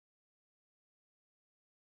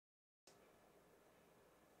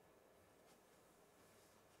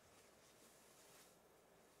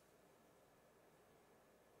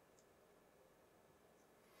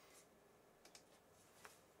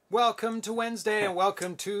Welcome to Wednesday and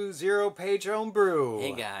welcome to ZeroPage Homebrew.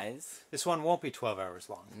 Hey guys. This one won't be 12 hours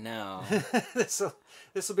long. No. This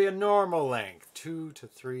will be a normal length, 2 to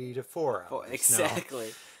 3 to 4 hours. Exactly.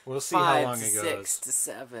 No, we'll see how long it goes. 6 to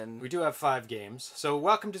 7. We do have 5 games. So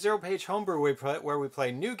welcome to ZeroPage Homebrew, where we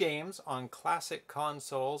play new games on classic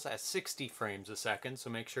consoles at 60 frames a second. So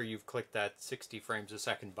make sure you've clicked that 60 frames a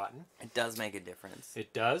second button. It does make a difference.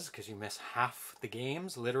 It does, because you miss half the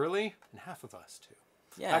games, literally, and half of us too.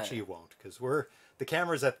 Yeah. Actually, you won't, because the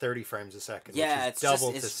camera's at 30 frames a second, yeah, which is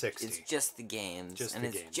double to 60. It's just the games,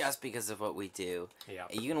 it's just because of what we do. Yeah.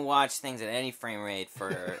 You can watch things at any frame rate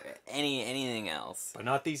for anything else. But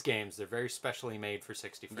not these games. They're very specially made for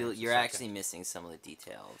 60 frames a second. You're actually missing some of the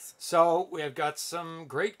details. So, we have got some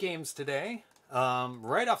great games today.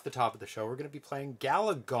 Right off the top of the show, we're going to be playing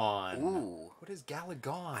Galagon. Ooh. What is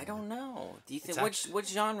Galagon? I don't know. Do you think what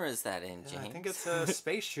genre is that in, James? I think it's a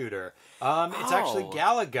space shooter. It's actually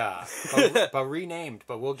Galaga, but renamed.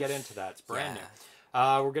 But we'll get into that. It's brand new.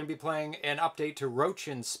 We're going to be playing an update to Roach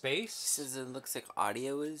in Space. Says it looks like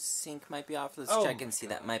audio sync might be off. Let's check and see.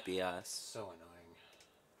 That might be us. So annoying.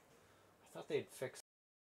 I thought they'd fix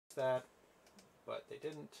that, but they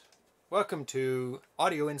didn't. Welcome to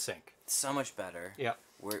Audio in Sync. So much better. Yeah.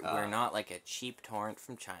 We're not like a cheap torrent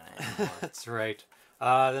from China anymore. That's right.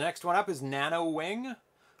 The next one up is NanoWing.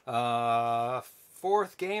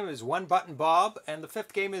 Fourth game is One Button Bob, and the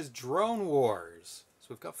fifth game is Drone Wars. So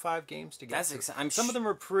we've got 5 games to get That's through. exciting. Some of them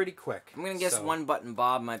are pretty quick. I'm gonna guess One Button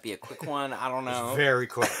Bob might be a quick one. I don't know. It's very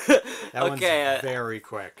quick. That one's very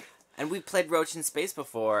quick. And we played Roach in Space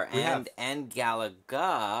before, and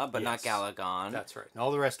Galaga, but not Galagon. That's right. And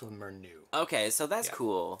all the rest of them are new. Okay, so that's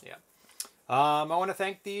cool. Yeah. I want to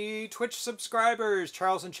thank the Twitch subscribers: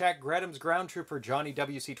 Charles and Jack, Gretham's Ground Trooper, Johnny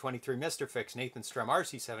WC23, Mr. Fix, Nathan Strum,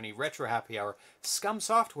 RC70, Retro Happy Hour, Scum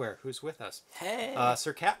Software, who's with us. Hey.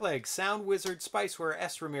 Sir Catleg, Sound Wizard, Spiceware,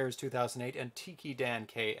 S. Ramirez 2008, and Tiki Dan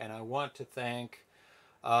K. And I want to thank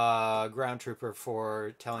Ground Trooper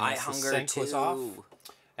for telling us the sync was off.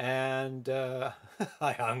 And I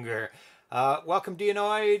hunger. Welcome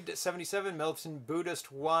Dionoid 77, Milton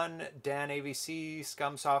Buddhist 1, Dan AVC,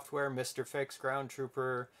 Scum Software, Mr. Fix, Ground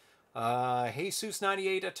Trooper, Jesus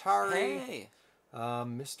 98 Atari, Hey.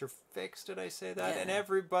 Mr. Fix, did I say that? Yeah. And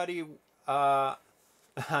everybody, I'm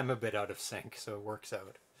a bit out of sync, so it works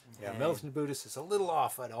out. Yeah, Milton Buddhist is a little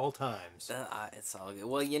off at all times. It's all good.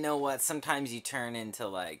 Well, you know what? Sometimes you turn into,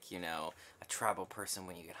 like, a tribal person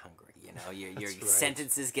when you get hungry. Your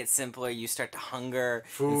sentences get simpler. You start to hunger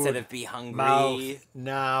instead of be hungry. Mouth,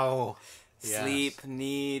 now. Sleep,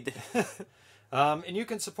 need. And you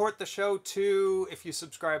can support the show too if you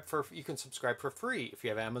subscribe you can subscribe for free if you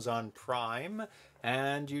have Amazon Prime,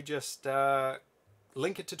 and you just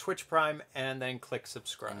link it to Twitch Prime and then click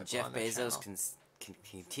subscribe. And Jeff Bezos can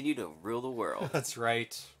continue to rule the world. That's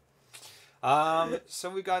right. So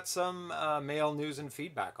we got some mail, news, and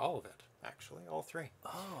feedback. All of it. Actually, all 3.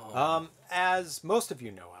 Oh. As most of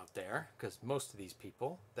you know out there, because most of these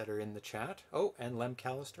people that are in the chat. Oh, and Lem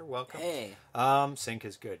Callister, welcome. Hey. Sync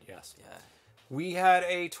is good, yes. Yeah. We had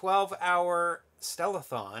a 12-hour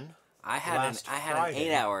Stellathon. I had an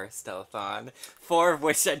 8-hour Stellathon, 4 of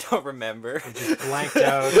which I don't remember. We just blanked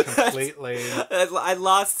out completely. I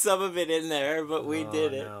lost some of it in there, but we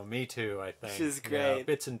did it. No, me too, I think. Which is great. Yeah,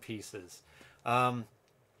 bits and pieces.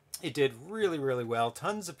 It did really, really well.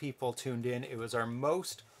 Tons of people tuned in. It was our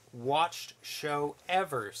most watched show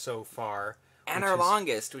ever so far. And our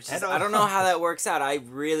longest, which is, I don't know how that works out. I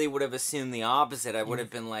really would have assumed the opposite. I would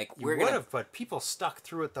have been like, we're going to... but people stuck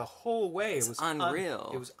through it the whole way. It was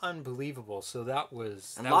unreal. It was unbelievable. So that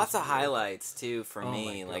was... And lots of highlights, too, for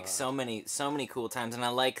me. Like, so many cool times. And I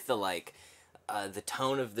like the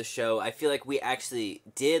tone of the show. I feel like we actually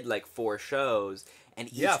did, 4 shows. And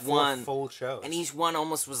each one full shows. And each one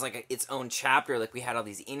almost was like its own chapter. Like we had all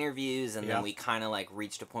these interviews, and then we kind of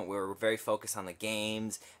reached a point where we were very focused on the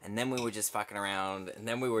games, and then we were just fucking around, and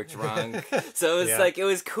then we were drunk. So it was it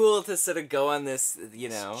was cool to sort of go on this,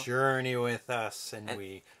 this journey with us, and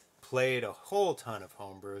we played a whole ton of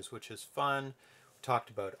homebrews, which is fun. We talked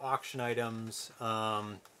about auction items. So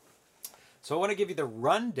I want to give you the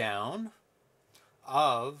rundown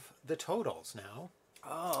of the totals now.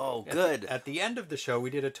 Oh, good. At the end of the show, we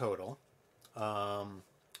did a total,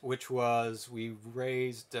 which was, we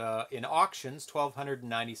raised, in auctions,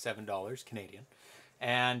 $1,297 Canadian,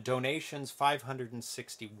 and donations,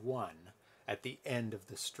 $561 at the end of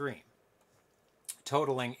the stream,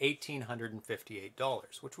 totaling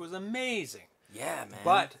 $1,858, which was amazing. Yeah, man.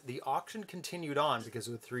 But the auction continued on because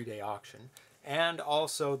of a 3-day auction, and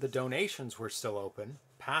also the donations were still open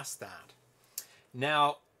past that.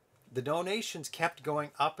 Now, the donations kept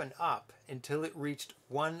going up and up until it reached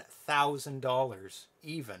 $1,000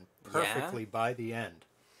 even, perfectly by the end.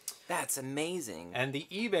 That's amazing. And the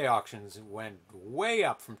eBay auctions went way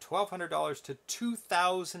up from $1,200 to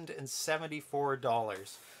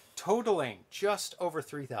 $2,074, totaling just over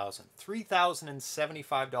 $3,000.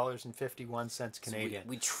 $3,075.51 Canadian. So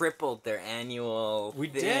we tripled their annual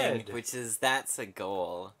thing, which is, that's a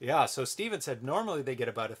goal. Yeah, so Steven said normally they get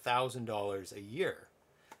about $1,000 a year.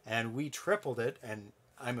 And we tripled it, and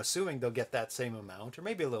I'm assuming they'll get that same amount, or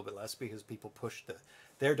maybe a little bit less, because people pushed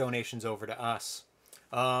their donations over to us.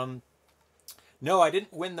 No, I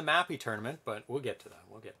didn't win the Mappy tournament, but we'll get to that.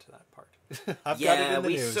 We'll get to that part. I've got it in the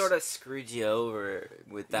news. Sort of screwed you over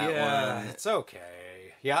with that one. Yeah, it's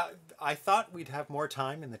okay. Yeah, I thought we'd have more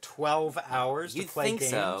time in the 12 hours to play games.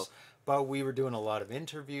 So. But we were doing a lot of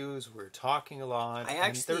interviews. We were talking a lot.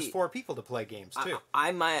 And there's 4 people to play games too.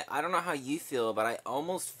 I don't know how you feel, but I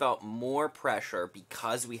almost felt more pressure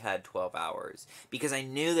because we had 12 hours. Because I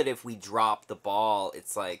knew that if we dropped the ball,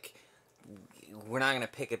 it's like we're not going to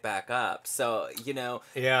pick it back up. So, you know,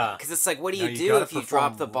 because it's like, what do you do if you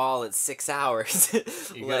drop the ball at 6 hours?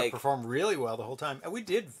 You got to perform really well the whole time. And we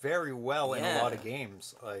did very well in a lot of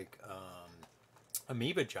games, like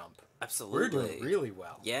Amoeba Jump. Absolutely. We're doing really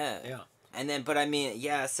well. Yeah. And then, but I mean,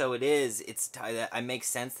 so it is. It makes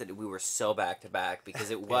sense that we were so back to back, because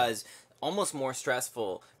it was almost more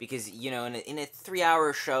stressful, because, you know, in a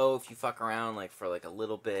 3-hour show, if you fuck around like for like a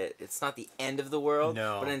little bit, it's not the end of the world.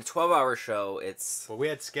 No. But in a 12-hour show, it's... Well, we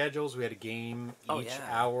had schedules. We had a game each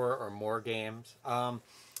hour or more games. And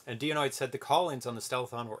Dionoid said the call-ins on the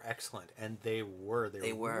Stellathon were excellent, and they were.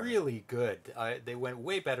 They were really good. They went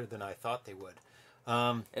way better than I thought they would.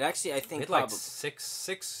 It actually, I think, like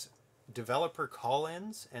six developer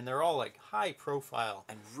call-ins, and they're all like high-profile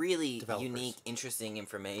and really unique, interesting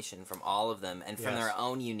information from all of them, and from their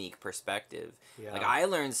own unique perspective. Like, I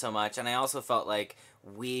learned so much, and I also felt like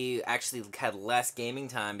we actually had less gaming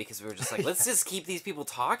time, because we were just like, let's just keep these people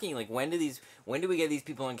talking. Like, when do we get these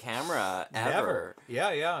people on camera? Ever? Never.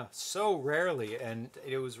 Yeah, so rarely, and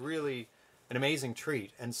it was really an amazing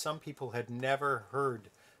treat. And some people had never heard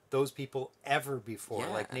those people ever before,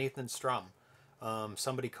 like Nathan Strum.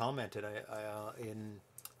 Somebody commented in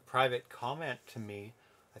private comment to me,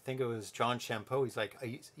 I think it was John Champeau, he's like,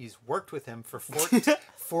 he's worked with him for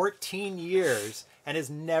 14 years and has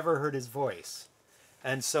never heard his voice.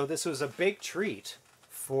 And so this was a big treat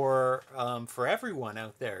for everyone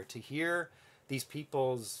out there to hear these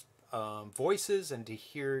people's voices and to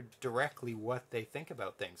hear directly what they think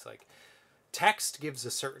about things. Like, text gives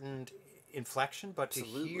a certain inflection, but to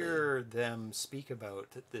hear them speak about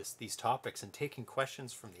these topics and taking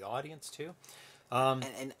questions from the audience too,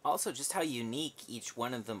 and also just how unique each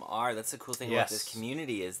one of them are. That's the cool thing about this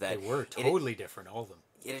community, is that they were totally different, all of them.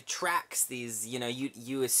 It attracts these, you know,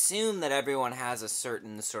 you assume that everyone has a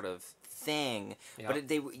certain sort of thing, but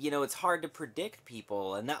it's hard to predict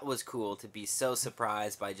people, and that was cool to be so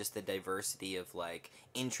surprised by just the diversity of like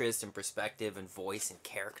interest and perspective and voice and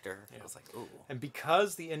character. I was like, ooh. And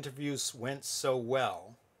because the interviews went so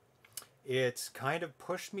well, it's kind of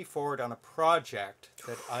pushed me forward on a project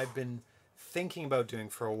that I've been thinking about doing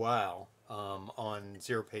for a while on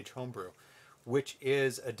ZeroPage Homebrew, which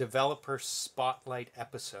is a developer spotlight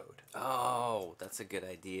episode. Oh, that's a good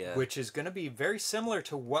idea. Which is going to be very similar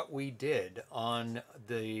to what we did on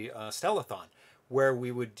the Stellathon, where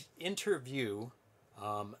we would interview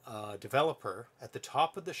a developer at the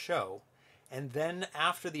top of the show, and then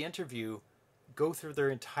after the interview, go through their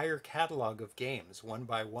entire catalog of games, one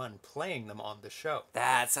by one, playing them on the show.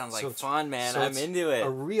 That sounds like fun, man. I'm into it. A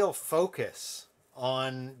real focus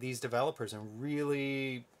on these developers and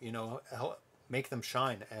really, you know, help make them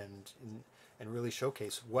shine and really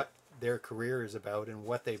showcase what their career is about and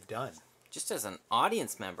what they've done. Just as an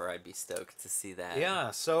audience member, I'd be stoked to see that. Yeah,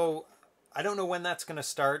 so I don't know when that's going to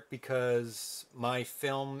start, because my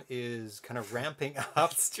film is kind of ramping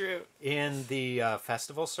up. It's true. In the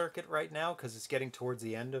festival circuit right now, because it's getting towards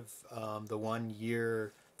the end of the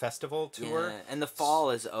 1-year festival tour. Yeah, and the fall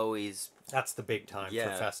is always... That's the big time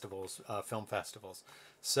for festivals, film festivals.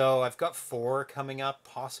 So I've got 4 coming up,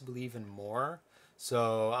 possibly even more.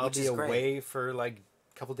 So I'll be away for like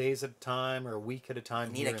a couple days at a time or a week at a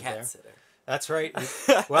time. Need a cat sitter. That's right.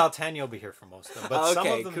 Well, Tanya will be here for most of them, but some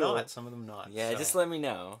of them not. Some of them not. Yeah, so just let me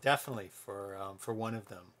know. Definitely for one of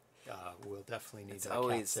them, we'll definitely need a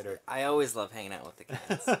cat sitter. I always love hanging out with the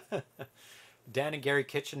cats. Dan and Gary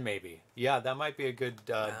Kitchen, maybe. Yeah, that might be a good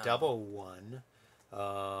double one.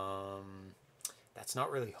 That's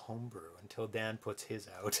not really homebrew until Dan puts his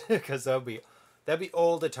out, because that'd be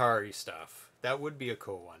old Atari stuff. That would be a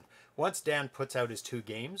cool one. once Dan puts out his 2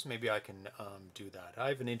 games, maybe I can do that. I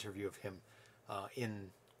have an interview of him in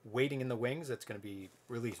Waiting in the Wings that's going to be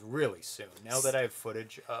released really soon. Now that I have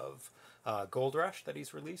footage of Gold Rush that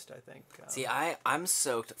he's released, I think. See, I'm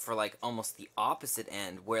soaked for like almost the opposite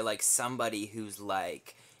end, where like somebody who's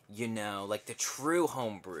like, you know, like the true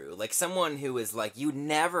homebrew, like someone who is like, you'd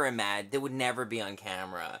never imagine, they would never be on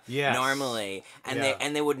camera normally,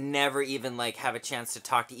 and they would never even like have a chance to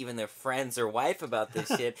talk to even their friends or wife about this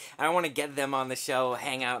shit. And I want to get them on the show,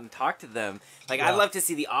 hang out and talk to them. Like I'd love to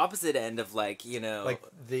see the opposite end of like, you know, like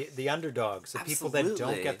the underdogs, the people that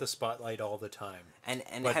don't get the spotlight all the time, and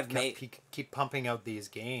but have made keep pumping out these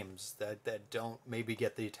games that don't maybe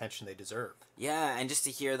get the attention they deserve. Yeah, and just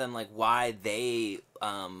to hear them like why they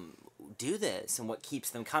do this and what keeps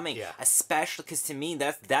them coming, especially because to me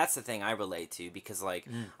that's the thing I relate to, because like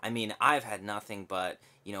I mean, I've had nothing but,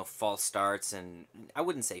 you know, false starts, and I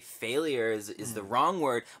wouldn't say failure is the wrong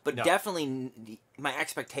word, but definitely my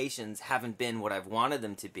expectations haven't been what I've wanted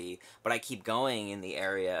them to be, but I keep going in the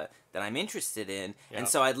area that I'm interested in, and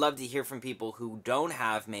so I'd love to hear from people who don't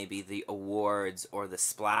have maybe the awards or the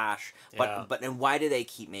splash, but and why do they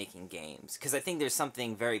keep making games? Because I think there's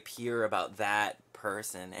something very pure about that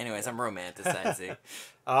person. Anyways, I'm romanticizing.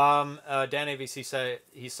 Dan AVC said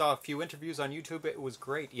he saw a few interviews on YouTube. It was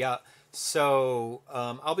great. Yeah. So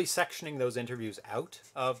I'll be sectioning those interviews out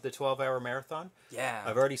of the 12-hour marathon. Yeah.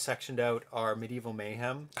 I've already sectioned out our Medieval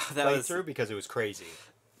Mayhem playthrough because it was crazy.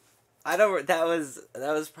 I don't. That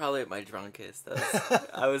was probably at my drunkest.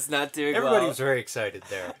 I was not doing. Everybody was very excited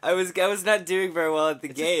there. I was not doing very well at the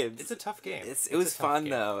game. It's a tough game. It was fun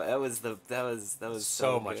though. That was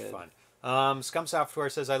so much fun. Scum Software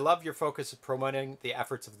says, I love your focus of promoting the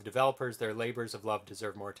efforts of the developers. Their labors of love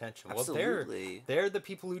deserve more attention. Absolutely. Well, they're the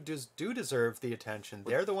people who do deserve the attention.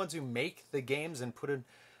 They're the ones who make the games and put in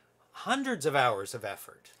hundreds of hours of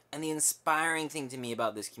effort. And the inspiring thing to me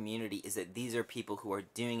about this community is that these are people who are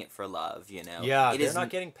doing it for love, you know? Yeah, they're not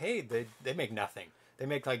getting paid. They make nothing. They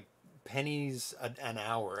make like pennies an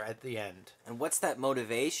hour at the end. And what's that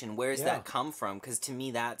motivation? Where's that come from? Because to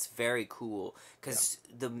me, that's very cool. Because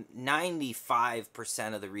the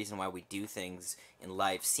 95% of the reason why we do things in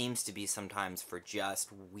life seems to be sometimes for just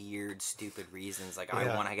weird, stupid reasons. Like,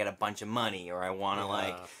 I want to get a bunch of money, or I want to,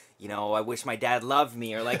 like, you know, I wish my dad loved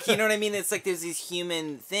me, or, like, you know what I mean? It's like there's these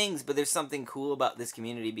human things, but there's something cool about this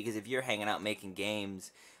community, because if you're hanging out making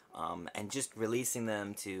games, and just releasing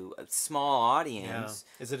them to a small audience.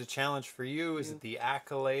 Yeah. Is it a challenge for you? Is it the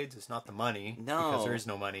accolades? It's not the money. No. Because there is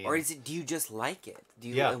no money. Or is it, do you just like it? Do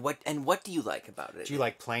you, what do you like about it? Do you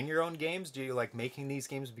like playing your own games? Do you like making these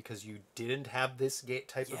games because you didn't have this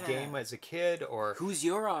type of game as a kid? Or who's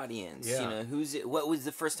your audience? You know, what was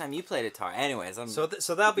the first time you played Atari? Anyways, so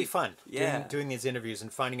that'll be fun. Doing these interviews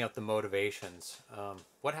and finding out the motivations.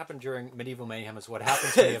 What happened during Medieval Mayhem is what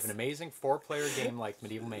happens when you have an amazing 4-player game like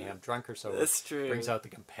Medieval Mayhem, drunk or sober. That's true. Brings out the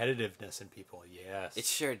competitiveness in people. Yes. It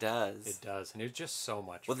sure does. It does. And it's just so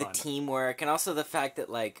much fun. Well, the teamwork, and also the fact that,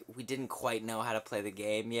 like, we didn't quite know how to play the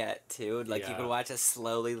game yet, too. Like, you could watch us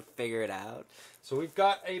slowly figure it out. So we've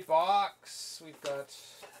got a box. We've got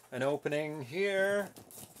an opening here.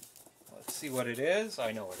 Let's see what it is.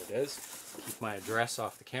 I know what it is. Keep my address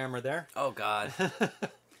off the camera there. Oh, God.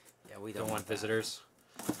 Yeah, we don't want visitors.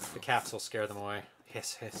 The cats will scare them away.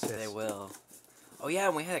 Hiss, hiss, hiss. They will. Oh, yeah,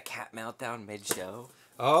 and we had a cat meltdown mid-show.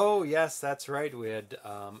 Oh, yes, that's right. We had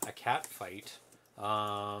a cat fight.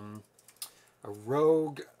 A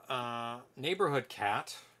rogue neighborhood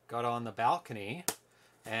cat got on the balcony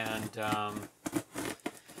and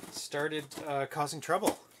started causing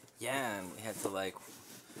trouble. Yeah, and we had to, like,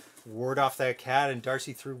 ward off that cat, and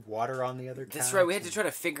Darcy threw water on the other cat. That's right. We had to try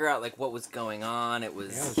to figure out, like, what was going on. It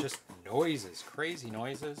was... Yeah, it was just noises, crazy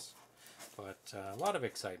noises, but a lot of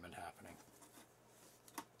excitement happening.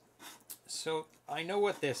 So, I know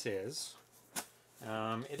what this is.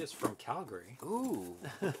 It is from Calgary. Ooh.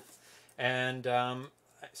 And I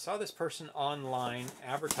saw this person online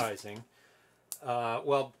advertising,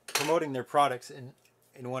 promoting their products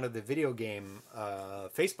in one of the video game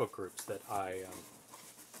Facebook groups that I...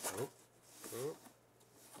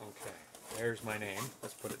 Okay, there's my name.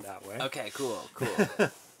 Let's put it that way. Okay, cool.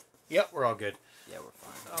 Yep, we're all good. Yeah, we're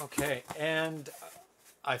fine. Okay, and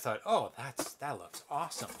I thought, oh, that looks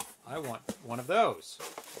awesome. I want one of those.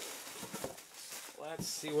 Let's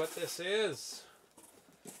see what this is.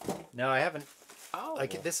 No, I haven't. Oh.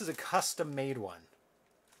 This is a custom-made one.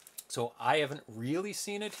 So I haven't really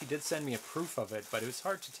seen it. He did send me a proof of it, but it was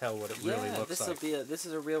hard to tell what it really looks like. This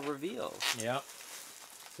is a real reveal. Yeah.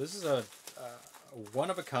 This is a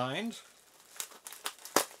one-of-a-kind.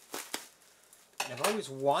 I've always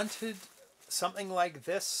wanted something like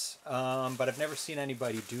this, but I've never seen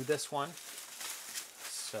anybody do this one.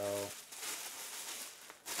 So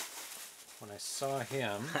when I saw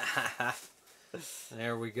him,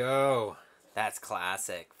 there we go. That's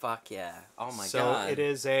classic. Fuck yeah. Oh my god. So it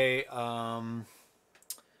is a,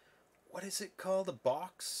 what is it called? A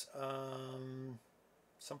box?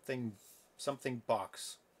 Something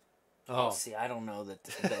box. Oh, see, I don't know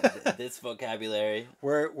this vocabulary.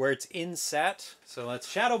 Where it's inset. So let's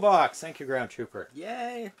Shadow Box. Thank you, Ground Trooper.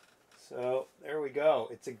 Yay. So there we go.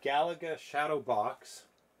 It's a Galaga Shadow Box.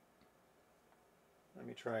 Let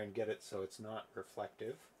me try and get it so it's not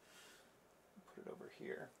reflective. Put it over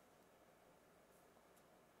here.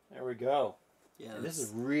 There we go. Yeah, this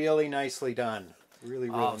is really nicely done. Really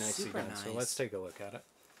nicely done. Nice. So let's take a look at it.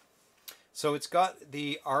 So it's got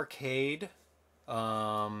the arcade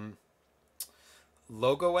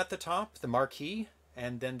logo at the top, the marquee,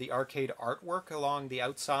 and then the arcade artwork along the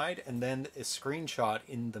outside, and then a screenshot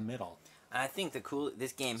in the middle. I think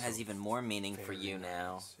this game has even more meaning for you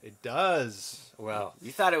now. It does. Well, you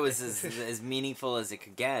thought it was as meaningful as it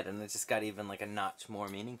could get, and it just got even like a notch more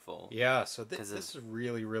meaningful. Yeah, so this is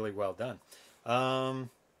really, really well done.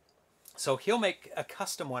 So he'll make a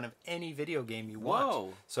custom one of any video game you want.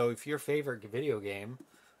 Whoa. So if your favorite video game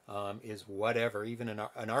is whatever, even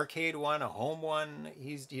an arcade one, a home one,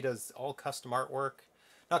 he does all custom artwork.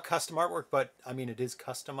 Not custom artwork, but I mean it is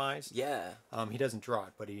customized. Yeah. He doesn't draw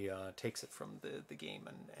it, but he takes it from the game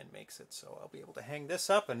and makes it. So I'll be able to hang this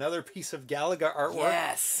up. Another piece of Galaga artwork.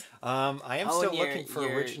 Yes. I am still looking for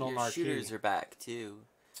original marquee. Your shooters are back too.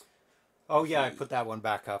 Oh yeah, I put that one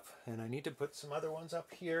back up, and I need to put some other ones up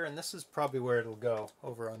here. And this is probably where it'll go,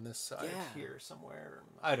 over on this side here somewhere.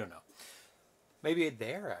 I don't know. Maybe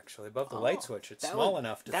there actually, above the light switch. It's small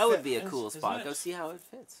enough to fit. That would be a cool spot. Go see how it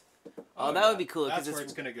fits. Oh, that would be cool. That's where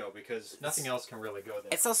it's going to go, because nothing else can really go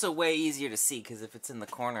there. It's also way easier to see, because if it's in the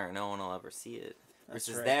corner, no one will ever see it.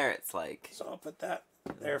 Versus there, it's like... So I'll put that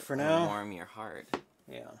there for now. Warm your heart.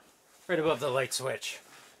 Yeah. Right above the light switch.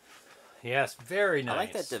 Yes, very nice. I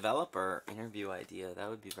like that developer interview idea. That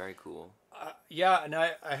would be very cool. Yeah, and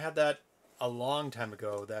I had that a long time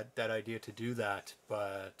ago, that idea to do that,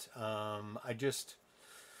 but I just...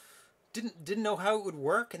 didn't know how it would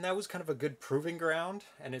work, and that was kind of a good proving ground.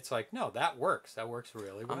 And it's like, no, that works. That works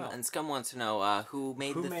really well. And Scum wants to know who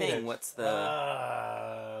made the thing. It? What's the?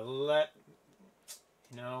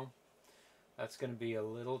 That's going to be a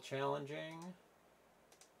little challenging,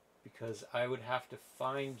 because I would have to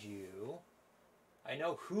find you. I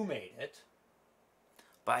know who made it,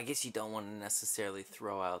 but I guess you don't want to necessarily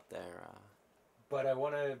throw out their. But I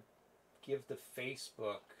want to give the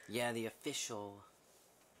Facebook. Yeah, the official.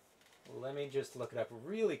 Let me just look it up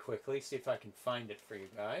really quickly, see if I can find it for you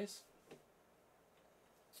guys.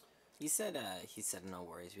 He said no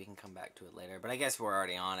worries, we can come back to it later. But I guess we're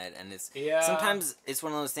already on it, and yeah. Sometimes it's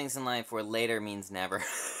one of those things in life where later means never.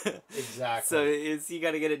 Exactly. So you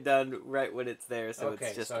got to get it done right when it's there. So okay,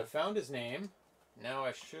 it's just. So I found his name. Now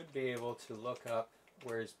I should be able to look up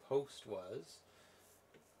where his post was.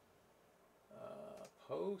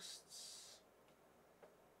 Posts.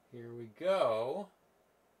 Here we go.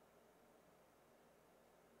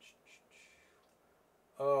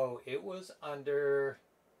 Oh, it was under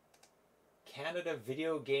Canada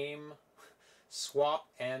Video Game Swap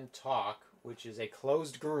and Talk, which is a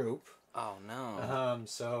closed group. Oh, no.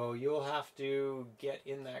 So you'll have to get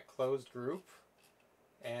in that closed group.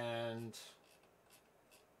 And...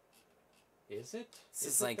 Is it? This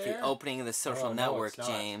is like the opening of the social network, it's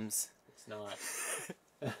James. It's not.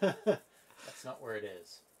 That's not where it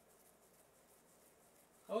is.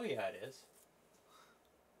 Oh, yeah, it is.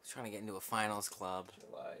 Trying to get into a finals club.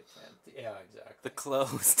 July 10th. Yeah, exactly. The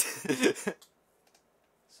closed.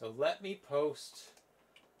 So let me post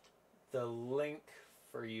the link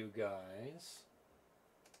for you guys.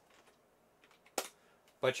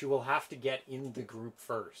 But you will have to get in the group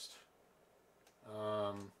first.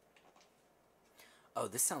 Oh,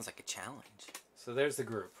 this sounds like a challenge. So there's the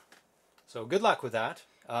group. So good luck with that.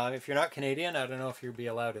 If you're not Canadian, I don't know if you'll be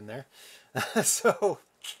allowed in there. So...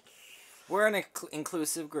 We're an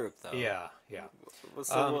inclusive group, though. Yeah, yeah.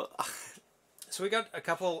 So we got a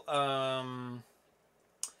couple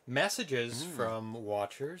messages from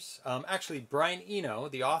watchers. Actually, Brian Eno,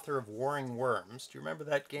 the author of Warring Worms. Do you remember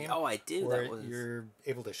that game? Oh, I do. Where you're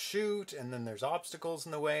able to shoot, and then there's obstacles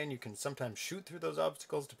in the way, and you can sometimes shoot through those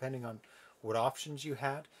obstacles depending on what options you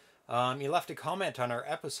had. He left a comment on our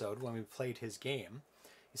episode when we played his game.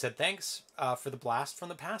 He said, thanks for the blast from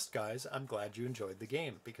the past, guys. I'm glad you enjoyed the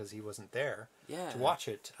game, because he wasn't there to watch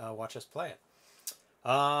us play it.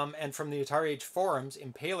 And from the Atari Age forums,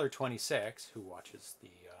 Impaler26, who watches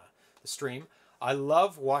the stream. I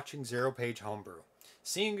love watching ZeroPage Homebrew.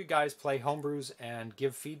 Seeing you guys play homebrews and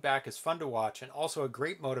give feedback is fun to watch and also a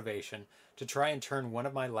great motivation to try and turn one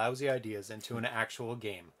of my lousy ideas into an actual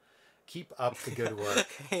game. Keep up the good work.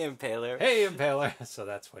 Hey, Impaler. Hey, Impaler. So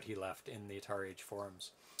that's what he left in the Atari Age forums.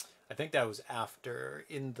 I think that was after,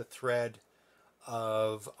 in the thread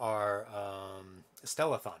of our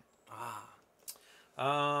Stellathon.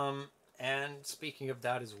 And speaking of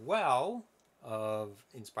that as well, of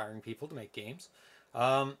inspiring people to make games,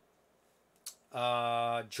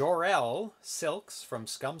 Jor-El Silks from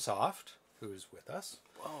Scumsoft, who's with us.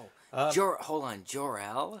 Whoa. Hold on,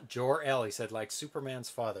 Jor-El? Jor-El, he said, like Superman's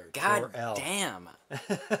father. God Jor-El. damn.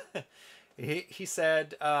 he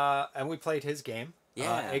said, and we played his game.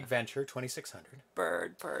 Yeah. Egg Venture 2600.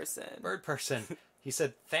 Bird person. He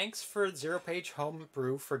said, thanks for ZeroPage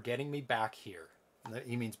Homebrew for getting me back here.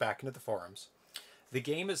 He means back into the forums. The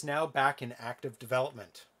game is now back in active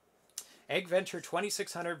development. Egg Venture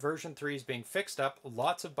 2600 version 3 is being fixed up.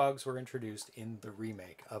 Lots of bugs were introduced in the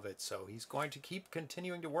remake of it. So he's going to keep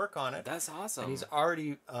continuing to work on it. That's awesome. And he's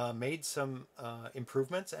already made some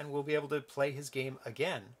improvements and will be able to play his game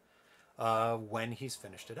again when he's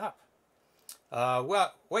finished it up.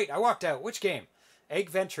 Well, wait, I walked out. Which game? Egg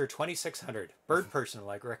Venture 2600. Bird person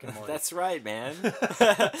like Rick and Morty. That's right, man.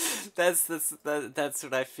 That's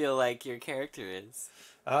what I feel like your character is.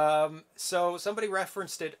 So somebody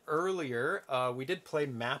referenced it earlier. We did play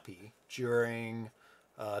Mappy during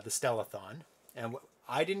the Stellathon. And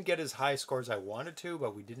I didn't get as high scores as I wanted to,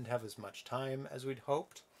 but we didn't have as much time as we'd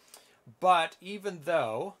hoped. But even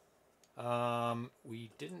though we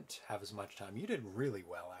didn't have as much time, you did really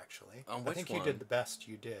well, actually. On which I think one? you did the best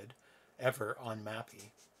you did ever on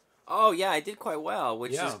Mappy. Oh yeah, I did quite well,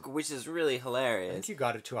 which is really hilarious. I think you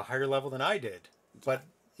got it to a higher level than I did, but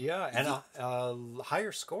yeah, and a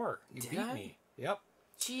higher score. You beat me. Yep.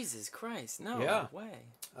 Jesus Christ, no way.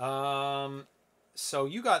 So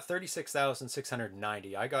you got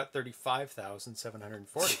 36,690. I got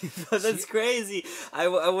 35,740. That's crazy. I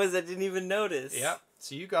didn't even notice. Yep.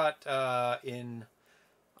 So you got in.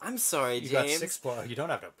 I'm sorry, you James. You got 6 points. You don't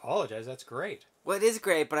have to apologize. That's great. Well, it is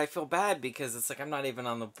great, but I feel bad because it's like I'm not even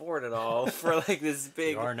on the board at all for like this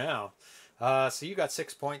big. You are now. So you got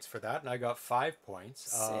 6 points for that, and I got 5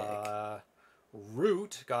 points. Sick.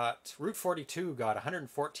 Root 42 got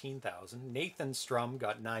 114,000. Nathan Strum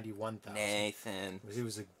got 91,000. Nathan. He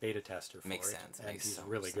was a beta tester for Makes it. sense. And Makes he's so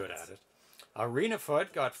really sense. good at it.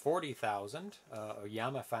 Arenafoot got 40,000.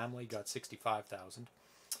 Oyama family got 65,000.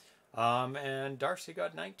 And Darcy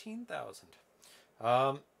got 19,000.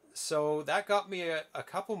 So that got me a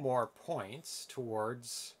couple more points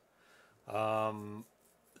towards the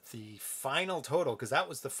final total, because that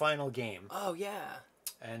was the final game. Oh, yeah.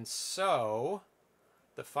 And so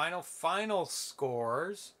the final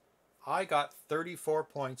scores, I got 34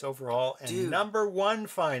 points overall and number one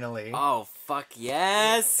finally. Oh, fuck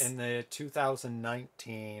yes. In the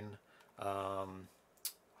 2019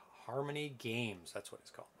 Harmony Games, that's what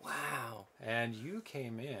it's called. Wow. And you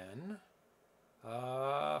came in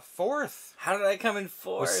fourth. How did I come in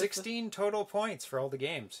fourth? With 16 total points for all the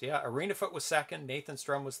games. Yeah, Arenafoot was second, Nathan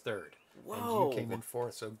Strum was third. Whoa. And you came in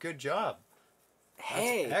fourth, so good job.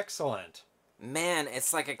 Hey. That's excellent. Man,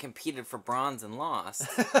 it's like I competed for bronze and lost.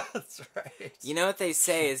 That's right. You know what they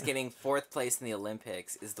say is getting fourth place in the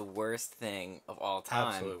Olympics is the worst thing of all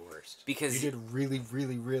time. Absolute worst. Because you did really,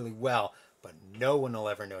 really, really well, but no one will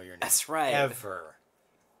ever know your name. That's right. Ever.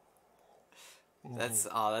 That's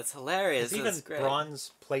hilarious. Even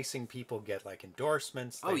bronze placing people get like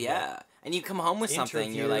endorsements. Oh yeah, and you come home with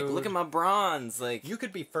something. You're like, look at my bronze. Like you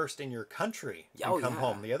could be first in your country and come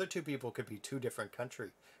home. The other two people could be two different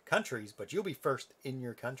countries, but you'll be first in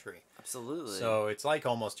your country. Absolutely. So it's like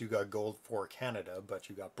almost you got gold for Canada, but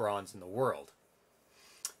you got bronze in the world.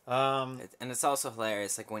 And it's also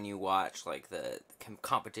hilarious, like when you watch like the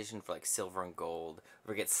competition for like silver and gold.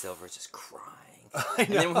 Whoever gets silver is just crying. And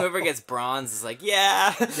then whoever gets bronze is like,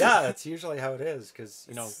 yeah. Yeah, that's usually how it is, because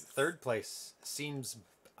third place seems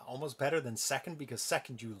almost better than second, because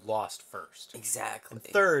second you lost first. Exactly. And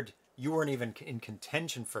third, you weren't even in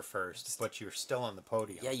contention for first, but you're still on the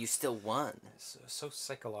podium. Yeah, you still won. So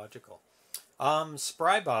psychological.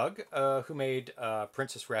 Sprybug, who made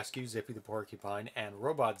Princess Rescue, Zippy the Porcupine, and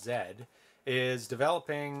Robot Z, is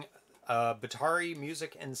developing Batari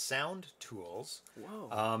music and sound tools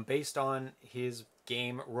based on his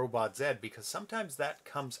game Robot Z, because sometimes that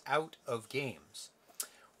comes out of games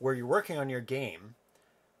where you're working on your game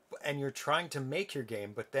and you're trying to make your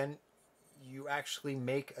game, but then you actually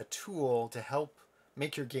make a tool to help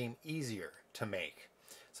make your game easier to make.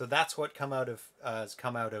 So that's what has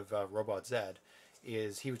come out of Robot Z,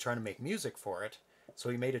 is he was trying to make music for it. So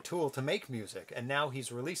he made a tool to make music, and now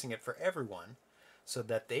he's releasing it for everyone so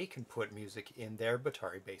that they can put music in their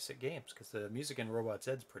Atari basic games, because the music in Robot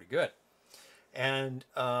Z is pretty good. And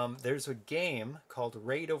there's a game called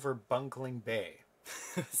Raid Over Bungling Bay.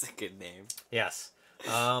 That's a good name. Yes.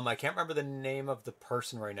 I can't remember the name of the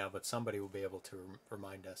person right now, but somebody will be able to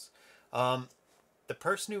remind us. The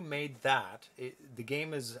person who made that, the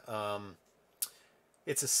game is,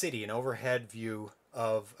 it's a city, an overhead view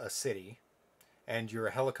of a city. And you're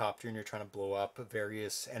a helicopter and you're trying to blow up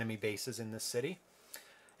various enemy bases in this city.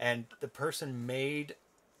 And the person made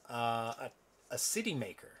a city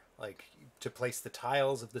maker, like to place the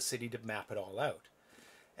tiles of the city to map it all out.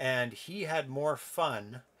 And he had more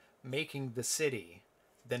fun making the city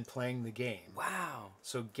than playing the game. Wow.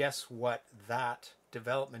 So guess what that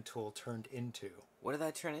development tool turned into? What did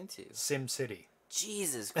that turn into? SimCity.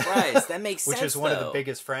 Jesus Christ, that makes sense. Which is one of the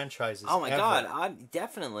biggest franchises. Oh my ever. God,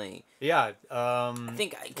 definitely. Yeah, I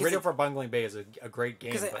think Raid Over Bungling Bay is a great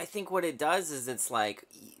game. Because I think what it does is it's like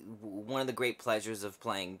one of the great pleasures of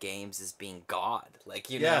playing games is being God, like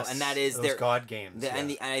know, and that is those God games.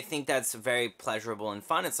 And I think that's very pleasurable and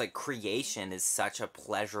fun. It's like creation is such a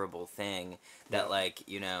pleasurable thing that like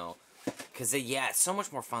because it's so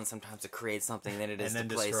much more fun sometimes to create something than it is to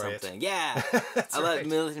play something. Yeah, I love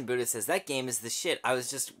Militant Buddha says that game is the shit. I was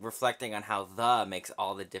just reflecting on how "the" makes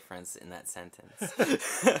all the difference in that sentence.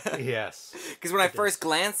 Yes, because when I first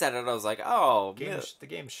glanced at it, I was like, "Oh, the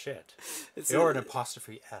game's shit." Or an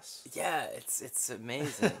apostrophe S. Yeah, it's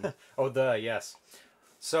amazing. Yes.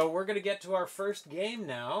 So we're gonna get to our first game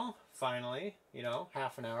now. Finally,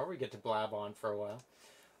 half an hour we get to blab on for a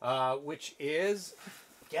while, which is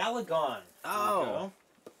Galagon. Oh.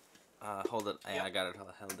 Hold it. I got it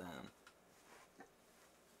held down.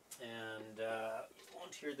 And you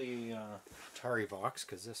won't hear the Atari Vox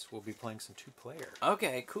because this will be playing some 2-player.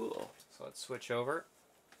 Okay, cool. So let's switch over.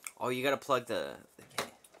 Oh, you got to plug the game.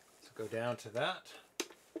 So go down to that.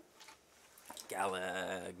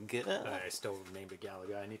 Galagon. I still named it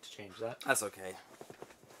Galagon. I need to change that. That's okay.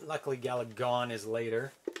 Luckily, Galagon is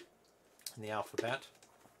later in the alphabet.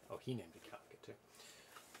 Oh, he named it Galagon too.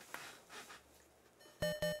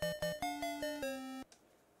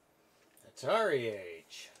 Atari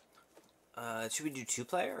Age. Should we do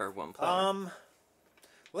 2-player or 1-player?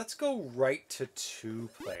 Let's go right to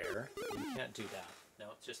 2-player. You can't do that. No,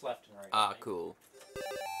 it's just left and right. Ah, cool.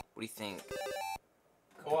 What do you think?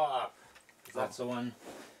 Co-op. That's the one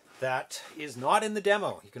that is not in the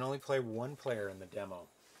demo. You can only play 1 player in the demo.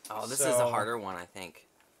 Oh, this is a harder one, I think.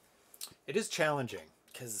 It is challenging.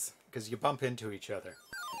 Because you bump into each other.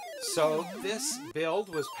 So this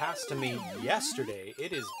build was passed to me yesterday.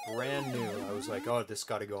 It is brand new. I was like, oh, this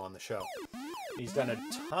got to go on the show. He's done a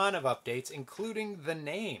ton of updates, including the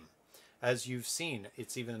name. As you've seen,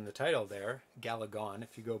 it's even in the title there, Galagon.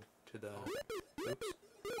 If you go to the... Oops.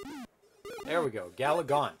 There we go,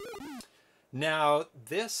 Galagon. Now,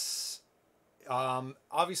 this...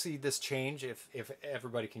 obviously, this change, if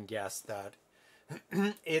everybody can guess that,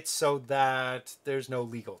 it's so that there's no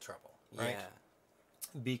legal trouble, right? Yeah.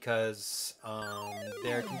 Because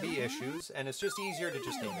there can be issues, and it's just easier to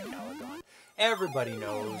just name it Galagon. Everybody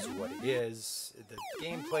knows what it is. The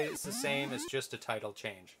gameplay is the same. It's just a title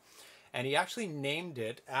change. And he actually named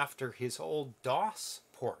it after his old DOS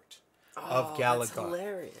port of Galagon. That's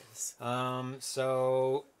hilarious.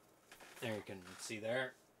 So there you can see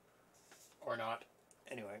there, or not.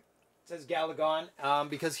 Anyway, it says Galagon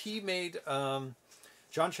because he made John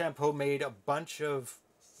Champeau made a bunch of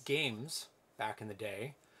games back in the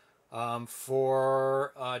day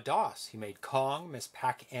for DOS. He made Kong, Miss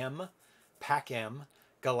Pac-M,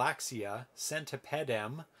 Galaxia,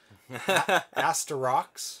 Centipede-M,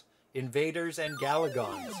 Asterox, Invaders, and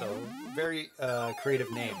Galagon. So very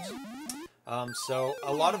creative names. So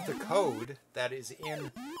a lot of the code that is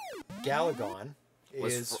in Galagon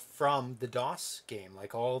is from the DOS game,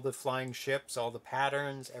 like all the flying ships, all the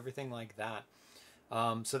patterns, everything like that.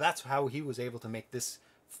 So that's how he was able to make this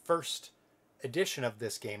first edition of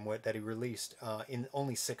this game that he released in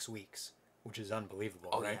only 6 weeks, which is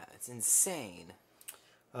unbelievable. Oh, right? Yeah, it's insane.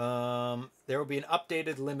 There will be an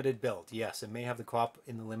updated limited build. Yes, it may have the co-op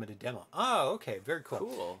in the limited demo. Oh, okay, very cool.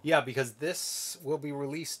 Cool. Yeah, because this will be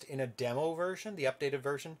released in a demo version, the updated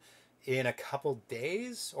version, in a couple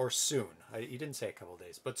days or soon. He didn't say a couple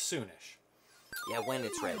days, but soonish. Yeah, when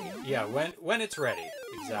it's ready. Yeah, when it's ready.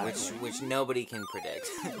 Exactly. Which nobody can predict.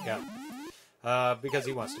 Yeah. Because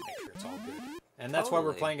he wants to make sure it's all good. And that's why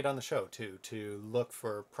we're playing it on the show, too, to look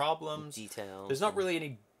for problems. Details. There's not really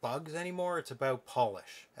any bugs anymore. It's about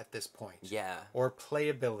polish at this point. Yeah. Or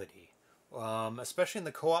playability. Especially in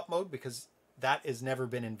the co-op mode, because that has never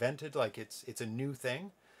been invented. Like it's a new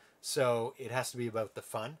thing, so it has to be about the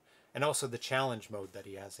fun. And also the challenge mode that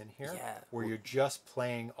he has in here, where you're just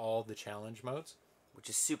playing all the challenge modes. Which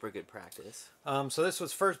is super good practice. So this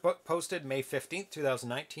was first posted May 15th,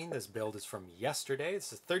 2019. This build is from yesterday.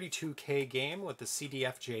 It's a 32K game with the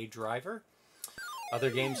CDFJ driver. Other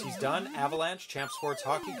games he's done: Avalanche, Champ Sports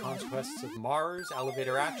Hockey, Conquests of Mars,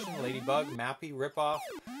 Elevator Action, Ladybug, Mappy, Ripoff,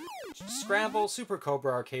 Scramble, Super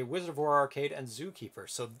Cobra Arcade, Wizard of War Arcade, and Zookeeper.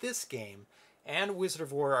 So this game and Wizard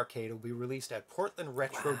of War Arcade will be released at Portland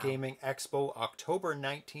Retro Gaming Expo October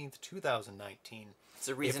 19th, 2019. It's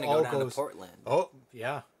a reason to go down to Portland. Oh,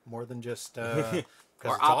 yeah. More than just... or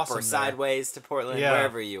up awesome or sideways to Portland,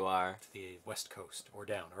 wherever you are. To the West Coast, or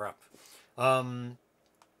down, or up.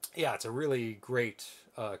 Yeah, it's a really great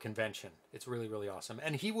convention. It's really, really awesome.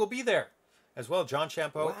 And he will be there as well, John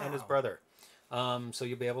Champeau and his brother. So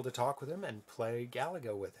you'll be able to talk with him and play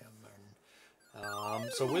Galagon with him.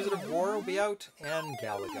 So Wizard of War will be out, and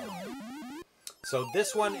Galagon. So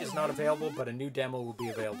this one is not available, but a new demo will be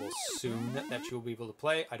available soon that you'll be able to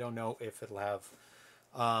play. I don't know if it'll have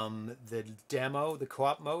the demo, the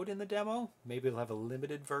co-op mode in the demo. Maybe it'll have a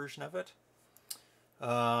limited version of it.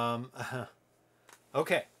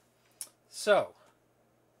 Okay. So,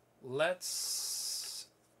 let's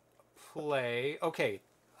play. Okay,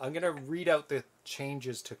 I'm going to read out the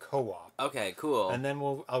changes to co-op. Okay, cool. And then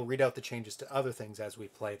I'll read out the changes to other things as we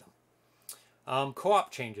play them.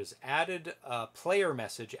 Co-op changes. Added a player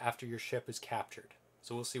message after your ship is captured.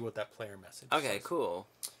 So we'll see what that player message Okay, says. cool.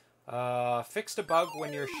 Fixed a bug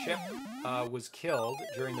when your ship was killed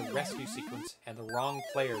during the rescue sequence and the wrong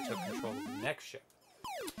player took control of the next ship.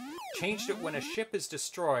 Changed it when a ship is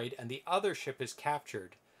destroyed and the other ship is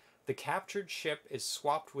captured. The captured ship is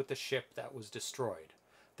swapped with the ship that was destroyed.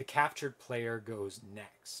 The captured player goes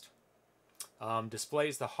next.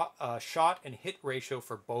 Displays the shot and hit ratio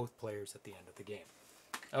for both players at the end of the game.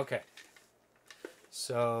 Okay.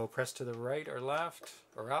 So press to the right or left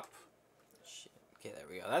or up. Shit. Okay, there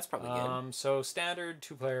we go. That's probably good. So standard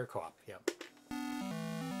 2-player co-op. Yep.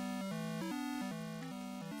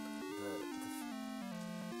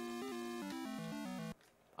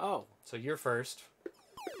 Oh. So you're first.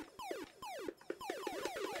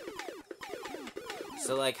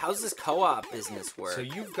 So, like, how's this co-op business work? So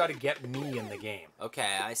you've got to get me in the game.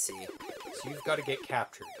 Okay, I see. So you've got to get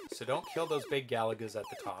captured. So don't kill those big Galagons at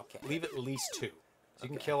the top. Okay. Leave at least 2. So you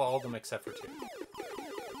can kill all of them except for 2.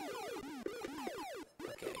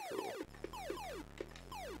 Okay, cool.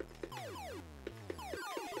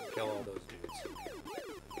 Kill all those dudes.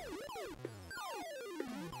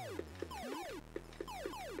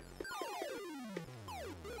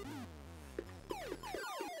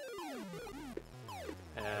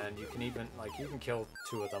 And you can even, like, you can kill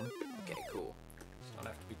 2 of them. Okay, cool. So don't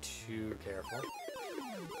have to be too careful.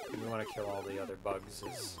 You want to kill all the other bugs.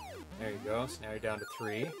 There you go. So now you're down to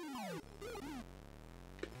 3.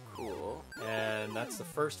 Cool. And that's the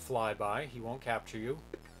first flyby. He won't capture you.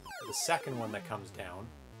 The second one that comes down.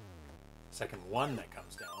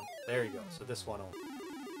 There you go. So this one will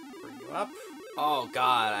bring you up. Oh,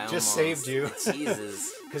 God. I just almost... saved you.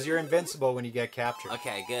 Jesus. Because you're invincible when you get captured.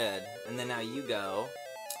 Okay, good. And then now you go.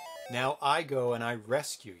 Now I go and I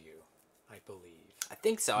rescue you, I believe. I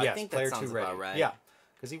think so. Yes, I think that sounds about right. Yeah,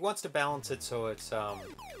 because he wants to balance it so it's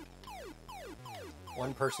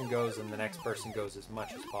one person goes and the next person goes as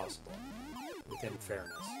much as possible within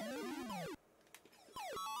fairness.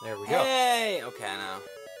 There we go. Hey! Okay, now.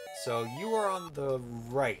 So you are on the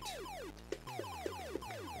right.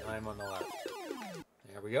 And I'm on the left.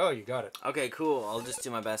 There we go. You got it. Okay, cool. I'll just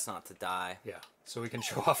do my best not to die. Yeah. So we can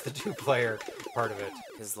show off the 2-player part of it.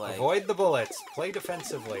 'Cause, like... Avoid the bullets. Play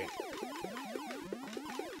defensively.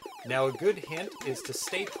 Now a good hint is to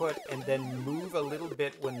stay put and then move a little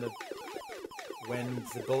bit when the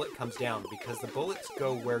bullet comes down, because the bullets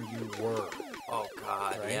go where you were. Oh,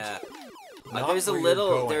 God, right? Yeah. There's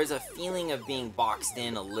there's a feeling of being boxed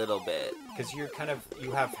in a little bit. Because you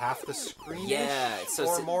have half the screen. Yeah, so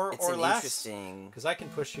or more it's or less. Interesting. Because I can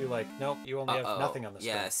push you like, nope, you only have nothing on the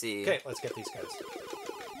screen. Yeah, see. Okay, let's get these guys.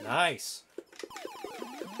 Nice.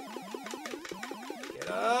 Get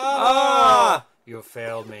up. Ah! You have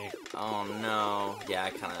failed me. Oh no. Yeah, I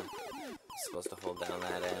kind of supposed to hold down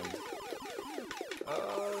that end.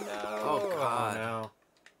 Oh no. Oh God. Oh, no.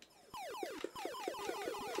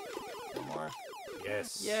 One more.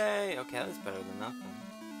 Yes. Yay. Okay, that's better than nothing.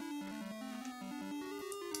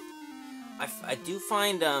 I do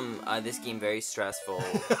find this game very stressful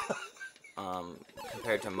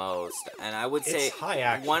compared to most, and I would say it's high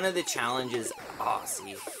action. One of the challenges. Oh,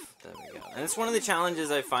 see, there we go. And it's one of the challenges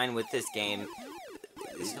I find with this game.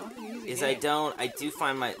 It's not an easy is game. I do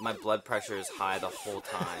find my blood pressure is high the whole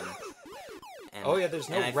time. And, oh yeah, there's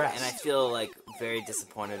no rest. And I feel like very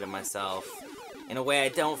disappointed in myself in a way I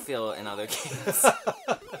don't feel in other games.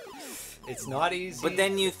 It's not easy. But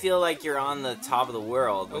then you feel like you're on the top of the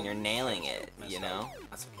world when you're nailing it, you know?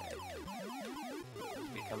 That's okay.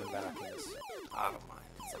 Be coming back in this. I don't mind.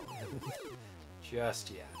 It's all good.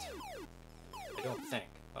 Just yet. I don't think.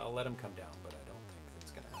 I'll let him come down, but I don't think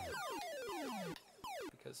it's gonna happen.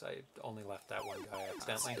 Because I only left that one guy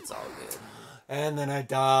accidentally. It's all good. And then I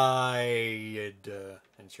died.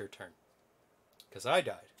 And it's your turn. Because I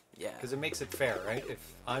died. Yeah. Because it makes it fair, right?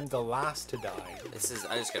 If I'm the last to die.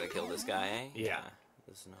 I just gotta kill this guy, eh? Yeah.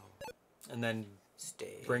 There's no... And then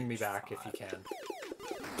bring me back if you can.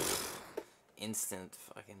 Instant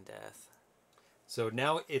fucking death. So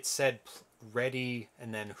now it said ready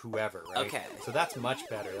and then whoever, right? Okay. So that's much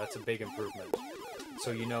better. That's a big improvement.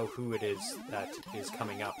 So you know who it is that is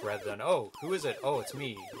coming up rather than, oh, who is it? Oh, it's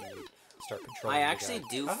me. And you start controlling I actually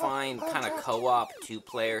do find kind of co-op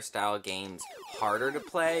two-player style games harder to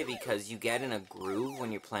play because you get in a groove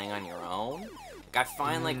when you're playing on your own. Like, I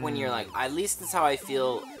find like when you're like, at least that's how I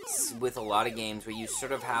feel with a lot of games where you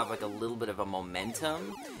sort of have like a little bit of a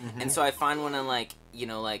momentum. And so I find when I'm like, you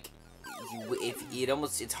know, like,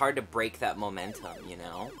 it's hard to break that momentum, you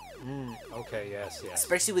know? Okay, yes.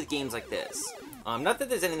 Especially with games like this. Not that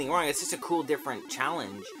there's anything wrong, it's just a cool, different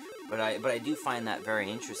challenge. But I do find that very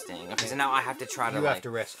interesting. Okay, so now I have to try to, you have to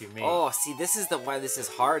rescue me. Oh, see, this is why this is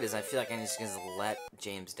hard, is I feel like I'm just going to let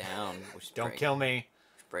James down. Which Don't kill me.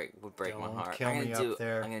 Would break my heart. Kill me up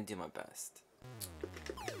there. I'm going to do my best.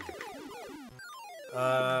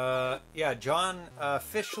 Yeah, John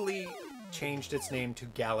officially changed its name to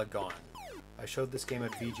Galagon. I showed this game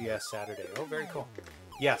at VGS Saturday. Oh, very cool.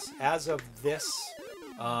 Yes, as of this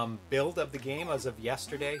build of the game, as of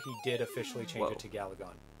yesterday, he did officially change it to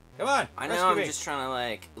Galagon. Come on, I know, I'm just trying to,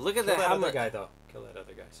 like, look at that other guy, though. Kill that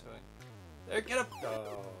other guy. So, there, get up.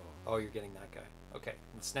 Oh, you're getting that guy. Okay,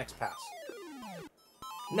 this next pass.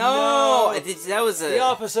 No! That was the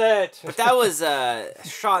opposite. But that was a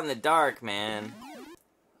shot in the dark, man.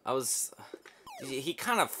 He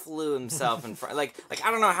kind of flew himself in front. Like I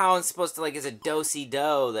don't know how I'm supposed to, like, is a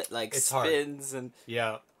do-si-do that, like, it's spins hard. And...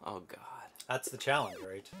 Yeah. Oh, God. That's the challenge,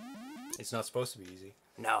 right? It's not supposed to be easy.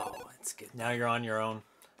 No, it's good. Now you're on your own.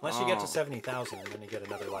 Unless you get to 70,000 and then you get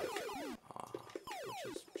another life.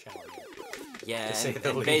 Which is challenging. Yeah,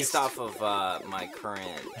 and based off of my current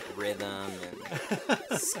rhythm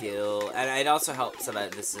and skill. And it also helps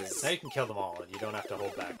that this is... Now you can kill them all, and you don't have to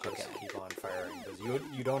hold back. Just keep on firing, because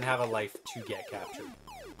you don't have a life to get captured.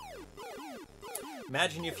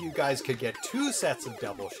 Imagine if you guys could get 2 sets of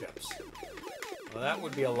double ships. Well, that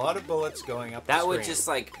would be a lot of bullets going up the That screen. would just,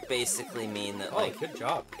 like, basically mean that, like... good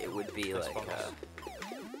job. It would be, like,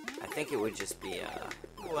 I think it would just be, a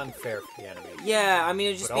little unfair for the enemy. Yeah, I mean,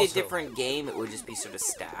 it would just be a different game. It would just be sort of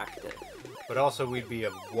stacked. But also, we'd be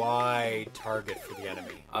a wide target for the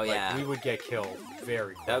enemy. Oh, yeah. We would get killed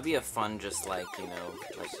very quickly. That would be a fun, just, like, you know...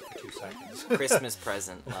 like for 2 seconds. Christmas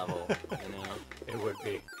present level, you know? It would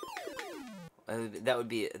be. That would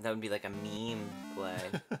be like a meme play.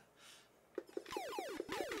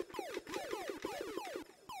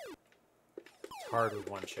 Hard with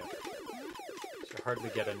one ship. So you hardly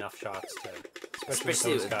get enough shots to...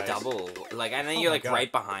 Especially with double. Like, I know you're, like,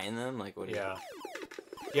 right behind them. Like, what do you...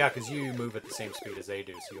 Yeah, because you move at the same speed as they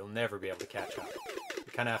do, so you'll never be able to catch up.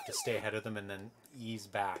 You kind of have to stay ahead of them and then ease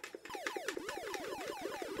back.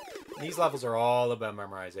 These levels are all about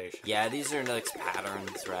memorization. Yeah, these are, like,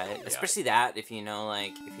 patterns, right? Yeah. Especially that, if you know,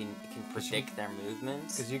 like, if you can predict their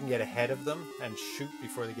movements. Because you can get ahead of them and shoot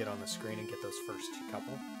before they get on the screen and get those first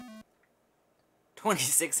couple.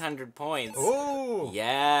 2,600 points. Oh!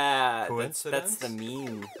 Yeah. Coincidence? That's the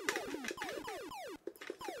meme.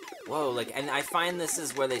 Whoa, like, and I find this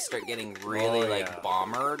is where they start getting really,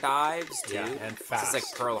 bomber dives, too. Yeah, and fast. This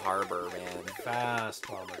is like Pearl Harbor, man. Fast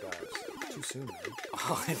bomber dives. Too soon, man.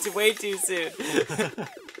 Oh, it's way too soon.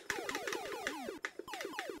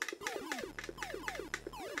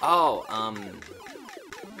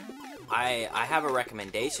 I have a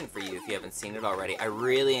recommendation for you if you haven't seen it already. I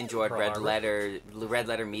really enjoyed Red Letter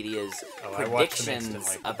Media's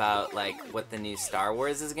predictions about, like, what the new Star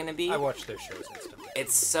Wars is going to be. I watch their shows instantly.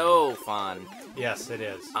 It's so fun. Yes, it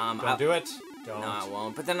is. Don't do it. Don't. No, I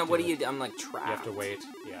won't. But then what do you do? I'm, like, trapped. You have to wait.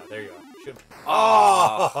 Yeah, there you go. Shoot.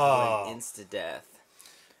 Oh! Insta death.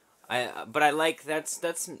 But I like that's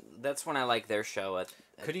when I like their show.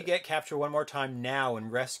 Could you get capture one more time now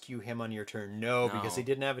and rescue him on your turn? No, because he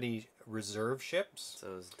didn't have any reserve ships.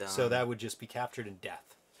 So it was dumb. So that would just be captured in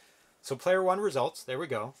death. So player 1 results. There we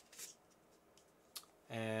go.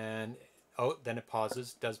 And, oh, then it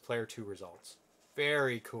pauses. Does player 2 results.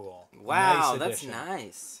 Very cool. Wow, nice that's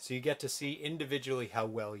nice. So you get to see individually how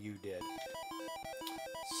well you did.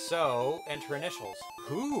 So, enter initials.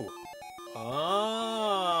 Who?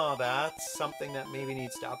 Oh, that's something that maybe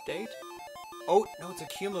needs to update. Oh, no, it's a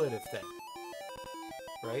cumulative thing.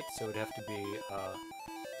 Right? So it'd have to be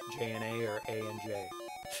J and A or A and J.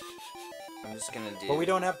 I'm just going to do... But we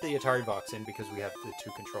don't have the Atari Vox in because we have the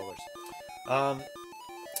 2 controllers.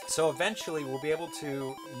 So eventually we'll be able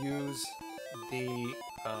to use the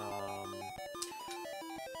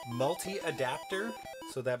multi-adapter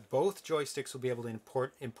so that both joysticks will be able to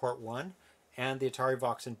import 1 and the Atari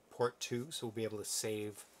Vox in port 2, so we'll be able to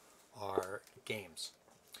save our games.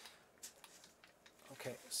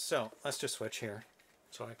 Okay, so let's just switch here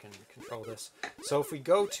so I can control this. So if we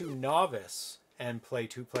go to Novice and play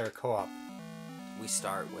 2-player co-op, we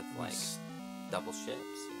start with like double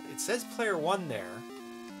ships. It says player 1 there,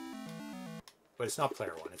 but it's not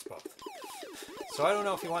player 1, it's both. So I don't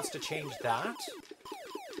know if he wants to change that,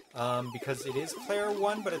 because it is player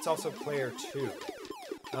 1, but it's also player 2.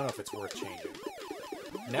 I don't know if it's worth changing.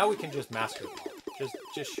 Now we can just master them all.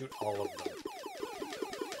 Just shoot all of them.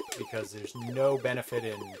 Because there's no benefit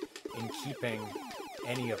in keeping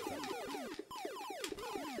any of them.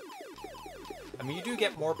 I mean, you do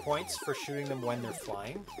get more points for shooting them when they're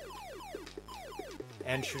flying.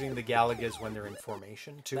 And shooting the Galagons when they're in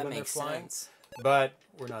formation, too, when they're flying. Sense. But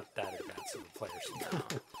we're not that advanced of players. No.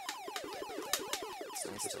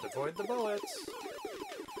 Just avoid the bullets.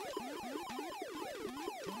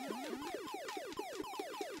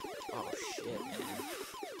 Oh shit, man.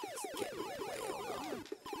 It's getting wailed on.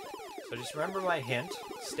 So just remember my hint.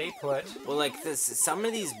 Stay put. Well, like this, some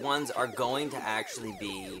of these ones are going to actually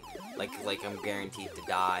be like I'm guaranteed to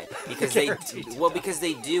die because because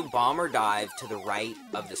they do bomber dive to the right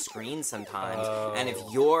of the screen sometimes, and if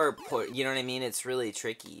you're put, you know what I mean, it's really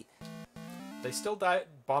tricky. They still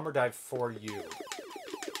bomber dive for you.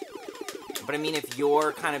 But I mean, if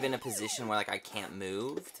you're kind of in a position where like I can't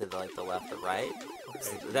move to the left or right,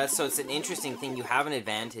 so it's an interesting thing. You have an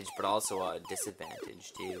advantage, but also a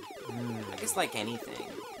disadvantage too. I guess like anything.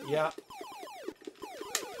 Yeah.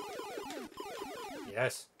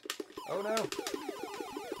 Yes. Oh no.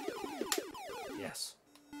 Yes.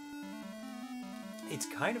 It's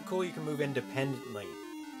kind of cool. You can move independently.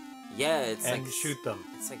 Yeah, it's and like shoot them.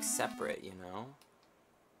 It's like separate, you know.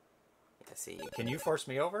 I see. Can you force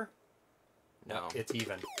me over? No. It's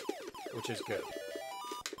even, which is good.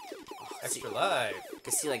 Oh, extra life.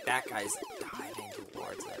 Cause see, like that guy's diving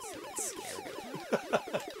towards us. That's scary.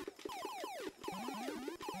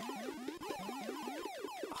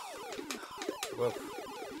 Whoa.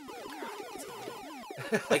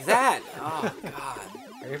 Like that. Oh god.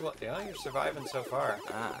 You're surviving so far.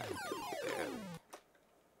 Barely. I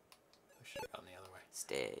should have gone the other way.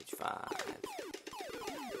 Stage 5.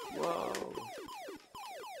 Whoa.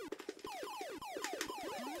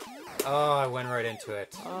 Oh, I went right into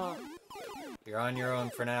it. Oh. You're on your own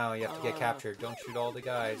for now. You have to get captured. Don't shoot all the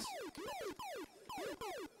guys.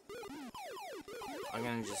 I'm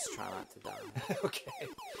gonna just try not to die. Okay.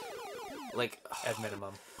 Like, at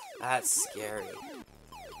minimum. That's scary.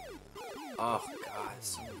 Oh god.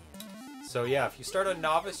 So yeah, if you start on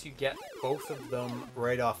Novice, you get both of them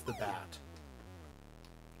right off the bat.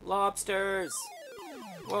 Lobsters!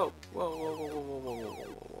 Whoa, whoa, whoa, whoa, whoa, whoa, whoa,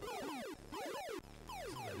 whoa, whoa.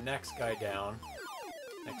 So the next guy down.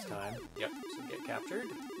 Next time. Yep, so get captured.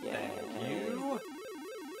 Yay. Thank you.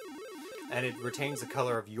 And it retains the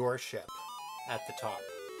color of your ship at the top.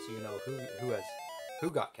 So you know who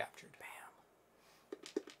got captured. Bam.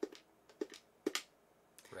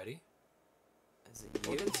 Ready? Is it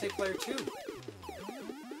you? Oh, didn't say player 2.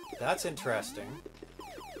 That's interesting.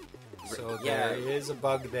 So yeah, there is a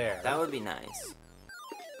bug there. That would be nice.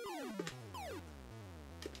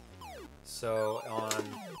 So on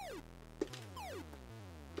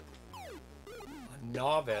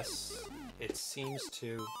Novice, it seems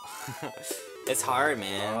to... It's hard,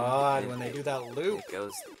 man. God, when they do that loop. It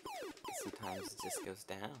goes... Sometimes it just goes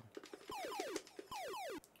down.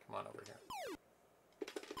 Come on over here.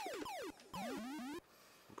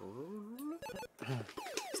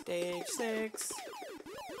 Stage 6.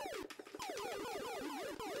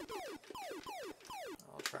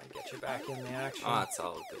 I'll try and get you back in the action. Oh, it's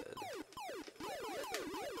all good.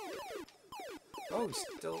 Oh, he's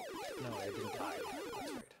still... No, I didn't die.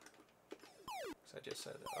 That's right. So I just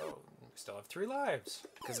said, oh, we still have 3 lives.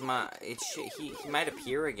 Because he might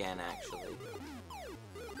appear again, actually.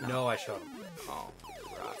 No, I shot him. Oh,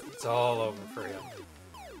 rough. It's all over for him.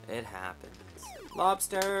 It happens.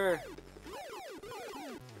 Lobster!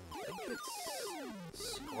 I think it's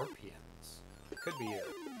scorpions. It could be a...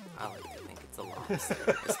 I like to think it's a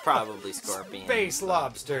lobster. It's probably scorpion. Space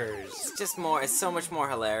lobsters. It's just more. It's so much more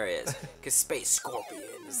hilarious because space scorpion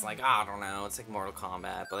is like, I don't know. It's like Mortal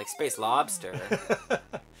Kombat, but like space lobster. Is that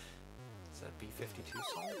B-52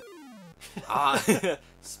 song?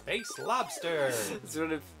 Space lobster.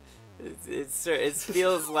 Sort of. It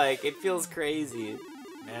feels like it feels crazy.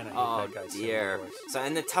 Man, I hate that guy's dear. So,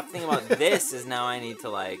 and the tough thing about this is now I need to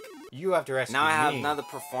like. You have to rescue me. Now the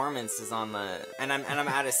performance is on the and I'm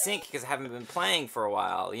out of sync because I haven't been playing for a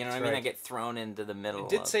while. You know what I mean? Right. I get thrown into the middle. It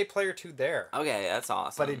did say player 2 there. Okay, that's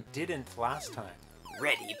awesome. But it didn't last time.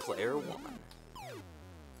 Ready Player 1.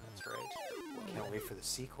 That's right. Can't wait for the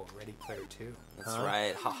sequel, Ready Player 2. That's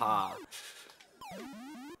right. Haha. You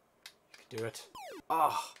can do it.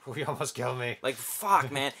 Oh, we almost killed me. Like fuck,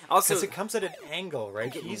 man. Also, because it comes at an angle,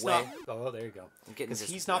 right? He's wet. not. Oh, there you go. Because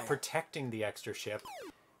he's not protecting the extra ship.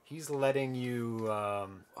 He's letting you. Oh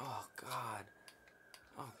god.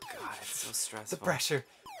 Oh god, it's so stressful. The pressure.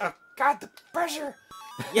 Oh god, the pressure.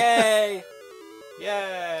 Yay!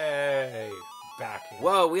 Yay! Back.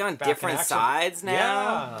 Whoa, we on different sides now?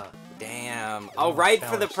 Yeah. Damn. Oh, right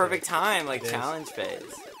for the perfect time, like challenge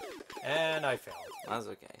phase. And I failed. That was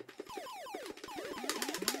okay.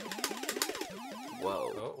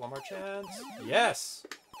 Whoa. Oh, one more chance. Yes.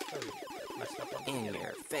 Oh, messed up on in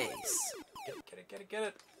your face. Get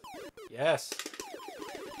it. Yes.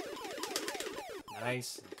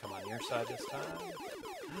 Nice. Come on your side this time.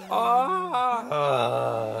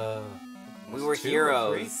 Oh. We were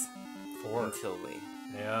heroes. 4. Until we.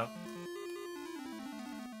 Yeah.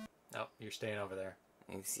 No, you're staying over there.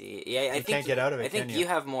 You see, yeah, I think can't get out of it. I think you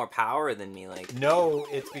have more power than me. Like no,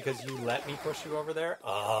 it's because you let me push you over there.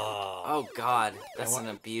 Oh God, that's an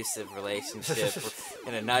abusive relationship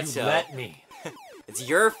in a nutshell. You let me. It's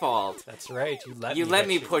your fault. That's right. You let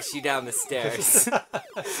me push you down the stairs.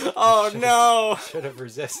 Oh no! Should have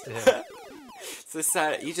resisted. So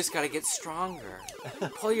sad. You just gotta get stronger.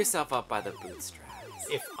 Pull yourself up by the bootstraps.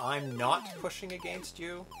 If I'm not pushing against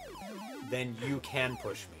you, then you can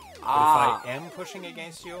push me. But if I am pushing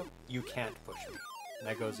against you, you can't push me. And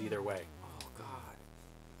that goes either way. Oh God.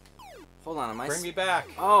 Hold on, Bring me back.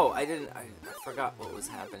 Oh, I didn't. I forgot what was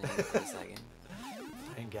happening for a second.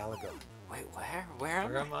 Playing Galagon. Wait,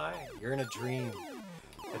 where am I? You're in a dream.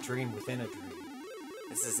 A dream within a dream.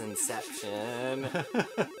 This is Inception.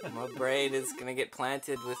 My brain is gonna get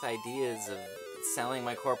planted with ideas of selling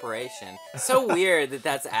my corporation. So weird that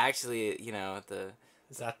that's actually, you know, the...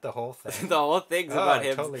 Is that the whole thing? The whole thing's about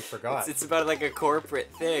him. I totally forgot. It's about like a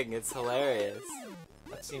corporate thing. It's hilarious.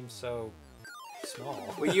 That seems so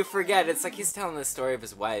small. Well, you forget. It's like he's telling the story of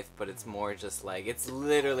his wife, but it's more just like, it's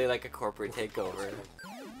literally like a corporate takeover.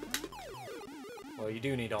 Well, you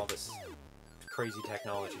do need all this crazy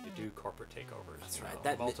technology to do corporate takeovers. That's right.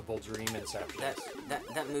 That multiple dream inceptions.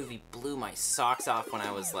 That movie blew my socks off when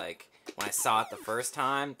I was like, when I saw it the first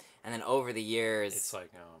time, and then over the years, it's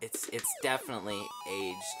like, no. It's definitely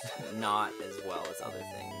aged not as well as other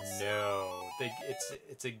things. No,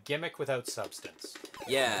 it's a gimmick without substance.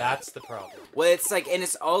 Yeah, that's the problem. Well, it's like, and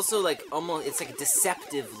it's also like almost, it's like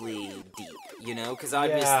deceptively deep, you know, because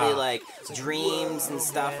obviously like dreams and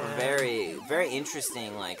stuff are very, very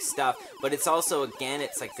interesting like stuff, but it's also, again,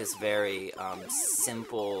 it's like this very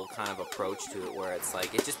simple kind of approach to it where it's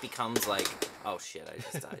like it just becomes like, oh shit, I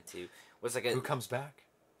just died too. Was like who comes back?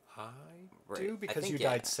 I do, because you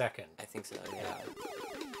died second. I think so, yeah.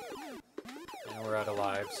 Now we're out of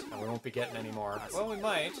lives, and we won't be getting any more. Well, we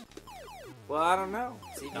might. Well, I don't know.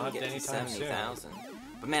 See if Not we can get to anytime 70,000.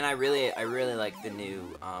 But man, I really like the new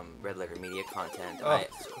Red Letter Media content. Oh,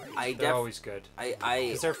 they're always good.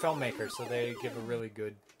 Because they're filmmakers, so they give a really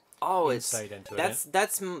good insight into it.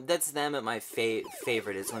 That's them at my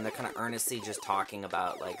favorite is when they're kind of earnestly just talking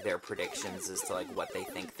about like their predictions as to like what they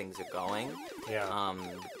think things are going. Yeah.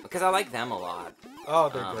 Because I like them a lot. Oh,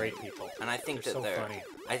 they're great people. And I think they're that so funny.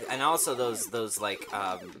 And also those like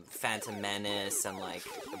Phantom Menace and like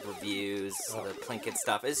reviews, the Plinkett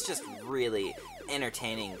stuff. It's just really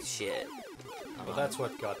entertaining shit. Well, that's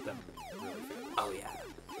what got them really famous. Oh yeah.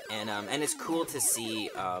 And it's cool to see,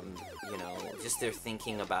 you know, just their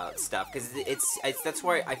thinking about stuff, because that's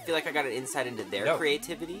where I feel like I got an insight into their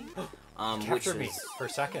creativity. Captured me for a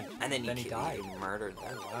second, and then he died. You murdered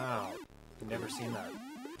them. Oh, wow, I've never seen that.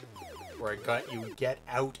 Where you get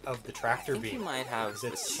out of the tractor beam. You might have a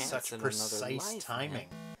it's chance such in precise life, timing.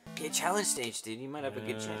 Yeah, challenge stage, dude. You might have a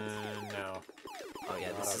good chance. No. Oh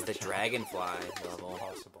yeah, this is the Dragonfly level.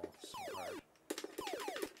 Impossible. So hard.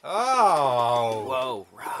 Oh! Whoa,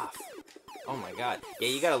 rough. Oh my god. Yeah,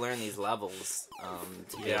 you gotta learn these levels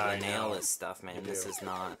to be able to nail this stuff, man. This is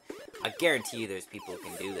not... I guarantee you there's people who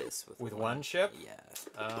can do this. With one ship? Yeah.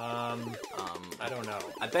 I don't know.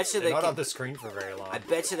 I bet you they're not on the screen for very long. I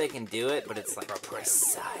bet you they can do it, but it's like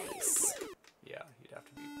precise. Yeah, you'd have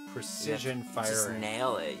to be precision firing. Just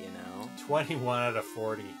nail it, you know? 21 out of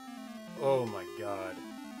 40. Oh my god.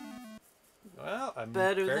 Well, I'm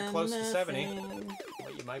very close to 70.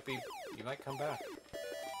 Well, you might come back.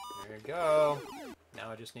 There you go.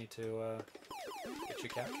 Now I just need to get you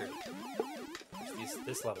captured.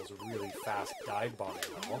 This level's a really fast dive bombing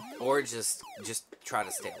level. Or just try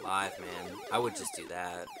to stay alive, man. I would just do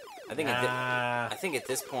that. I think at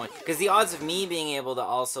this point, because the odds of me being able to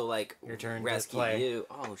also like your turn rescue you.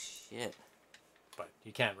 Oh shit! But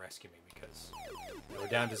you can't rescue me because we're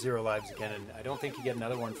down to 0 lives again, and I don't think you get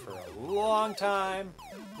another one for a long time.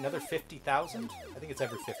 Another 50,000? I think it's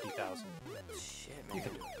ever 50,000. Shit, man. You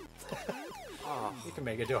can do it. Oh. You can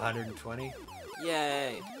make it to 120.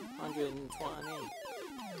 Yay! 120.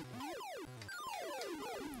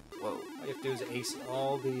 Whoa! All you have to do is ace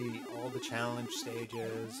all the challenge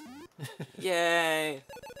stages. Yay!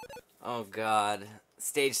 Oh god,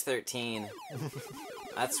 stage 13.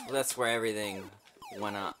 That's where everything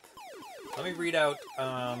went up. Let me read out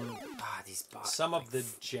these some of the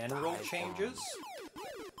general changes.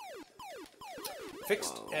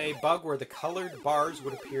 Fixed a bug where the colored bars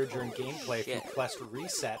would appear during gameplay if you pressed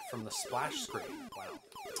reset from the splash screen. Wow.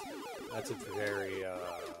 That's a very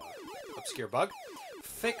obscure bug.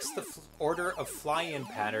 Fixed the order of fly-in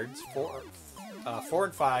patterns 4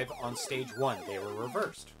 and 5 on stage 1. They were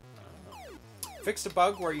reversed. Fixed a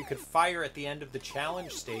bug where you could fire at the end of the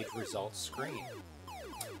challenge stage results screen.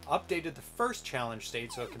 Updated the first challenge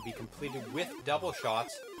stage so it can be completed with double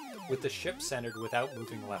shots with the ship centered without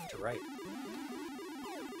moving left to right.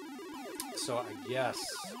 So I guess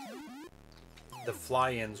the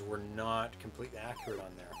fly-ins were not completely accurate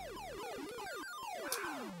on there.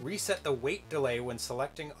 Reset the wait delay when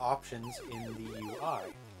selecting options in the UI.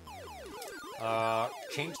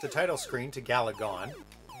 Change the title screen to Galagon,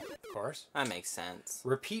 of course. That makes sense.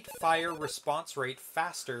 Repeat fire response rate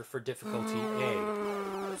faster for difficulty A.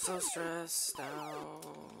 I'm so stressed out.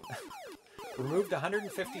 Removed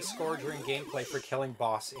 150 score during gameplay for killing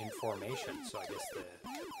boss in formation. So I guess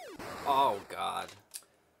Oh god.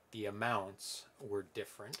 The amounts were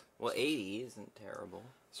different. Well, 80 isn't terrible.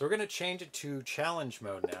 So we're going to change it to challenge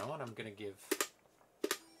mode now, and I'm going to give...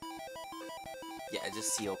 Yeah,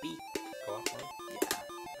 just COP. Co-op mode? Yeah.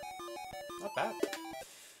 Not bad.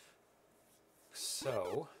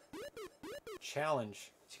 So,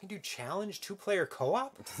 challenge. So you can do challenge 2-player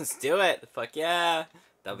co-op? Let's do it. Fuck yeah.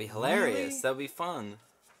 That'll be hilarious. Really? That'll be fun.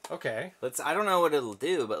 Okay. I don't know what it'll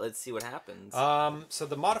do, but let's see what happens. So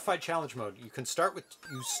the modified challenge mode, you start with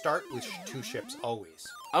 2 ships always.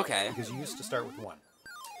 Okay. Because you used to start with 1.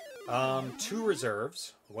 2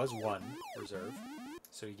 reserves was 1 reserve,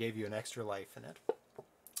 so he gave you an extra life in it.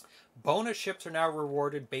 Bonus ships are now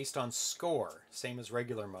rewarded based on score, same as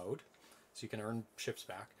regular mode, so you can earn ships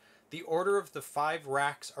back. The order of the 5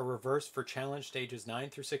 racks are reversed for challenge stages 9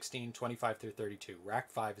 through 16, 25 through 32. Rack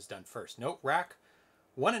 5 is done first. Note, rack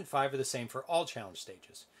 1 and 5 are the same for all challenge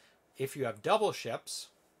stages. If you have double ships,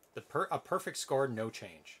 a perfect score, no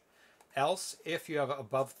change. Else, if you have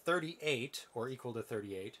above 38 or equal to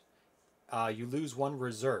 38, you lose 1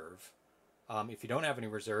 reserve. If you don't have any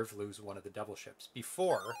reserve, lose 1 of the double ships.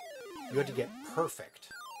 Before, you had to get perfect,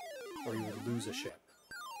 or you would lose a ship.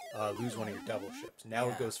 Lose 1 of your double ships. Now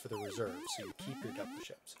it goes for the reserve, so you keep your double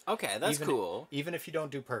ships. Okay, that's cool. Even if you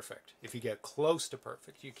don't do perfect. If you get close to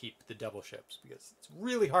perfect, you keep the double ships, because it's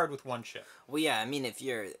really hard with 1 ship. Well, yeah, I mean,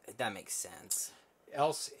 that makes sense.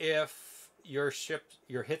 Else, if your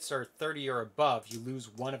hits are 30 or above, you lose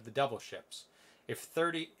 1 of the double ships. If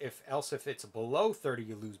it's below 30,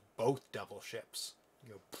 you lose both double ships.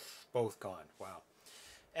 You go, both gone. Wow.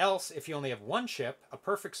 Else, if you only have 1 ship, a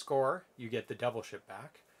perfect score, you get the double ship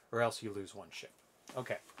back, or else you lose 1 ship.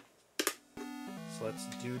 Okay. So let's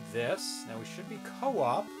do this. Now we should be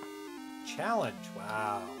co-op. Challenge.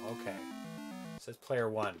 Wow. Okay. It says player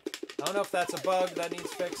 1. I don't know if that's a bug that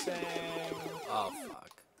needs fixing. Oh,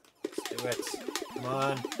 fuck. Let's do it. Come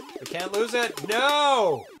on. We can't lose it.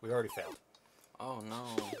 No! We already failed. Oh, no.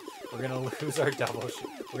 We're going to lose our double ship.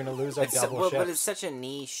 We're going to lose our double ships. But it's such a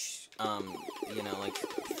niche,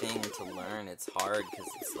 thing to learn. It's hard because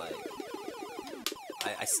it's like...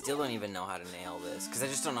 I still don't even know how to nail this because I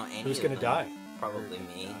just don't know any Who's going to die? Probably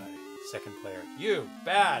me. Second player. You,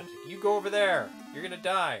 bad. You go over there. You're going to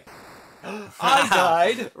die. I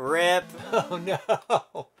died. Rip. Oh,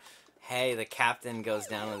 no. Hey, the captain goes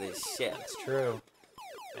down with his ship. That's true.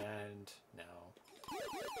 And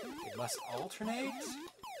It must alternate?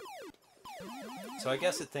 So I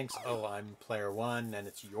guess it thinks, oh, I'm player 1, and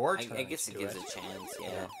it's your turn. I guess it gives a chance,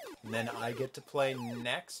 yeah. And then I get to play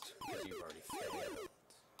next, because you've already failed.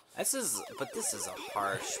 This is a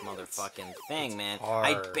harsh motherfucking thing, man. Hard.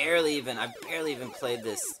 I barely even played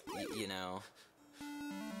this, you know.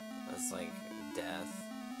 That's like death.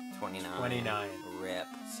 29. 29. Rip.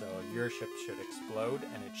 So your ship should explode,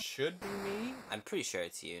 and it should be me. I'm pretty sure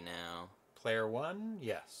it's you now. Player 1,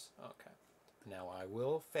 yes. Okay. Now I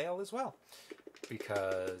will fail as well,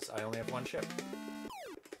 because I only have one ship.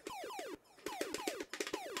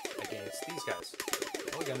 Against these guys.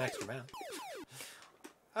 Oh, we got an extra man.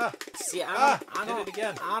 Ah! See, I did it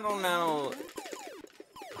again. I don't know.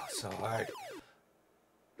 Oh, so hard.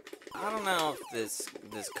 I don't know if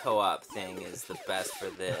this co-op thing is the best for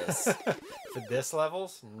this. For this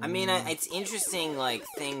levels? I mean, it's interesting, like,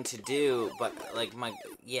 thing to do, but, like,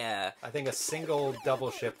 yeah. I think a single double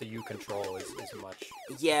ship that you control is much...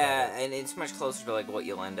 Yeah, and it's much closer to, like, what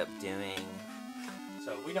you'll end up doing.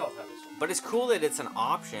 So, we don't have this one. But it's cool that it's an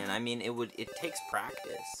option. I mean, it takes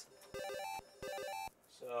practice.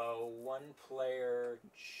 So, 1-player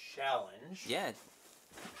challenge. Yeah.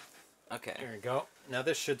 Okay. There we go. Now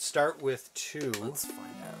this should start with 2 Let's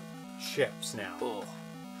find out. ships now. Oh.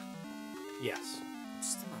 Yes. I'm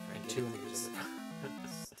still not very And good 2 at leaves.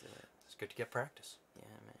 this. It's good to get practice. Yeah,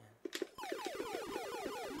 man.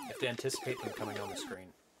 You have to anticipate them coming on the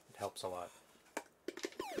screen. It helps a lot.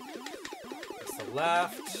 It's the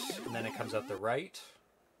left, and then it comes out the right.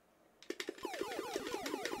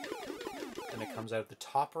 And it comes out the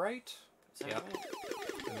top right. Yep. Right?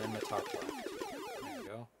 And then the top left. There you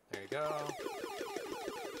go. There you go.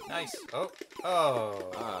 Nice. Oh.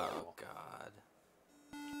 Oh. Oh, God.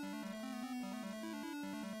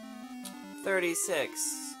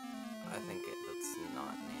 36. I think that's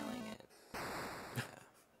not nailing it.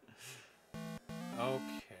 Yeah.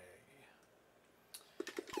 Okay.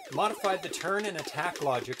 Modified the turn and attack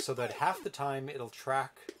logic so that half the time it'll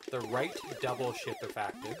track the right double ship if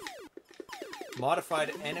active.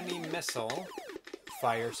 Modified enemy missile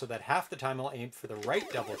fire so that half the time it'll aim for the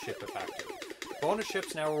right double ship if active. Bonus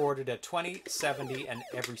ships now awarded at 20, 70, and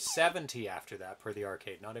every 70 after that per the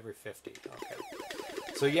arcade, not every 50. Okay.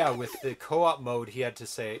 So yeah, with the co-op mode, he had to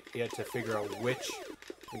figure out which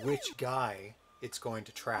guy it's going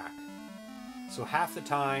to track. So half the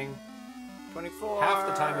time, 24. half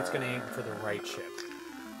the time it's going to aim for the right ship.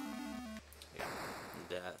 Yeah.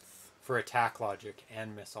 Death. For attack logic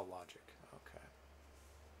and missile logic. Okay.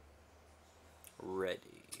 Ready.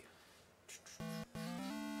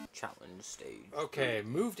 Challenge stage. Okay,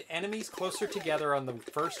 moved enemies closer together on the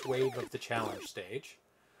first wave of the challenge stage.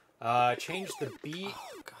 Change the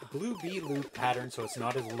blue B loop pattern so it's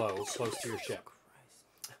not as low, close to your ship.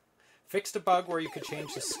 Fixed a bug where you could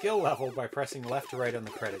change the skill level by pressing left to right on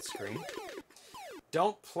the credit screen.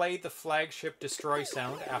 Don't play the flagship destroy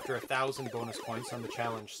sound after 1,000 bonus points on the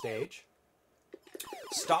challenge stage.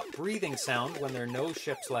 Stop breathing sound when there are no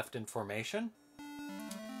ships left in formation.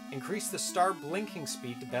 Increase the star blinking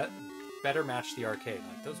speed to better match the arcade.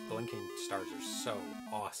 Like, those blinking stars are so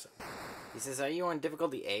awesome. He says, are you on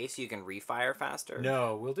difficulty A so you can refire faster?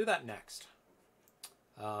 No, we'll do that next.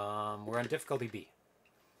 We're on difficulty B.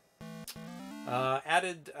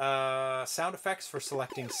 Added sound effects for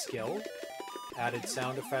selecting skill. Added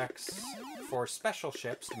sound effects for special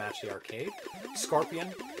ships to match the arcade.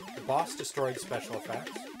 Scorpion, boss destroyed special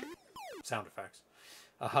effects. Sound effects.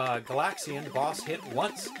 Galaxian, boss hit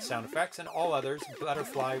once sound effects, and all others,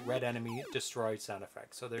 butterfly, red enemy, destroyed sound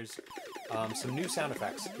effects. So there's some new sound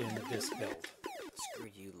effects in this build. Screw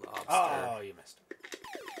you, lobster. Oh, you missed.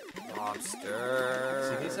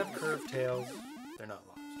 Lobster. See, these have curved tails. They're not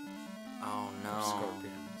lobsters. Oh, no. They're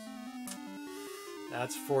scorpions.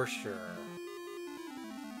 That's for sure.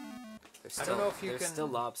 I don't know if you can... They're still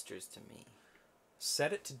lobsters to me.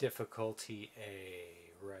 Set it to difficulty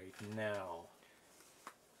A right now.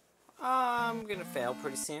 I'm gonna fail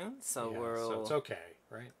pretty soon, so so it's okay,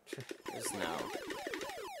 right? There's no...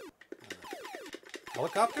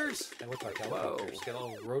 Helicopters? They look like helicopters. Whoa. Get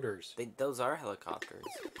all rotors. Those are helicopters.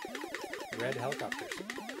 Red helicopters.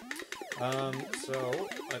 So,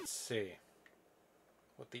 let's see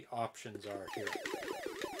what the options are here.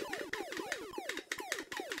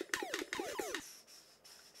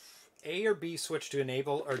 A or B switch to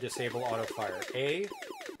enable or disable auto-fire. A,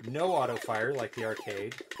 no auto-fire like the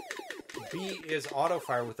arcade. B is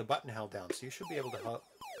auto-fire with the button held down, so you should be able to help.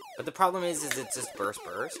 But the problem is it's just burst,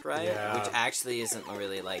 right? Yeah. Which actually isn't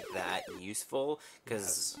really, like, that useful,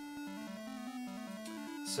 because...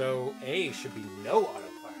 Yes. So, A should be no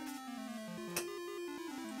auto-fire.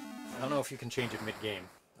 I don't know if you can change it mid-game.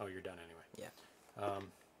 Oh, you're done anyway. Yeah.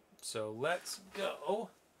 So let's go.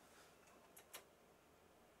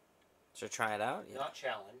 Should I try it out? Yeah. Not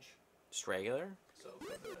challenge. Just regular? So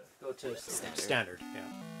go to standard. Yeah.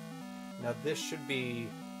 Now this should be,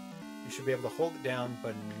 you should be able to hold it down,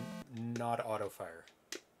 but not auto fire.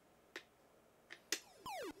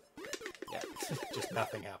 Yeah. Just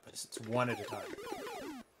nothing happens. It's one at a time.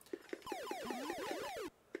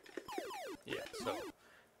 Yeah.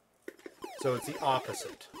 So it's the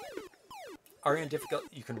opposite. Aria and difficult.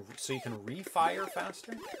 You can refire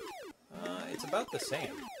faster. It's about the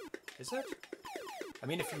same. Is it? I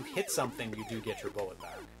mean, if you hit something, you do get your bullet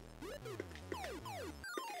back.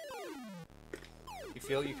 You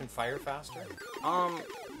feel you can fire faster?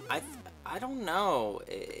 I don't know.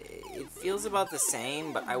 It feels about the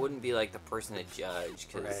same, but I wouldn't be like the person to judge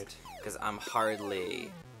because I'm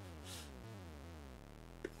hardly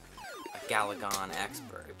a Galagon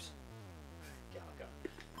expert. Galagon.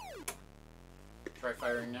 Try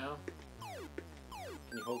firing now.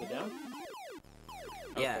 Can you hold it down?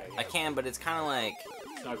 Yeah, okay, yeah. I can, but it's kind of like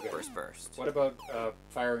it's not good. Burst. What about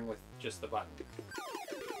firing with just the button?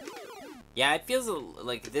 Yeah, it feels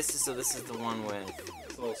like this is the one with.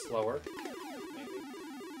 It's a little slower. Maybe.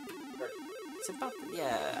 It's about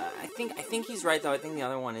yeah. I think he's right though. I think the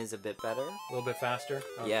other one is a bit better. A little bit faster.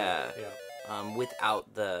 Okay. Yeah.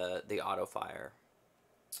 Without the auto fire.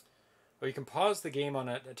 Well, you can pause the game on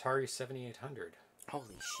an Atari 7800.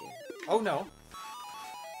 Holy shit! Oh no.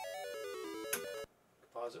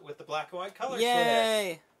 Pause it with the black and white color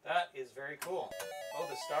Yay! Switch. That is very cool. Oh,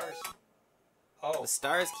 the stars. Oh. The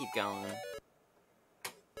stars keep going.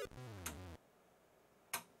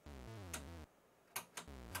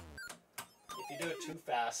 If you do it too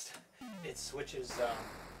fast, it switches.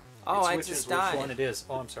 I just died. Which one it is?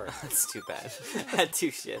 Oh, I'm sorry. That's too bad. I had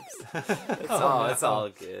two ships. It's all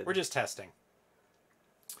good. We're just testing.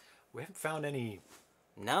 We haven't found any.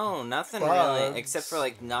 No, nothing bugs. Really, except for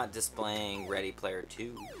like not displaying Ready Player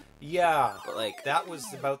 2. Yeah, but like that was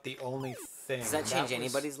about the only thing. Does that change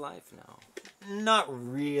anybody's life? No. Not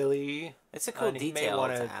really. It's a cool detail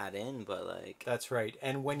to add in, but like. That's right.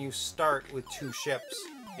 And when you start with two ships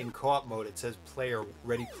in co-op mode, it says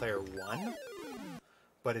Ready Player 1,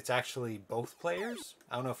 but it's actually both players.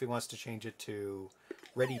 I don't know if he wants to change it to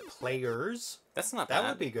Ready Players. That's not bad. That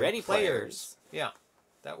would be good. Ready Players. Yeah,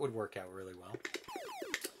 that would work out really well.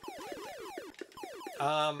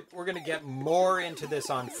 We're going to get more into this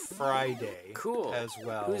on Friday. Cool. As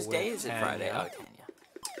well. Whose day is it Friday? Oh,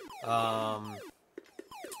 Tanya.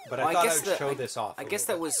 But I thought I would show this off. I guess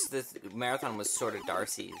that was the marathon was sort of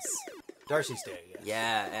Darcy's. Darcy's day, yes.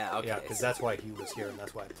 Yeah, okay. Yeah, because that's why he was here, and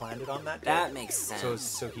that's why I planned it on that day. That makes sense.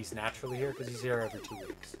 So he's naturally here, because he's here every 2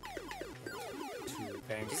 weeks. To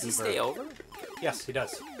Vancouver. Does he stay over? Yes, he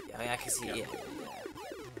does. Yeah, I can see. Yeah.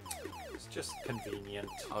 It's just convenient.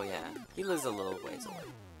 Oh yeah, he lives a little ways away.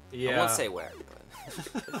 Yeah. I won't say where,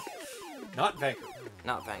 but not Vancouver.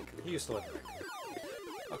 Not Vancouver. He used to live in Vancouver.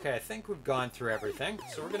 Okay, I think we've gone through everything,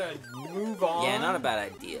 so we're gonna move on. Yeah, not a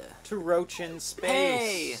bad idea. To Roach in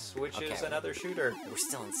Space, which is another shooter. We're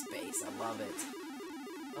still in space. I love it.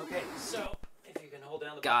 Okay, so if you can hold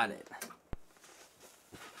down the Got button. it.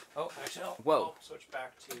 Oh, actually, Whoa. I'll switch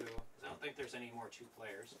back to. I don't think there's any more 2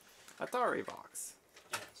 players. Atari box.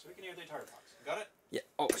 Yeah, so we can hear the Atari box. Got it? Yeah.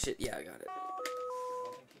 Oh shit. Yeah, I got it.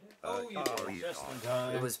 Oh, you did. Just in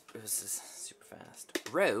time. It was super fast.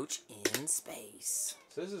 Roach in Space.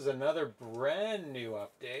 So this is another brand new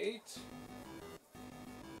update.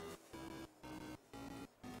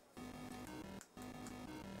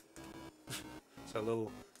 So a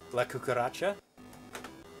little La Cucaracha.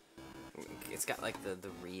 It's got like the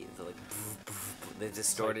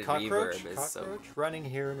distorted reverb is so running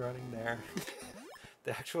here and running there.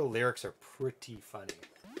 The actual lyrics are pretty funny.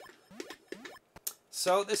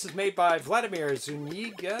 So this is made by Vladimir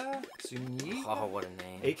Zuñiga. Oh, what a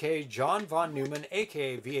name. A.k.a. John von Neumann,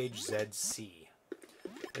 a.k.a. Vhzc.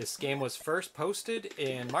 This game was first posted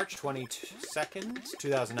in March 22nd,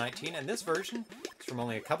 2019, and this version is from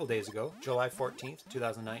only a couple days ago, July 14th,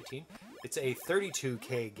 2019. It's a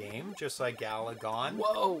 32K game, just like Galagon.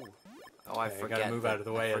 Whoa! Oh, I forget. Gotta move out of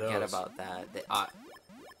the way of those. Forget about that.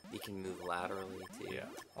 You can move laterally, too. Yeah,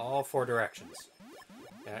 all 4 directions.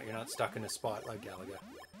 Yeah, you're not stuck in a spot like Galaga.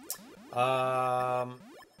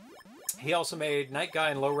 He also made Night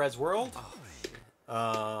Guy and Low Res World. Oh, shit.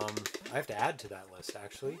 I have to add to that list,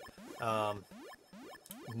 actually.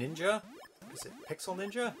 Ninja? Is it Pixel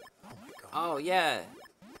Ninja? Oh my god. Oh, yeah.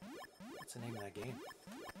 What's the name of that game?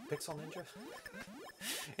 Pixel Ninja?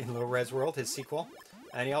 In Low Res World, his sequel.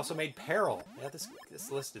 And he also made Peril. Yeah, this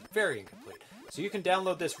list is very incomplete. So you can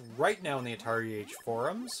download this right now in the Atari Age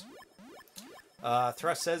forums.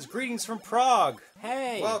 Thrust says, greetings from Prague.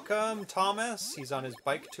 Hey. Welcome, Thomas. He's on his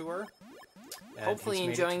bike tour. Hopefully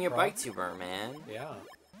enjoying your bike tour, man. Yeah.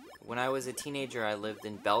 When I was a teenager, I lived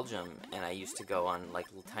in Belgium, and I used to go on like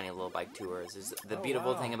tiny little bike tours. The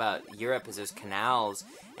beautiful thing about Europe is there's canals,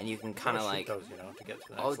 and you can kind of like those, you know, to get to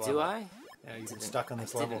the next level. do I? Yeah, you've been stuck on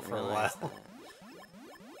this level for a while.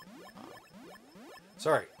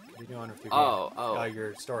 Sorry, continue on with your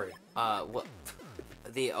your story.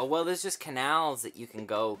 There's just canals that you can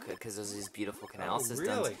go because there's these beautiful canal systems.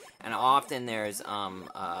 Really? And often there's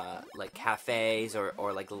like cafes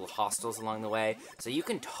or like little hostels along the way. So you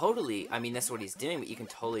can totally, I mean, that's what he's doing, but you can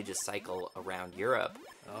totally just cycle around Europe.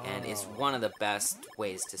 And it's one of the best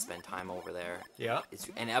ways to spend time over there. Yeah.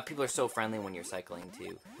 And people are so friendly when you're cycling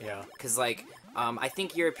too. Yeah. Because like, I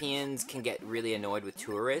think Europeans can get really annoyed with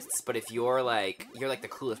tourists, but if you're like the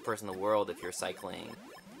coolest person in the world if you're cycling.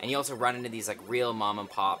 And you also run into these like real mom and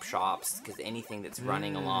pop shops because anything that's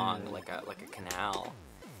running along like a canal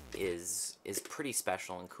is pretty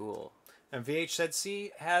special and cool. And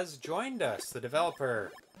Vhzc has joined us, the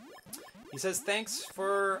developer. He says, thanks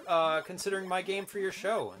for considering my game for your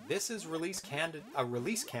show. This is a release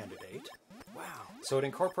candidate. Wow. So it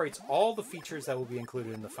incorporates all the features that will be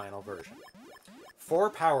included in the final version. 4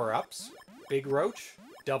 power-ups, Big Roach,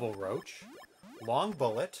 Double Roach, Long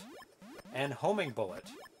Bullet, and Homing Bullet.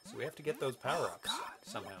 So we have to get those power-ups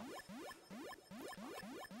somehow.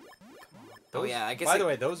 I guess. By the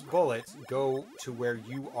way, those bullets go to where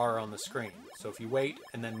you are on the screen. So if you wait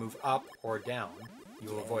and then move up or down,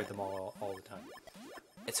 you'll avoid them all the time.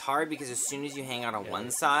 It's hard because as soon as you hang out on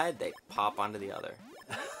one side, they pop onto the other.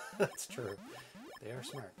 That's true. They are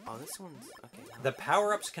smart. Oh, this one's okay. The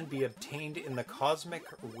power-ups can be obtained in the Cosmic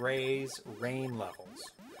Rays Rain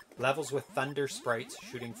levels. Levels with thunder sprites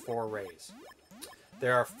shooting 4 rays.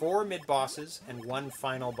 There are 4 mid-bosses and 1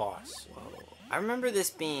 final boss. Whoa. I remember this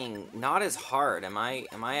being not as hard. Am I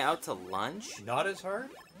out to lunch? Not as hard?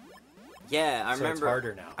 Yeah, I remember. It's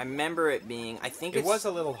harder now. I remember it being. I think it was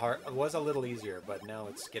a little hard. It was a little easier, but now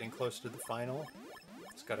it's getting close to the final.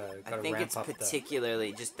 It's gotta ramp up. I think it's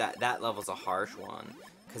particularly just that level's a harsh one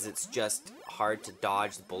because it's just hard to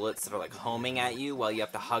dodge the bullets that are like homing at you while you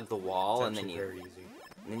have to hug the wall, and then very easy.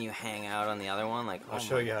 And then you hang out on the other one. Like, I'll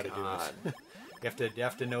show you how to do this. You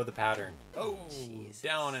have to know the pattern. Oh, jeez.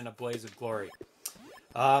 Down in a blaze of glory.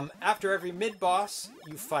 After every mid-boss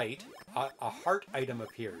you fight, a heart item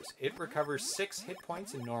appears. It recovers 6 hit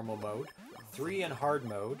points in normal mode, 3 in hard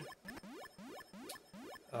mode.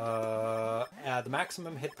 The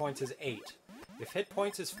maximum hit points is 8. If hit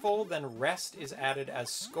points is full, then rest is added as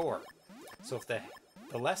score. So if the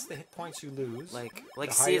less the hit points you lose, like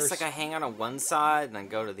see, it's like I hang out on one side and then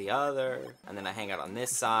go to the other, and then I hang out on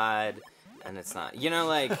this side, and it's not, you know,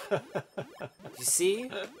 like, you see?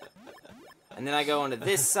 And then I go onto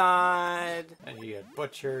this side. And you get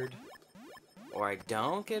butchered. Or I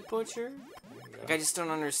don't get butchered? Like, I just don't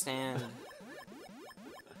understand.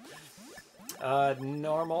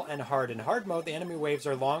 Normal and hard. In hard mode, the enemy waves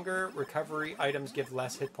are longer, recovery items give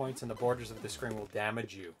less hit points, and the borders of the screen will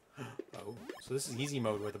damage you. Oh, so this is easy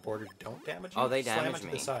mode where the borders don't damage you? Oh, they damage Slam it me.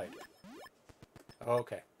 to the side. Oh,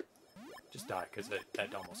 okay. Just die, because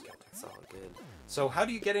that almost killed you. It's all good. So how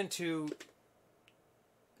do you get into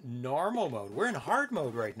normal mode? We're in hard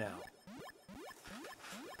mode right now.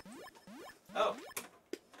 Oh.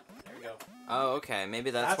 There we go. Oh, okay. Maybe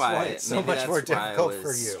that's why it's so much more difficult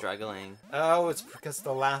for you. Struggling. Oh, it's because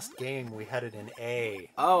the last game we had it in A.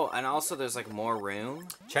 Oh, and also there's like more room.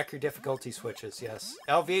 Check your difficulty switches, yes.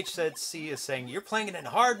 LVHZC is saying you're playing it in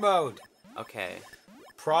hard mode. Okay.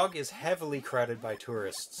 Prague is heavily crowded by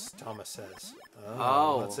tourists, Thomas says.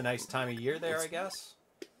 Oh, it's a nice time of year there, I guess.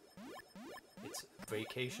 It's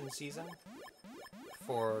vacation season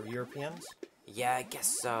for Europeans. Yeah, I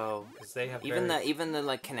guess so. Because they have even the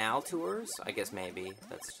like canal tours. I guess maybe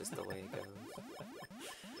that's just the way it goes.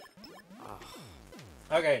 Oh.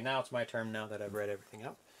 Okay, now it's my turn. Now that I've read everything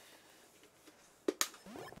up.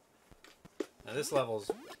 Now this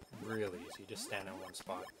level's really easy. You just stand in one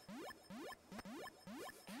spot.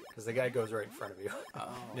 Because the guy goes right in front of you.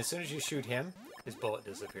 Oh. And as soon as you shoot him, his bullet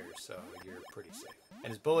disappears, so you're pretty safe. And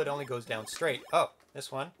his bullet only goes down straight. Oh,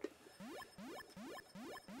 this one.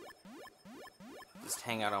 Just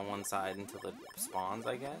hang out on one side until it spawns,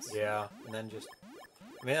 I guess? Yeah, and then just...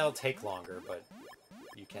 I mean, it'll take longer, but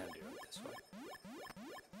you can do it this way.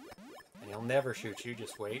 And he'll never shoot you,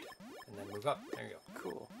 just wait, and then move up. There you go.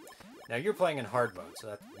 Cool. Now, you're playing in hard mode, so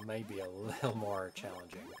that may be a little more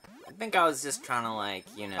challenging. I think I was just trying to, like,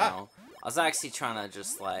 you know... I was actually trying to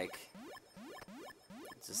just, like...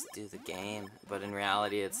 just do the game. But in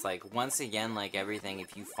reality, it's like, once again, like everything,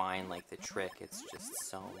 if you find like the trick, it's just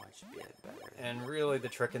so much better. And really, the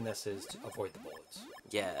trick in this is to avoid the bullets.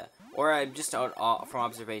 Yeah, or I just from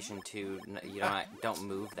observation too, don't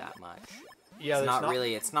move that much. Yeah,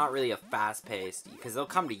 it's not really a fast paced, because they'll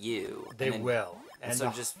come to you. They will. And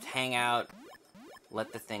so just hang out,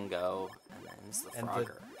 let the thing go, and then it's the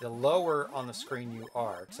Frogger. The lower on the screen you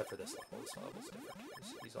are, except for this level's different.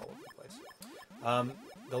 He's all over the place.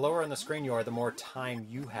 The lower on the screen you are, the more time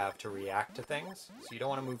you have to react to things. So you don't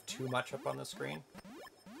want to move too much up on the screen.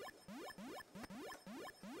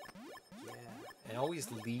 Yeah. And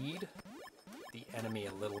always lead the enemy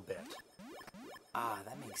a little bit. Ah,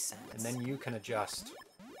 that makes sense. And then you can adjust.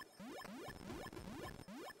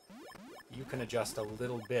 You can adjust a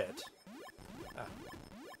little bit. Ah.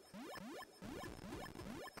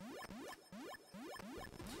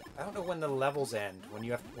 I don't know when the levels end. When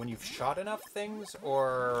you've shot enough things,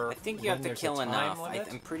 or I think you have to kill enough.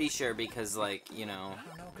 I'm pretty sure, because like, you know. I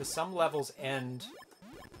don't know, because some levels end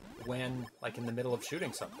when, like, in the middle of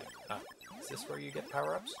shooting something. Is this where you get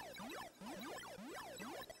power-ups?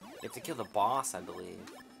 You have to kill the boss, I believe.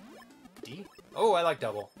 D? Oh, I like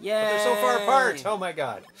double. Yeah. But they're so far apart. Oh my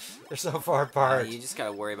god, they're so far apart. You just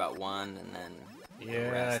gotta worry about one, and then.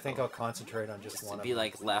 Yeah, I think I'll concentrate on just one. To be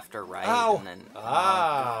like left or right, Ow! And then.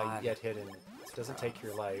 Ah, you get hit and it doesn't take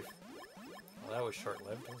your life. Well, that was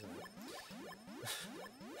short-lived, wasn't it?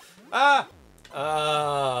 Ah!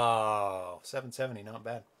 Oh, 770, not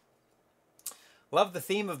bad. Love the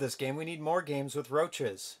theme of this game. We need more games with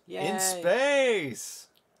roaches. Yay. In space!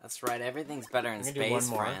 That's right, everything's better in space, do one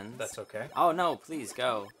more. friends. That's okay. Oh, no, please,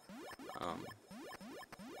 go. Ah!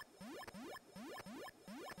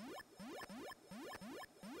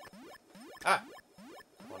 That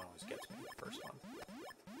one always gets me, the first one.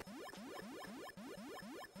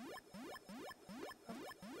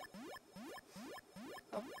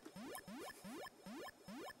 Oh.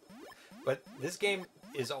 But this game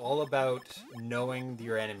is all about knowing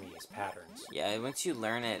your enemy's patterns. Yeah, once you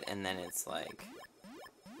learn it, and then it's like...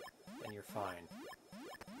 Then you're fine.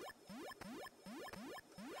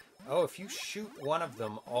 Oh, if you shoot one of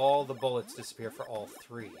them, all the bullets disappear for all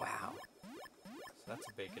three. Wow. So that's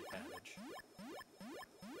a big advantage.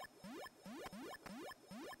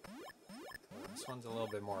 Well, this one's a little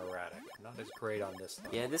bit more erratic. Not as great on this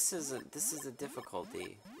level. Yeah, this is a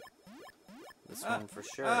difficulty. This one for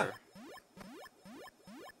sure.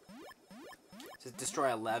 Just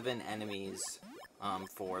destroy 11 enemies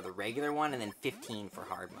for the regular one, and then 15 for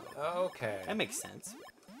hard mode. Okay. That makes sense.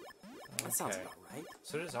 That sounds about right.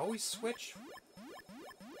 So does it always switch?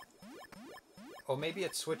 Oh, maybe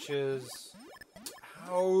it switches...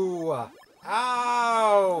 Ow! Ow!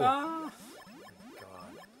 Ah. Oh my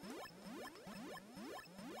god.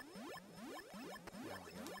 There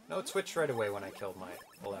we go. No, it switched right away when I killed my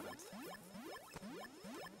 11th.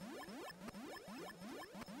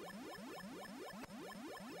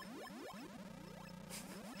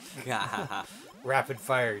 Rapid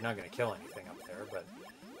fire, you're not going to kill anything up there, but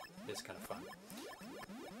it's kind of fun.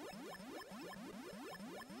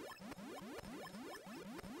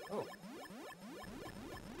 Oh.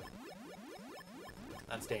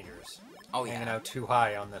 That's dangerous. Oh, yeah. Hanging out too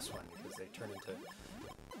high on this one, because they turn into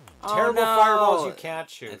terrible fireballs you can't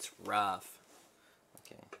shoot. It's rough.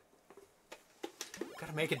 Okay.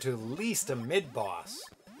 Gotta make it to at least a mid-boss.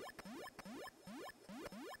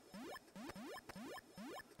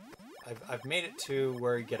 I've made it to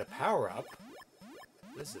where you get a power-up.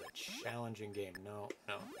 This is a challenging game. No,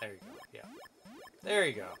 there you go. Yeah. There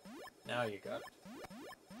you go. Now you got it.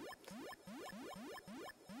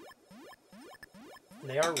 And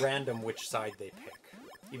they are random which side they pick.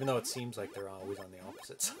 Even though it seems like they're always on the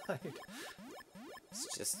opposite side. It's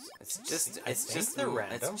just they're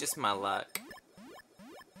random. It's just my luck.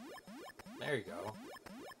 There you go.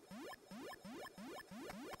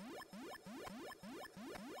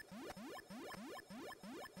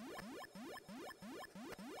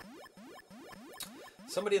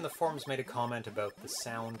 Somebody in the forums made a comment about the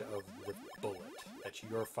sound of the bullet that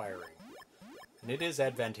you're firing. And it is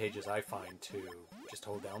advantageous, I find, to just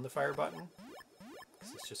hold down the fire button.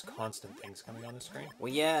 Because it's just constant things coming on the screen.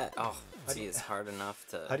 Well, yeah. Oh, see, it's hard enough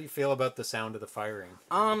to... How do you feel about the sound of the firing?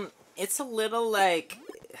 It's a little like...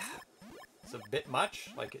 It's a bit much.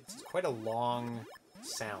 Like, it's quite a long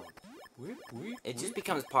sound. Whip, whip, it just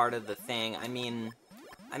becomes part of the thing. I mean...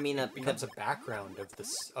 I mean, it becomes a background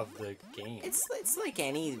of the game. It's like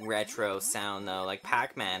any retro sound though. Like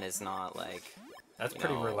Pac-Man is not like. That's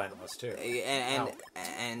pretty relentless too.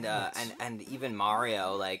 And even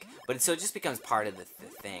Mario, like, but so it just becomes part of the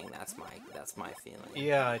thing. That's my feeling.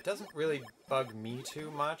 Yeah, it doesn't really bug me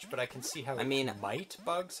too much, but I can see how it might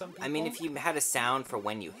bug some people. I mean, if you had a sound for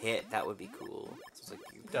when you hit, that would be cool. So it's like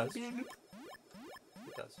it does. It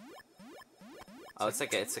does. Oh,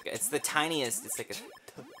 it's the tiniest. It's like a.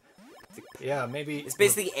 Yeah, maybe. It's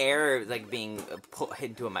basically air like being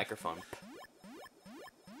hit into a microphone.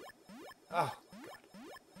 Oh.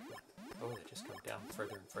 Oh, they just come down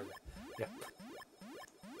further and further. Yeah.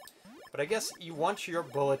 But I guess you want your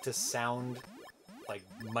bullet to sound, like,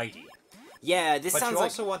 mighty. Yeah, this sounds like... But you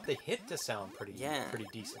also want the hit to sound pretty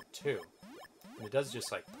decent, too. And it does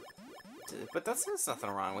just, like... But there's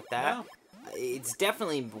nothing wrong with that. No. It's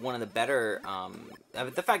definitely one of the better...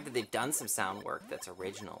 the fact that they've done some sound work that's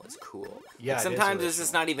original is cool. Yeah, like sometimes there's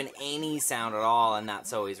just not even any sound at all, and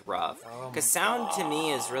that's always rough. Because sound, to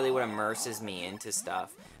me, is really what immerses me into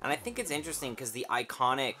stuff. And I think it's interesting because the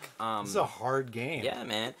iconic... this is a hard game. Yeah,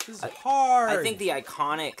 man. This is hard. I think the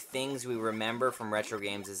iconic things we remember from retro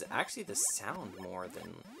games is actually the sound more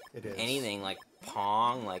than anything. Like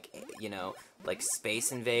Pong, like, you know, like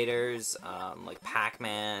Space Invaders, like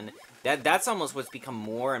Pac-Man. That's almost what's become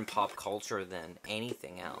more in pop culture than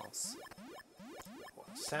anything else.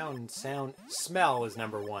 Smell is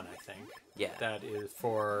number one, I think. Yeah. That is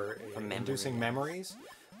for inducing memories.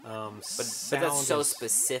 But that's so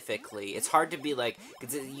specifically. It's hard to be like,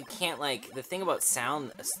 cause you can't like, the thing about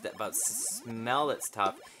sound, about smell that's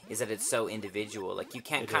tough is that it's so individual. Like you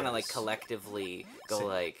can't kind of like collectively go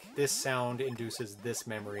like. This sound induces this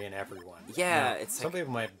memory in everyone. Yeah, it's some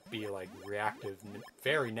people might be like reactive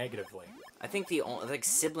very negatively. I think like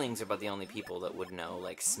siblings are about the only people that would know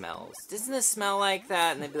like smells. Doesn't this smell like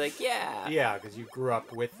that? And they'd be like, yeah. Yeah, because you grew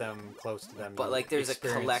up with them, close to them. But like, there's a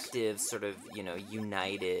collective sort of, you know,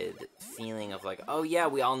 united feeling of like, oh yeah,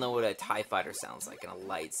 we all know what a TIE fighter sounds like and a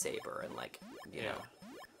lightsaber and like, you know.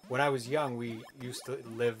 When I was young, we used to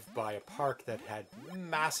live by a park that had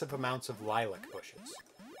massive amounts of lilac bushes.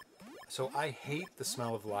 So I hate the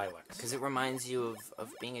smell of lilacs. Because it reminds you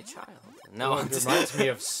of being a child. No, it reminds me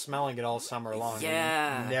of smelling it all summer long.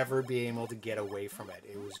 Yeah. And never being able to get away from it.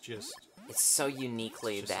 It was just... It's so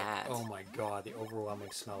uniquely that. Like, oh my god, the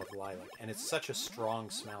overwhelming smell of lilac. And it's such a strong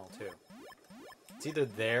smell, too. It's either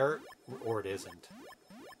there or it isn't.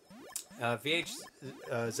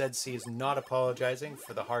 Vhzc is not apologizing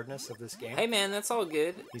for the hardness of this game. Hey man, that's all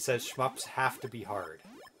good. He says shmups have to be hard.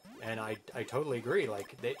 And I totally agree.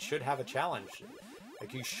 Like, it should have a challenge.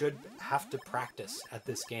 Like, you should have to practice at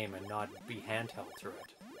this game and not be handheld through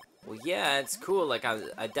it. Well, yeah, it's cool. Like,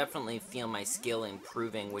 I definitely feel my skill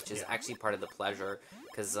improving, which is actually part of the pleasure.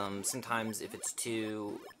 Because sometimes if it's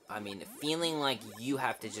too... I mean, feeling like you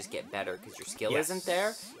have to just get better because your skill isn't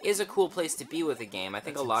there is a cool place to be with a game. I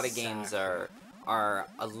think a lot of games are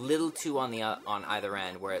a little too on either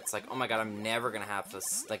end, where it's like, oh my god, I'm never gonna have to,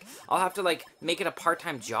 like, I'll have to like make it a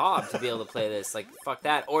part-time job to be able to play this, like, fuck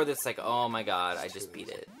that, or that's like, oh my god, I just beat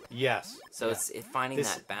it. Yes. So it's finding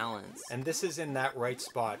that balance. And this is in that right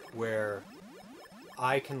spot where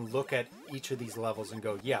I can look at each of these levels and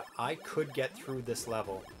go, yeah, I could get through this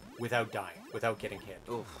level without dying, without getting hit.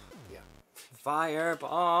 Oof. Yeah.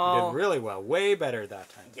 Fireball. You did really well. Way better that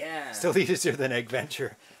time. Yeah. Still easier than Egg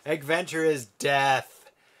Venture. Egg Venture is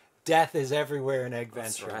death. Death is everywhere in Egg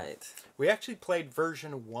Venture. That's right. We actually played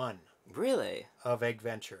version 1. Really? Of Egg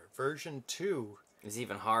Venture. Version 2 is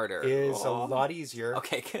even harder. Is a lot easier.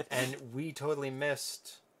 Okay, good. And we totally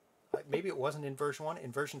missed... Maybe it wasn't in version 1.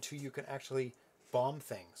 In version 2, you can actually bomb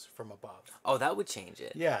things from above. Oh, that would change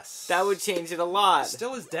it. Yes. That would change it a lot.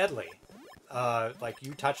 Still is deadly. Like,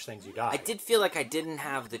 you touch things, you die. I did feel like I didn't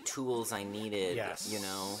have the tools I needed, you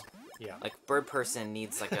know? Yeah. Like, Bird Person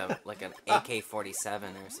needs, like, an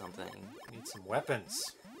AK-47 or something. Needs some weapons.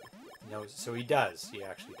 No, so he does. He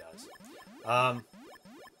actually does.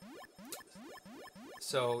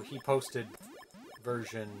 So he posted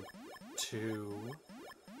version 2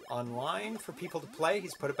 online for people to play.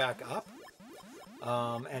 He's put it back up.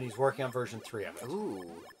 And he's working on version 3 of it. Ooh.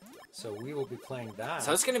 So we will be playing that.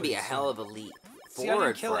 So it's going to be a hell of a leap forward. See, I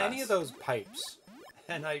didn't kill any of those pipes,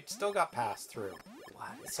 and I still got passed through. What?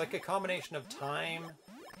 It's like a combination of time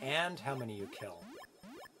and how many you kill.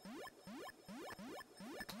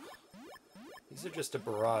 These are just a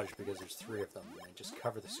barrage because there's 3 of them, and they just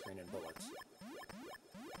cover the screen in bullets.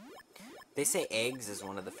 They say eggs is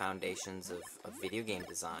one of the foundations of video game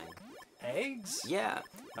design. Eggs? Yeah.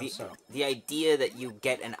 the idea that you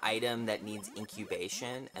get an item that needs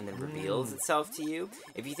incubation and then reveals itself to you.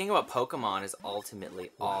 If you think about Pokemon, is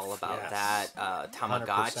ultimately all about that.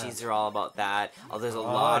 Tamagotchis 100%. Are all about that. Oh, there's a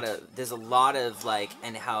lot of like,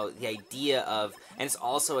 and how the idea of, and it's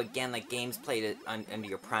also again like games played under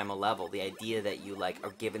your primal level. The idea that you like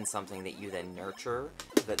are given something that you then nurture,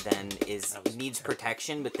 that then needs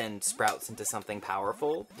protection, but then sprouts into something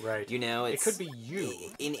powerful. Right. You know, it could be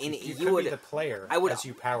you. You could be the player as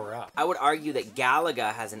you power up. I would argue that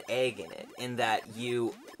Galaga has an egg in it, in that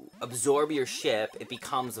you absorb your ship, it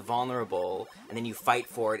becomes vulnerable, and then you fight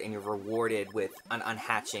for it, and you're rewarded with an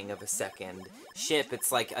unhatching of a second ship.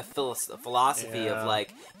 It's like a philosophy of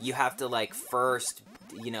like, you have to like first,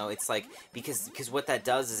 you know, it's like, because what that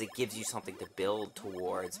does is it gives you something to build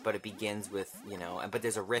towards, but it begins with, you know, but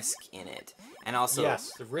there's a risk in it. And also...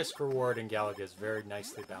 Yes, the risk reward in Galaga is very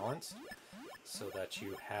nicely balanced, so that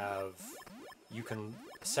you can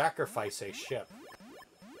sacrifice a ship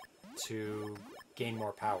to gain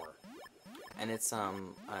more power. And it's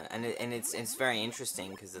it's very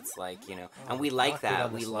interesting because it's like, you know, and we like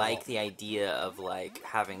that. We like the idea of like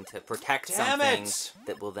having to protect something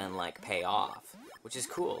that will then like pay off, which is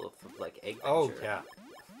cool. Like egg venture. Oh yeah.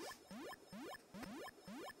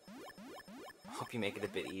 Hope you make it a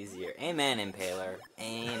bit easier. Amen, Impaler.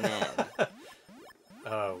 Amen.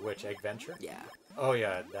 Which egg venture? Yeah. Oh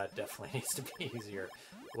yeah, that definitely needs to be easier.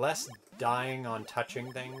 Less dying on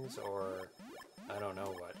touching things, or I don't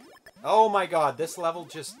know what. Oh my god, this level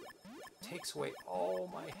just takes away all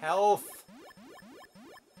my health.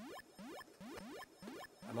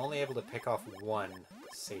 I'm only able to pick off one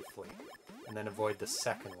safely, and then avoid the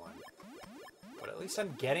second one. But at least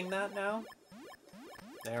I'm getting that now.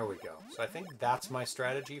 There we go. So I think that's my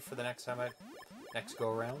strategy for the next go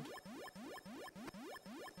around.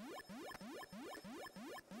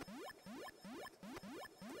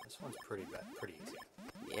 This one's pretty easy.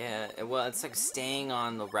 Yeah, well, it's like staying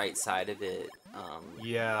on the right side of it.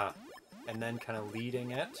 Yeah, and then kind of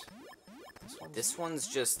leading it. This one's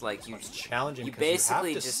just like you. It's challenging. You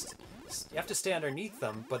basically you have to stay underneath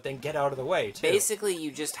them, but then get out of the way too. Basically, you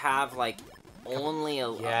just have like only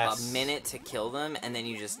a minute to kill them, and then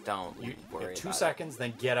you just don't worry about 2 seconds,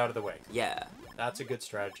 then get out of the way. Yeah, that's a good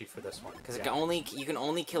strategy for this one. Because you can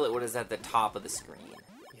only kill it what is at the top of the screen.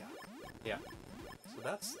 Yeah. So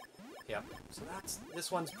that's. Yeah, so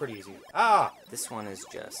this one's pretty easy. Ah! This one is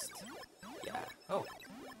just,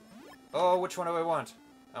 Oh, which one do I want?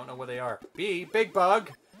 I don't know what they are. B, big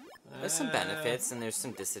bug! There's some benefits and there's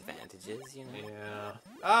some disadvantages, you know? Yeah.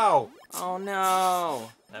 Oh! Oh no!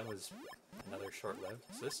 That was another short-lived.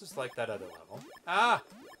 So this is like that other level. Ah!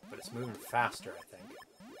 But it's moving faster, I think.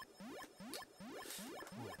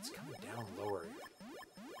 Oh, it's coming down lower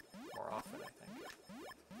more often, I think.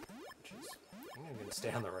 Which is... I'm going to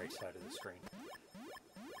stay on the right side of the screen.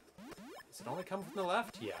 Does it only come from the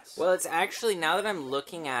left? Yes. Well, it's actually, now that I'm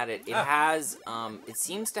looking at it, it has, it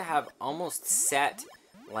seems to have almost set,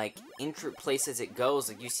 like, places it goes.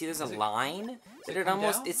 Like, you see there's a line that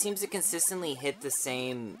it seems to consistently hit the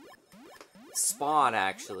same spot,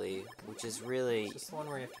 actually, which is really... Is this the one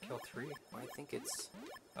where you have to kill 3? I think it's...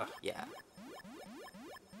 Yeah.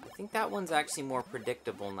 I think that one's actually more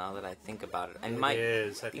predictable now that I think about it. It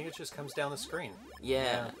is. I think it just comes down the screen.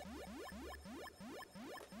 Yeah.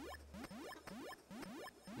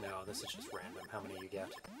 No, this is just random. How many you get?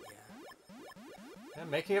 Yeah.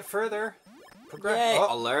 And making it further. Progress. Yay!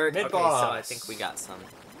 Oh, alert! Mid-boss. Okay, so I think we got some.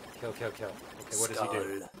 Kill. Okay, what does he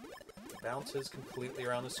do? Bounces completely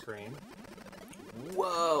around the screen.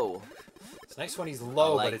 Whoa! It's nice when he's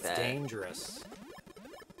low, but it's dangerous.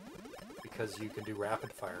 Because you can do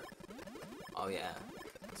rapid fire. Oh yeah.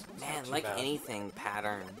 Man, like anything,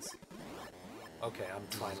 patterns. Okay, I'm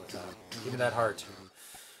fine with that. Give me that heart.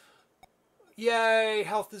 Yay!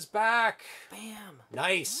 Health is back! Bam!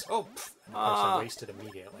 Nice! Oh! Pff. And of course I wasted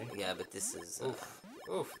immediately. Yeah, but this is...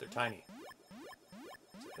 Oof, they're tiny.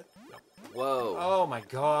 Is it? No. Whoa. Oh my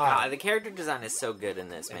god! The character design is so good in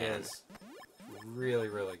this, man. It is. Really,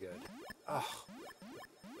 really good. Oh.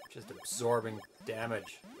 Just absorbing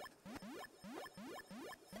damage.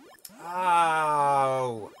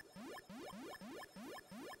 Ow!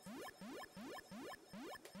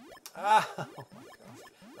 Oh my gosh.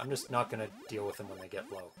 I'm just not going to deal with them when they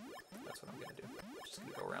get low. That's what I'm going to do. I'm just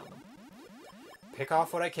going to go around them. Pick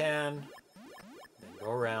off what I can, then go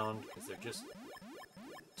around, because they're just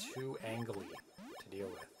too angly to deal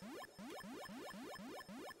with.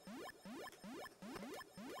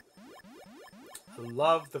 I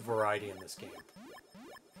love the variety in this game.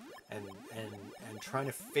 And trying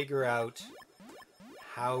to figure out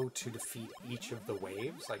how to defeat each of the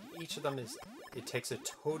waves. Like, each of them is, it takes a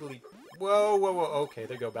totally, whoa, okay,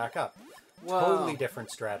 they go back up. Whoa. Totally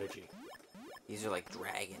different strategy. These are like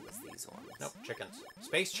dragons, these ones. Nope, chickens.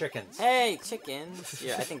 Space chickens. Hey, chickens.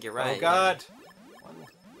 Yeah, I think you're right. Oh, God. Yeah. One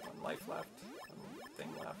life left. One thing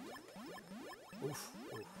left. Oof.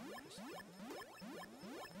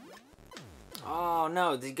 Oh,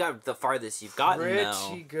 no. You got the farthest you've gotten,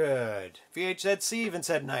 Pretty good. Vhzc even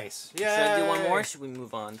said nice. Yeah. Should I do one more, or should we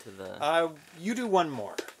move on to the... You do one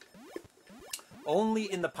more. Only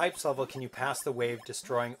in the pipes level can you pass the wave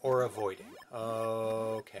destroying or avoiding.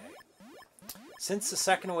 Okay. Since the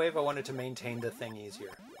second wave, I wanted to maintain the thing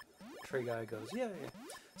easier. Trey guy goes, yeah.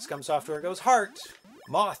 Scum Software goes, heart.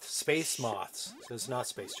 Moth. Space moths. So it's not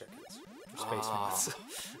space chickens. They're space moths.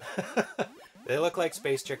 They look like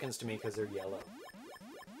space chickens to me because they're yellow.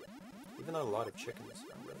 Even though a lot of chickens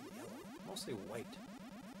are really yellow. Mostly white.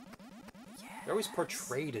 Yes. They're always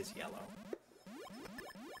portrayed as yellow.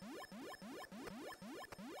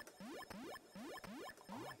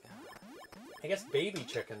 Oh my god. I guess baby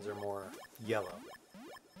chickens are more yellow.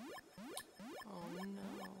 Oh no.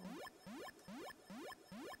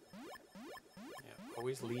 Yeah,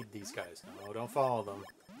 always lead these guys. No, don't follow them.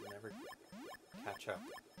 You'll never catch up.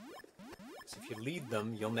 So if you lead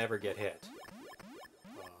them, you'll never get hit.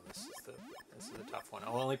 Oh, this is a tough one.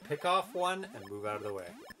 I'll only pick off one and move out of the way.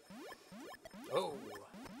 Oh.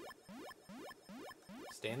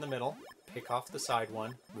 Stay in the middle. Pick off the side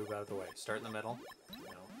one. Move out of the way. Start in the middle.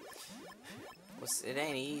 No. It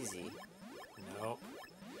ain't easy. Nope.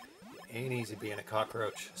 It ain't easy being a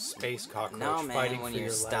cockroach. Space cockroach. No, man, fighting when for you're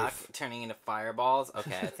your stuck, life. turning into fireballs.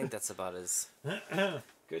 Okay, I think that's about as...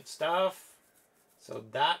 Good stuff. So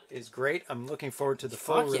that is great. I'm looking forward to the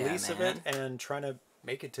full release of it and trying to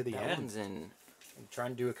make it to the end. And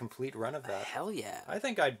trying to do a complete run of that. Hell yeah. I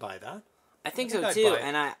think I'd buy that. I think so too.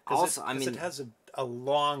 And I also, I mean, it has a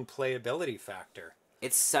long playability factor.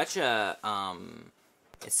 It's such a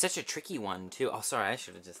tricky one too. Oh, sorry, I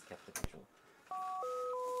should have just kept the control.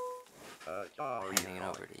 Handing it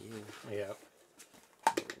over to you. Yep.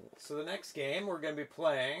 So the next game we're going to be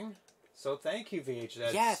playing. So thank you,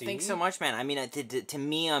 Vhzc. Yeah, thanks so much, man. I mean, to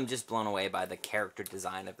me, I'm just blown away by the character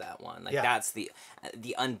design of that one. Like, that's the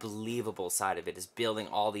unbelievable side of it, is building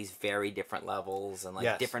all these very different levels and,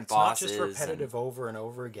 like, different bosses. It's not just repetitive over and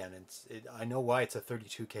over again. I know why it's a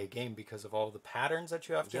 32K game, because of all the patterns that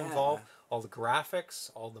you have to involve, all the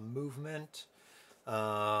graphics, all the movement,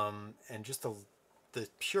 and just the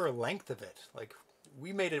pure length of it. Like,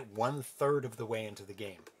 we made it 1/3 of the way into the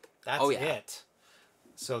game. That's it.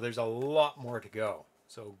 So there's a lot more to go.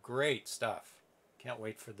 So great stuff. Can't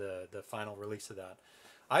wait for the final release of that.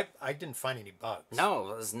 I didn't find any bugs. No,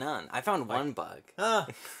 there was none. I found one bug.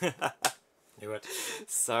 Knew it.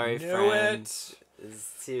 Sorry, friend. It's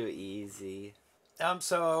too easy.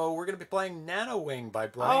 So we're going to be playing NanoWing by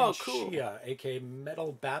Brian Shea, a.k.a.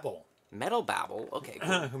 metalbabble. metalbabble? Okay,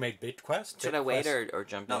 cool. Who made BitQuest. Should I wait or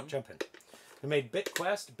jump in? No, jump in. Who made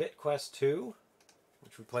BitQuest, BitQuest 2,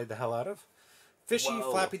 which we played the hell out of. Fishy,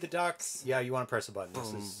 Flappy the Duck. Yeah, you want to press a button.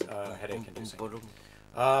 This is headache-inducing.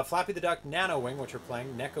 Flappy the Duck, NanoWing, which we're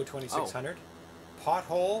playing. Neko 2600.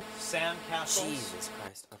 Pothole, Sandcastles. Jesus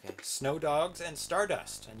Christ. Okay. Snow Dogs, and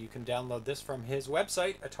Stardust. And you can download this from his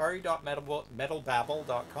website,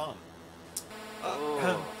 atari.metalbabble.com.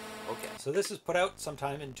 Okay. So this is put out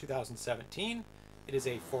sometime in 2017. It is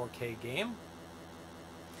a 4K game.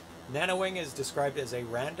 NanoWing is described as a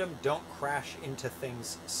random, don't crash into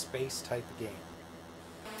things space type game.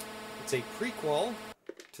 It's a prequel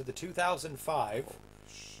to the 2005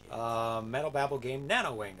 metalbabble game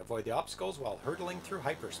NanoWing. Avoid the obstacles while hurtling through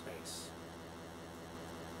hyperspace.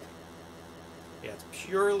 Yeah, it's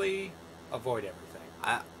purely avoid everything.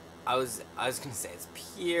 I was gonna say it's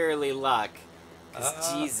purely luck.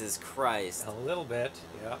 Because Jesus Christ. A little bit,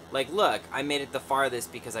 yeah. Like, look, I made it the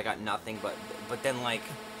farthest because I got nothing, but then, like,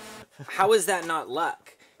 how is that not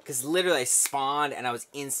luck? Because literally I spawned and I was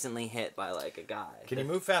instantly hit by, like, a guy. Can you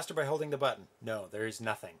move faster by holding the button? No, there is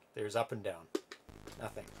nothing. There's up and down.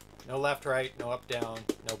 Nothing. No left, right, no up, down,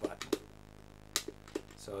 no button.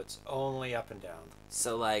 So it's only up and down.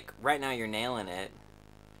 So, like, right now you're nailing it.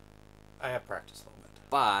 I have practiced a little bit.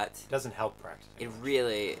 But it doesn't help practice. It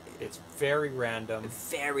really... It's very random.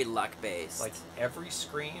 Very luck-based. Like, every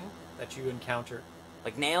screen that you encounter...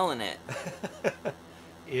 Like, nailing it.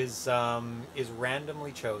 is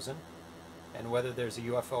randomly chosen, and whether there's a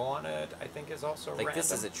UFO on it, I think is also random. Like,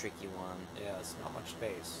 this is a tricky one. Yeah, it's not much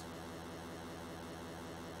space.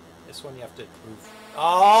 This one you have to move.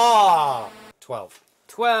 12.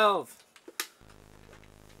 12!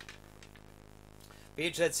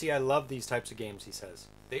 Vhzc, I love these types of games, he says.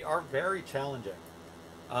 They are very challenging.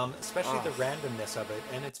 Especially the randomness of it.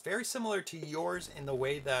 And it's very similar to yours in the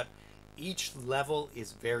way that each level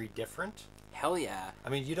is very different. Hell yeah. I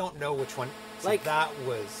mean, you don't know which one. So like, that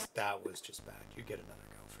was just bad. You get another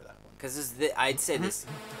go for that one. Because I'd say this...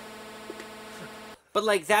 But,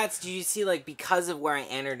 like, do you see, like, because of where I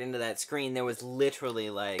entered into that screen, there was literally,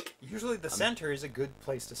 like... Usually the center is a good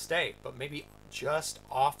place to stay, but maybe just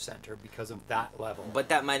off-center because of that level. But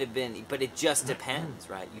that might have been... But it just depends,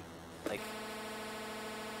 right? You, like,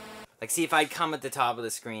 see, if I'd come at the top of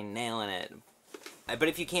the screen nailing it... But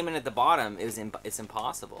if you came in at the bottom, it's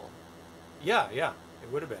impossible. Yeah,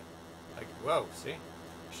 it would have been. Like, whoa, see?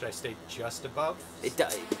 Should I stay just above?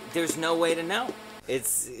 There's no way to know.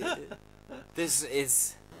 It's... This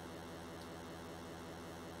is...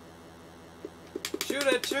 Shoot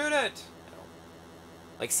it! No.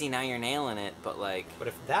 Like, see, now you're nailing it, but like... But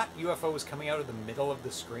if that UFO was coming out of the middle of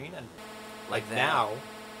the screen, and like that. Now,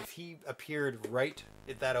 if he appeared right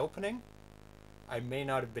at that opening, I may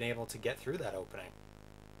not have been able to get through that opening.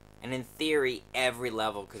 And in theory, every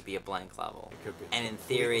level could be a blank level. It could be. And in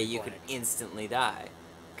theory, you could instantly die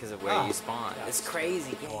because of where you spawn. Yeah, it's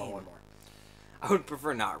crazy game. One more. I would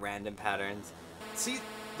prefer not random patterns. See,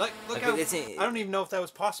 look how... I don't even know if that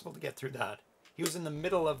was possible to get through that. He was in the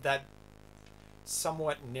middle of that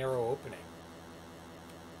somewhat narrow opening.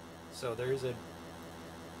 So there's a...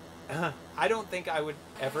 I don't think I would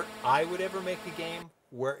ever make a game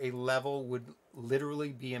where a level would literally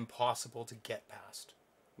be impossible to get past.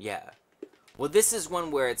 Yeah. Well, this is one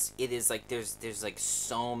where it is like there's like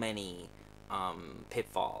so many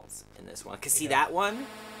pitfalls in this one. Cause see, that one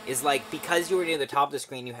is like, because you were near the top of the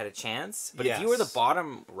screen, you had a chance. But if you were the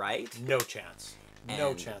bottom right, no chance.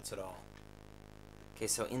 No chance at all. Okay,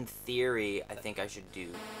 so in theory, I think I should do...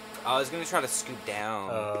 I was going to try to scoop down.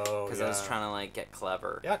 Because I was trying to, like, get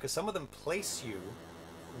clever. Yeah, because some of them place you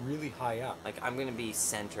really high up. Like, I'm going to be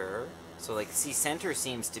center. So, like, see, center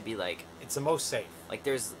seems to be, like... It's the most safe. Like,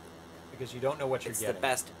 there's... Because you don't know what you're getting. It's the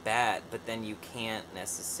best bet, but then you can't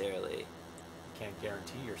necessarily... You can't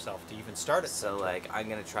guarantee yourself to even start at center. So, like, I'm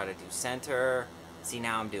going to try to do center. See,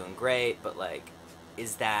 now I'm doing great, but, like,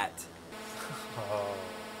 is that...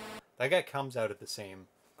 That guy comes out at the same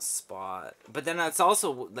spot. But then that's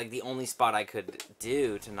also, like, the only spot I could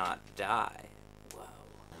do to not die. Whoa.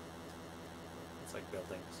 It's like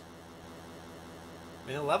buildings. I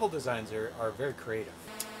mean, the level designs are very creative.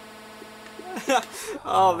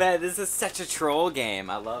 Oh, man, this is such a troll game.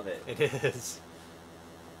 I love it. It is.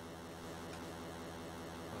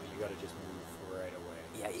 Oh, you gotta just move right away.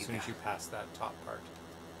 Yeah, as soon as you pass that top part.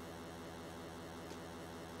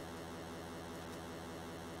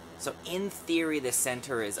 So, in theory, the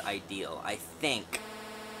center is ideal, I think.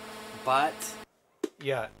 But...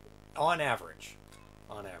 Yeah, on average.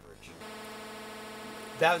 On average.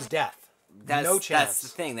 That was death. No chance. That's the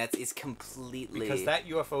thing. That is completely... Because that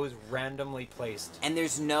UFO is randomly placed. And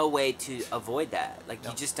there's no way to avoid that. Like,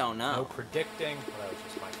 you just don't know. No predicting. Well, that was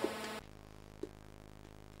just my fault.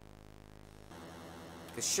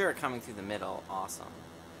 Because sure, coming through the middle, awesome.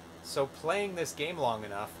 So, playing this game long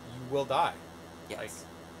enough, you will die. Yes. Like,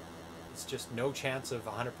 it's just no chance of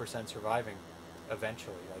 100% surviving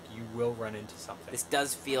eventually. Like, you will run into something. This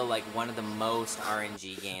does feel like one of the most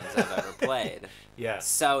RNG games I've ever played. Yeah.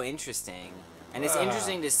 So interesting. And it's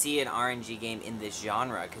interesting to see an RNG game in this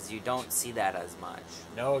genre, because you don't see that as much.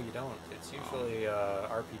 No, you don't. It's usually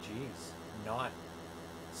RPGs, not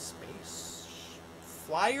space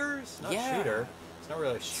flyers, not shooter. It's not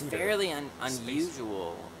really a shooter. It's fairly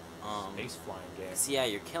unusual. Space flying game. So yeah,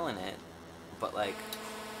 you're killing it, but like...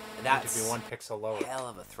 That's to be 1 pixel lower. Hell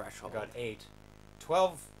of a threshold. I got 8.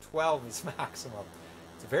 12 is maximum.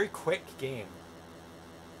 It's a very quick game.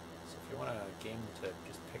 So if you want a game to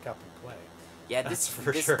just pick up and play. Yeah, this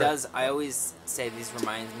sure. does. I always say this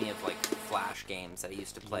reminds me of like Flash games that I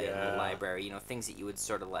used to play in the library. You know, things that you would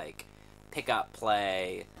sort of like pick up,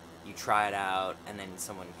 play, you try it out, and then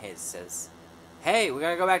someone says, "Hey, we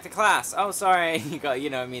gotta go back to class." Oh, sorry. You go.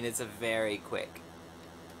 You know, what I mean, it's a very quick.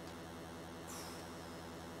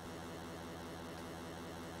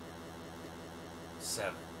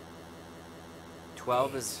 7.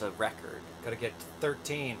 12 is the record. Gotta get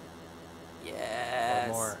 13. Yes.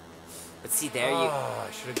 1 more. But see, there I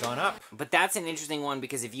should have gone up. But that's an interesting one,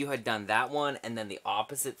 because if you had done that one and then the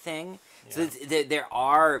opposite thing, so there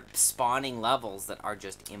are spawning levels that are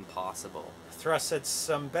just impossible. Thrust said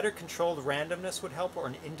some better controlled randomness would help, or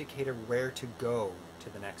an indicator where to go to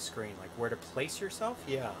the next screen, like where to place yourself.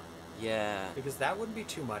 Yeah. Yeah. Because that wouldn't be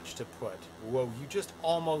too much to put. Whoa, you just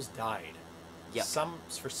almost died. Yep.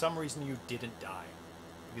 For some reason you didn't die.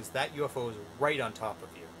 because that UFO is right on top of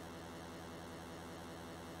you.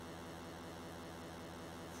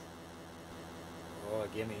 Oh,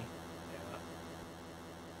 gimme.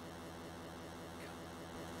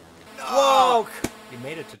 Yeah. No! Whoa! You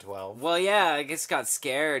made it to 12. Well, yeah, I just got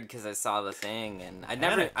scared because I saw the thing, and I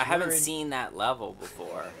haven't seen that level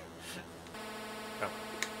before.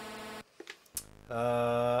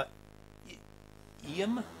 Oh.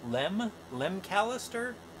 Lem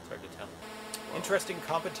Callister? It's hard to tell. Whoa. Interesting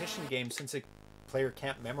competition game since a player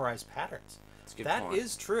can't memorize patterns. That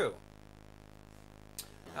is true.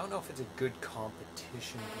 I don't know if it's a good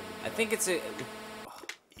competition game. I think it's a...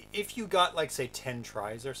 If you got, like, say, 10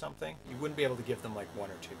 tries or something, you wouldn't be able to give them, like, 1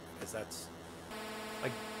 or 2, because that's...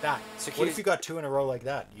 Like, that. So what if you got 2 in a row like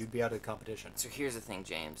that? You'd be out of the competition. So here's the thing,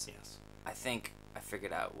 James. Yes. I think I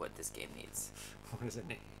figured out what this game needs. What does it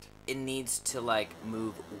need? It needs to, like,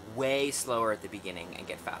 move way slower at the beginning and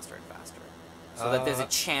get faster and faster. So that there's a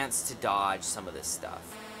chance to dodge some of this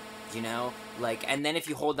stuff. You know? Like, and then if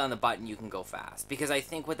you hold down the button, you can go fast. Because I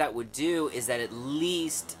think what that would do is that at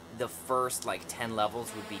least the first, like, 10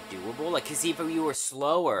 levels would be doable. Like, because if you were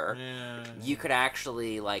slower, you could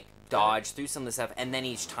actually, like, dodge through some of the stuff, and then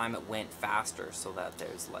each time it went faster so that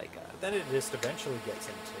there's, like, a... But then it just eventually gets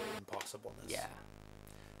into impossibleness. Yeah.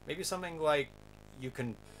 Maybe something like you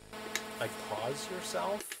can, like, pause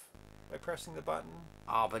yourself by pressing the button.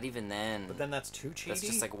 Oh, but even then... But then that's too cheaty. That's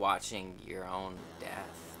just like watching your own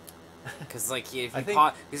death. Because, like, if you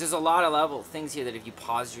pause... Because there's a lot of things here that if you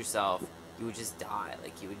pause yourself, you would just die.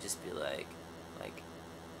 Like, you would just be like,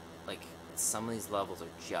 some of these levels are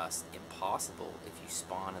just impossible if you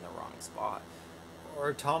spawn in the wrong spot.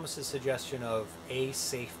 Or Thomas's suggestion of a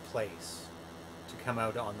safe place to come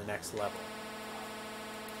out on the next level.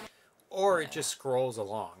 Or it just scrolls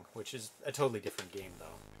along, which is a totally different game, though.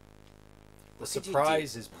 The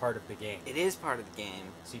surprise is part of the game. It is part of the game.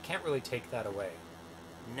 So you can't really take that away.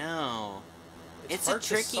 No. It's a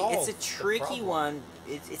tricky one.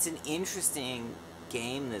 It's an interesting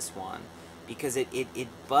game, this one. Because it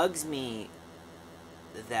bugs me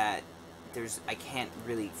that I can't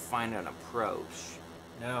really find an approach.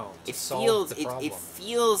 No. It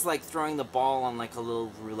feels like throwing the ball on like a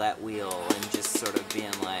little roulette wheel and just sort of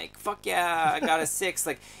being like, fuck yeah, I got a 6.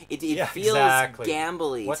 Like it feels gambly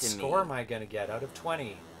to me. What score am I gonna get out of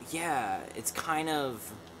 20? Yeah, it's kind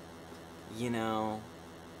of, you know,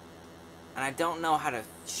 and I don't know how to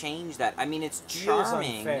change that. I mean, it's charming.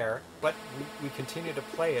 Feels unfair, but we continue to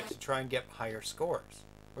play it to try and get higher scores.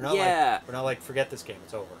 We're not we're not like, forget this game,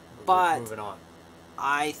 it's over. We're moving on.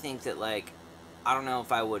 I think that, like, I don't know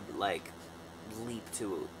if I would, like, leap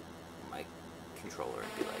to my controller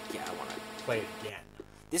and be like, yeah, I want to play it again.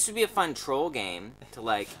 This would be a fun troll game to,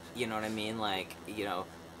 like, you know what I mean? Like, you know,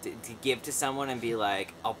 to give to someone and be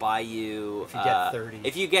like, I'll buy you... If you get 30.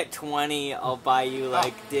 If you get 20, I'll buy you,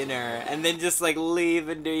 like, dinner. And then just, like, leave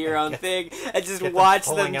and do your own thing. And just watch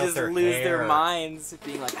them just lose their minds.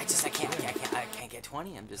 Being like, I can't get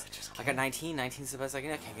 20. I got 19. 19's the best I can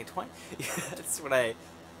get. I can't get 20. That's what I...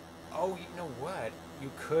 Oh, you know what? You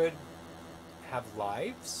could have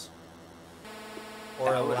lives.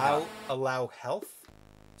 Or allow health.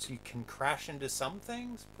 So you can crash into some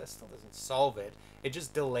things. That still doesn't solve it. It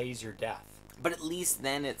just delays your death. But at least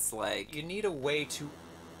then it's like... You need a way to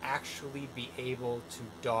actually be able to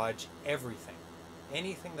dodge everything.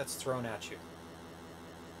 Anything that's thrown at you.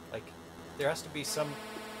 Like, there has to be some,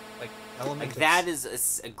 like, element like, that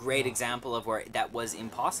is a great example of where that was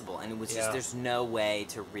impossible. And it was just, there's no way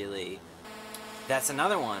to really... That's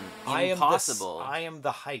another one. Impossible. I am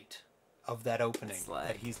the height of that opening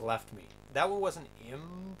that he's left me. That one wasn't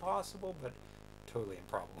impossible, but totally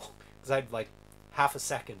improbable. Because I'd, like, half a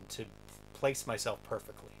second to place myself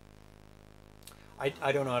perfectly.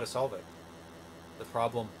 I don't know how to solve it. The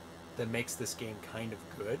problem that makes this game kind of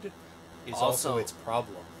good is also its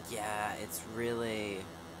problem. Yeah, it's really,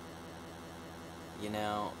 you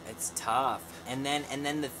know, it's tough. And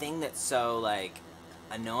then the thing that's so, like,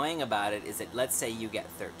 annoying about it is that, let's say you get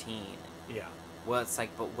 13. Yeah. Well, it's like,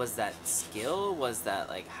 but was that skill? Was that,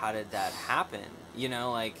 like, how did that happen? You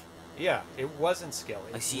know, like... Yeah, it wasn't skill.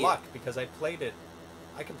 It's luck, because I played it...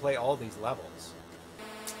 I can play all these levels.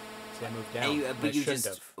 So I moved down.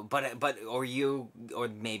 Or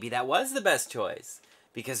maybe that was the best choice.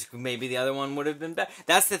 Because maybe the other one would have been better.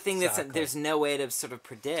 That's the thing there's no way to sort of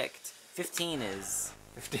predict. 15 is...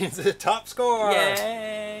 15's the top score!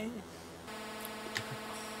 Yay!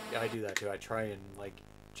 Yeah, I do that too. I try and, like,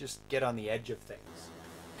 just get on the edge of things.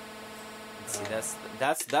 See,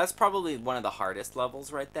 that's probably one of the hardest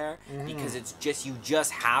levels right there, because it's just, you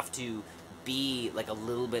just have to be like a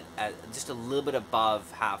little bit just a little bit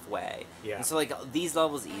above halfway. Yeah. And so like these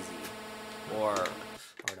levels easy, or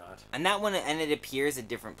not. And that one, and it appears at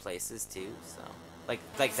different places too. So like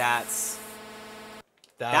that's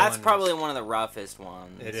probably one of the roughest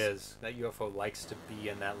ones. It is. That UFO likes to be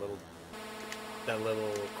in that little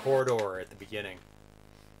corridor at the beginning.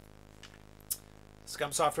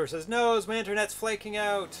 Scum Software says, "No, my internet's flaking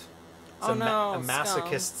out." It's a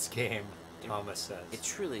masochist's game, Thomas says. It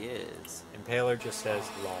truly is. Impaler just says,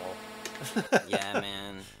 lol. Yeah,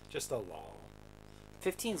 man. Just a lol.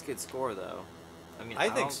 15's good score, though. I mean, I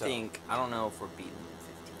don't know if we're beating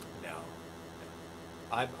 15. No.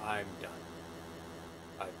 I'm done.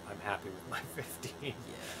 I'm happy with my 15. Yeah.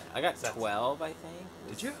 I got 12, I think.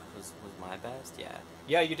 Did you? Was my best, yeah.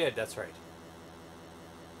 Yeah, you did. That's right.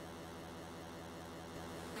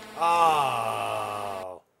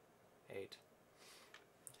 Oh. 8.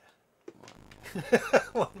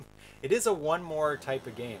 It is a one more type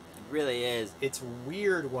of game. It really is. It's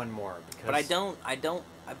weird one more because. But I don't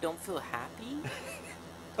feel happy.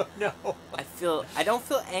 Oh, no. I don't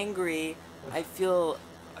feel angry. I feel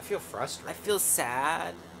frustrated. I feel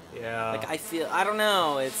sad. Yeah. Like I don't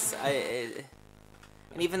know. And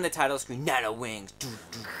even the title screen, NanoWing.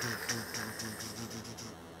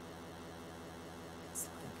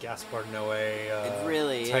 Gaspar Noé. It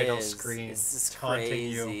really title is. Screen. This is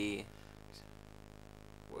crazy.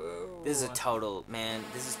 You. Whoa. This is totally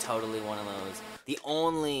one of those. The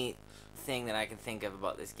only thing that I can think of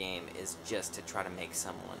about this game is just to try to make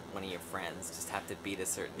one of your friends, just have to beat a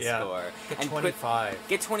certain score. Get 25.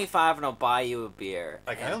 Get 25 and I'll buy you a beer.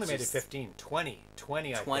 Like, I only made it 15. 20,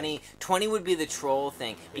 I think. 20 would be the troll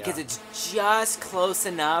thing, because it's just close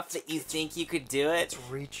enough that you think you could do it. It's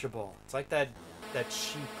reachable. It's like that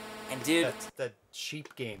sheep. And dude,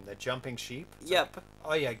 Yep. Like,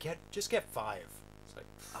 oh yeah, just get 5. It's like,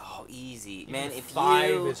 oh, easy. Man, if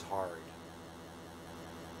 5 is hard.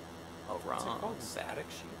 Oh, wrong. What's it called? Static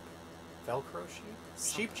sheep? Velcro sheep?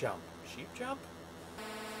 Sheep jump. Sheep jump?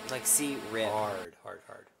 Like, see, rip. Hard.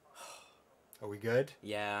 Are we good?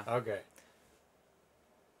 Yeah. Okay.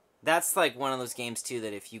 That's like one of those games, too,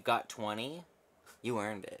 that if you got 20, you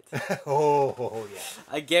earned it. Oh, yeah.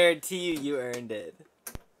 I guarantee you earned it.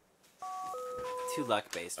 Too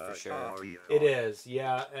luck-based, for sure. It is,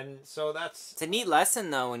 yeah, and so that's... It's a neat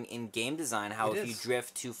lesson, though, in game design, how if you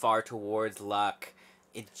drift too far towards luck,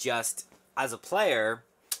 it just, as a player...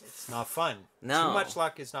 It's not fun. No. Too much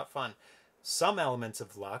luck is not fun. Some elements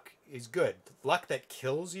of luck is good. Luck that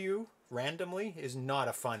kills you randomly is not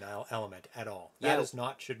a fun element at all.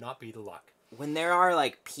 That should not be the luck. When there are,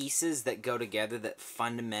 like, pieces that go together that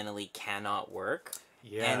fundamentally cannot work...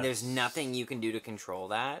 Yes. And there's nothing you can do to control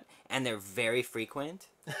that, and they're very frequent.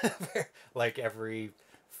 Like every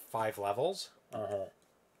 5 levels?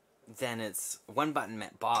 Then it's One Button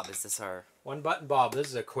Bob. Is this our... One Button Bob. This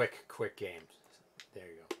is a quick game. There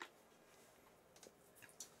you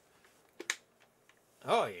go.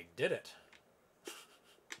 Oh, you did it.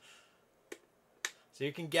 So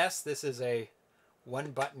you can guess this is a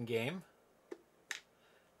one-button game.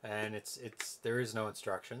 And there is no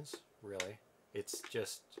instructions, really. It's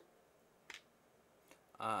just...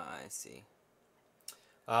 I see.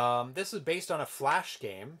 This is based on a Flash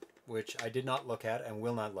game, which I did not look at and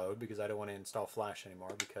will not load because I don't want to install Flash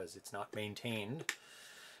anymore because it's not maintained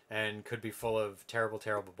and could be full of terrible,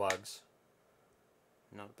 terrible bugs.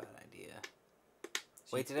 Not a bad idea.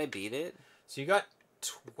 Wait, did I beat it? So you got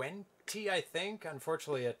 20, I think.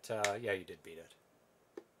 Unfortunately, yeah, you did beat it.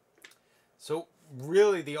 So...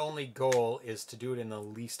 really, the only goal is to do it in the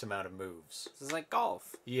least amount of moves. This is like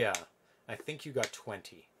golf. Yeah. I think you got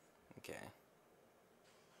 20. Okay.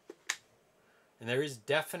 And there is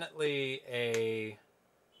definitely a...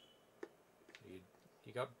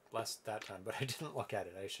 You got less that time, but I didn't look at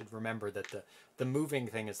it. I should remember that the moving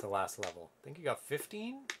thing is the last level. I think you got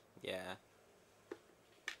 15? Yeah.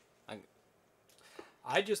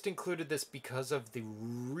 I just included this because of the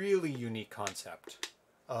really unique concept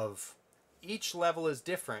of... Each level is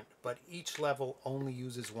different, but each level only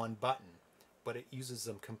uses one button. But it uses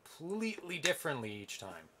them completely differently each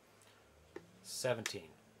time. 17.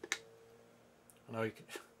 I know you can...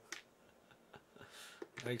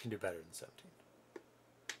 I know you can do better than 17.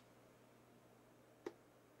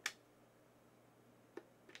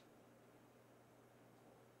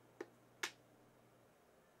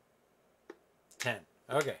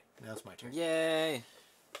 Okay, now it's my turn. Yay!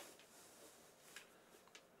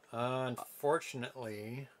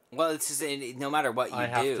 Unfortunately... Well, it's just, no matter what you do... I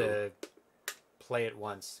have to play it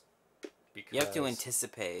once. Because... You have to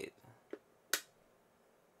anticipate.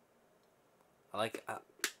 I like...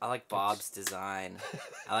 I like Bob's design.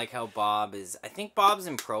 I like how Bob is... I think Bob's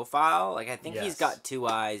in profile. Like, I think he's got 2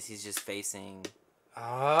 eyes. He's just facing...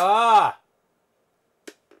 Ah!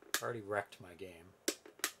 Already wrecked my game.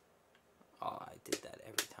 Oh, I did that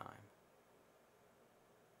every time.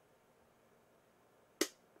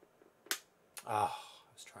 Oh,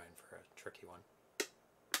 I was trying for a tricky one.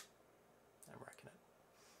 I'm wrecking it.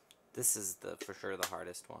 This is for sure the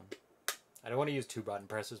hardest one. I don't want to use 2 button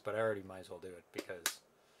presses, but I already might as well do it because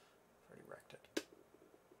I've already wrecked it.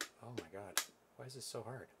 Oh my god. Why is this so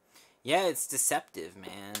hard? Yeah, it's deceptive,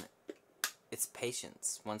 man. It's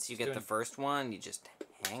patience. Once you get the first one, you just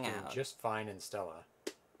hang out. Just fine in Stella.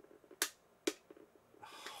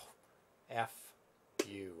 Oh, F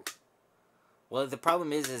you. Well, the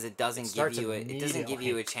problem is it doesn't give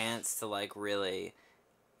you a chance to like really.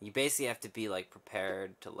 You basically have to be like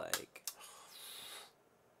prepared to like.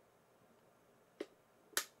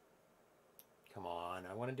 Come on,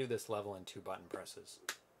 I want to do this level in 2 button presses.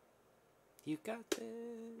 You got this.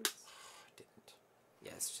 I didn't.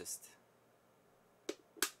 Yeah, it's just.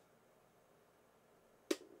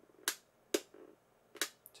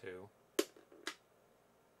 2.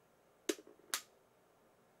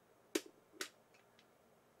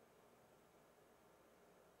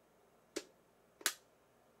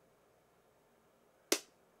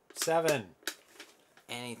 Seven.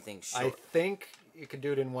 Anything short. I think you could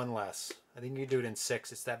do it in 1 less. I think you could do it in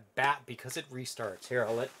 6. It's that bat because it restarts. Here,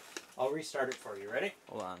 I'll restart it for you. Ready?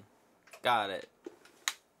 Hold on. Got it.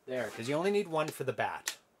 There, because you only need 1 for the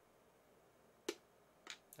bat.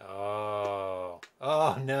 Oh.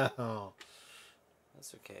 Oh, no.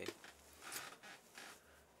 That's okay.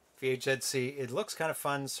 Vhzc, it looks kind of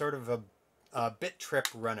fun, sort of a bit trip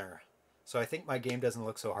runner. So I think my game doesn't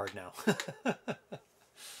look so hard now. You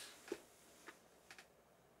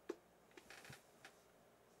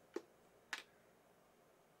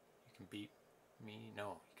can beat me?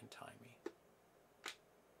 No, you can tie me.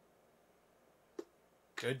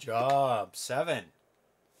 Good job. 7.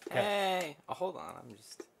 Okay. Hey! Oh, hold on. I'm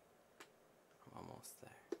almost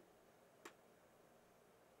there.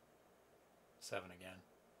 7 again.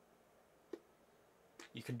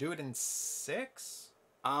 You can do it in 6?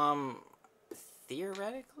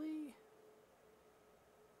 Theoretically?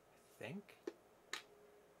 I think.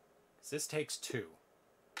 'Cause this takes 2.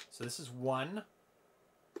 So this is 1,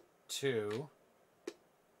 2,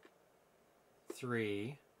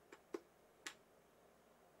 3,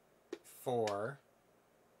 4,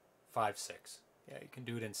 5, 6. Yeah, you can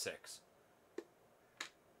do it in 6.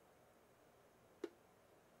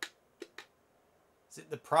 See,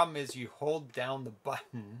 the problem is you hold down the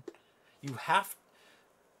button. You have...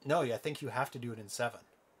 No, I think you have to do it in 7.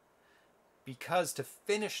 Because to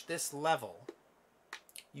finish this level,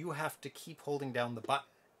 you have to keep holding down the button.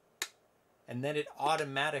 And then it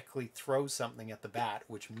automatically throws something at the bat,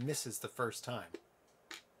 which misses the first time.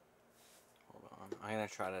 Hold on. I'm going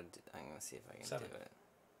to see if I can 7. do it.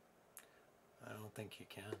 I don't think you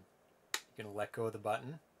can. You're going to let go of the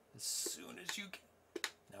button as soon as you can.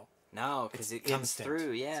 No. No, because it comes instant.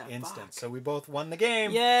 through. Yeah. It's instant. Fuck. So we both won the game.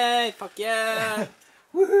 Yay! Fuck yeah!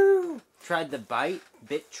 Woohoo! Tried the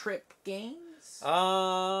Bit Trip games?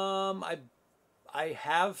 I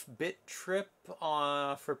have Bit Trip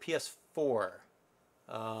for PS4.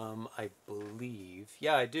 I believe.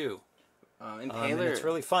 Yeah, I do. And it's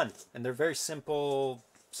really fun, and they're very simple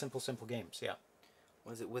games. Yeah.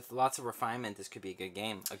 Was it with lots of refinement? This could be a good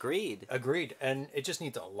game. Agreed. Agreed, and it just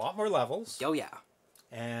needs a lot more levels. Oh yeah.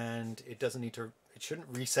 And it doesn't need to. It shouldn't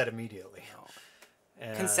reset immediately. No.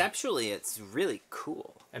 Conceptually, it's really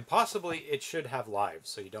cool. And possibly it should have lives,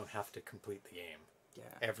 so you don't have to complete the game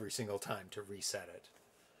every single time to reset it.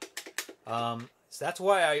 So that's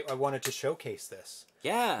why I wanted to showcase this.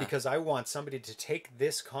 Yeah. Because I want somebody to take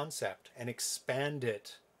this concept and expand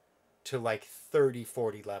it to like 30,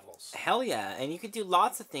 40 levels. Hell yeah. And you could do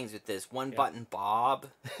lots of things with this. One button Bob.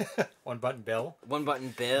 One button Bill. One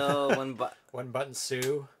button Bill. One button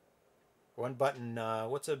Sue. One button,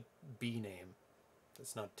 what's a B name?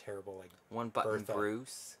 That's not terrible. Like one button Bertha.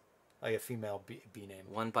 Bruce. Like a female B name.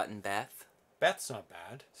 One button Beth. Beth's not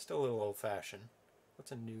bad. Still a little old fashioned.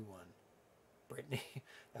 What's a new one? Brittany.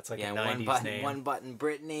 That's like a 90s name. One button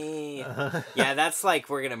Brittany. Yeah, that's like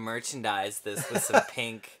we're gonna merchandise this with some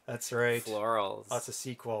pink. That's right. Florals. Lots of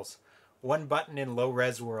sequels. One button in low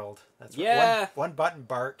res world. That's right. One button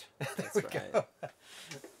Bart. That's right. Go.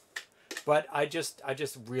 But I just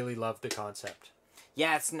really love the concept.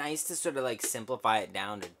 Yeah, it's nice to sort of like simplify it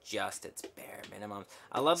down to just its bare minimum.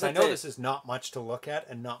 I love that. I know this is not much to look at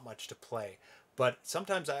and not much to play, but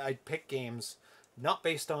sometimes I pick games not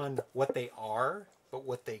based on what they are, but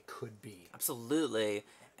what they could be. Absolutely.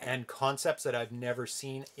 and concepts that I've never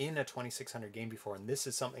seen in a 2600 game before, and this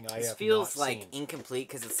is something I have not seen. This feels like incomplete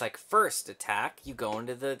because it's like first attack, you go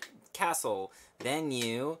into the castle, then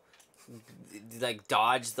you like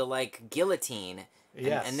dodge the like guillotine,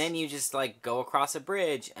 and then you just like go across a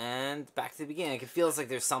bridge and back to the beginning. Like, it feels like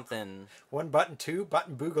there's something. 1 button 2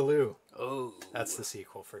 button boogaloo. Oh, that's the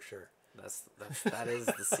sequel for sure. That is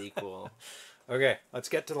the sequel. Okay, let's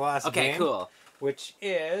get to the last game. Okay, cool. Which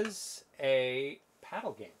is a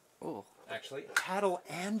paddle game. Oh, actually, paddle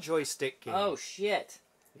and joystick game. Oh shit!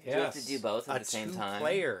 Yes. Do you have to do both at the same time?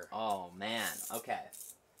 2-player. Oh man. Okay.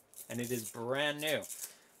 And it is brand new.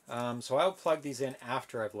 So I'll plug these in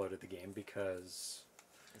after I've loaded the game because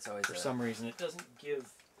it's always for some reason it doesn't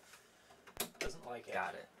like it.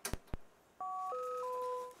 Got it.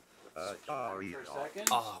 For a second.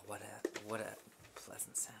 Oh, what a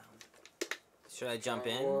pleasant sound. Should I jump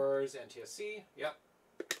in? Star Wars, NTSC. Yep.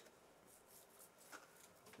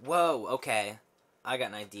 Whoa, okay. I got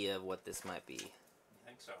an idea of what this might be. You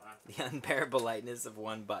think so, huh? The unbearable lightness of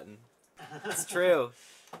 1 button. It's true.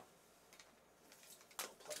 I'll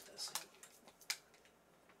plug this in.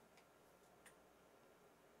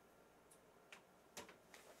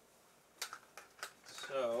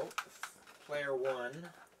 So, player 1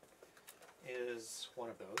 is one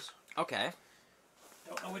of those. Okay.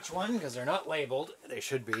 Don't know which one because they're not labeled. They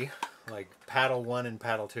should be, like paddle 1 and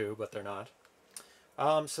paddle 2, but they're not.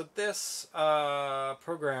 So this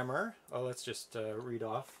programmer, let's just read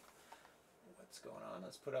off what's going on.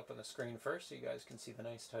 Let's put up on the screen first so you guys can see the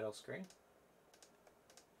nice title screen.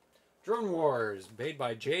 Drone Wars, made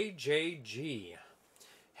by JJG.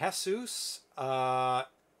 Jesus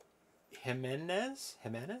Jimenez?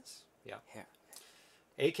 Yeah.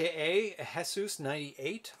 AKA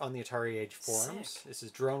Jesus98 on the Atari Age forums. Sick. This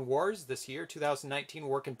is Drone Wars this year, 2019,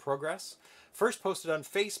 work in progress. First posted on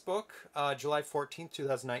Facebook, July 14th,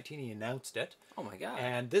 2019. He announced it. Oh my god.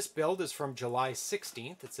 And this build is from July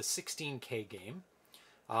 16th. It's a 16K game.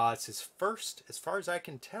 It's his first, as far as I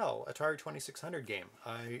can tell, Atari 2600 game.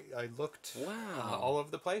 I looked all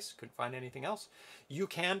over the place. Couldn't find anything else. You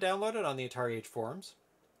can download it on the Atari Age forums.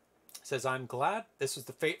 It says, I'm glad. This was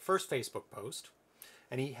the first Facebook post.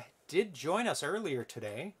 And he did join us earlier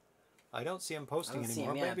today. I don't see him posting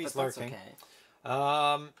anymore. Maybe he's lurking.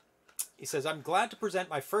 Okay. He says, I'm glad to present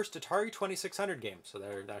my first Atari 2600 game. So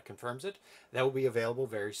that confirms it. That will be available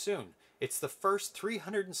very soon. It's the first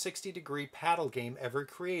 360-degree paddle game ever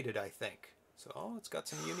created, I think. So, it's got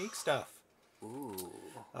some unique stuff. Ooh.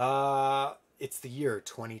 It's the year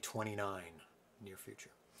 2029, near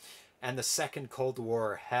future. And the second Cold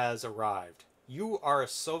War has arrived. You are a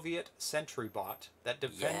Soviet sentry bot that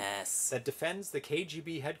defends the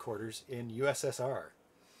KGB headquarters in USSR.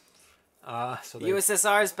 So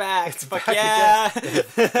USSR's back. It's back yeah.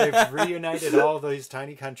 They've reunited all these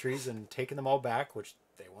tiny countries and taken them all back, which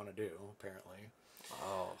they want to do apparently.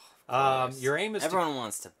 Oh. Your aim is everyone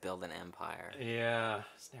wants to build an empire. Yeah,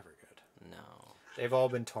 it's never good. No. They've all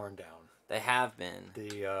been torn down. They have been.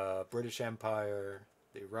 The British Empire,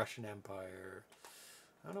 the Russian Empire.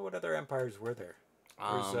 I don't know what other empires were there.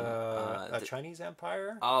 There's a Chinese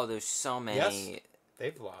empire. Oh, there's so many. Yes,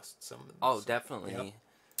 they've lost some. Oh, definitely. Yep.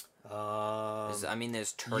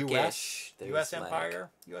 There's Turkish. U.S.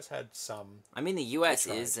 Empire. U.S. had some. I mean, the U.S.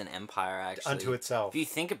 is an empire, actually. Unto itself. If you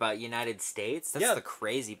think about United States, that's the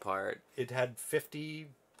crazy part. It had 50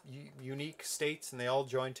 unique states, and they all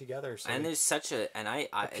joined together. So and there's such a... And they're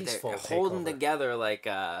takeover. holding together like,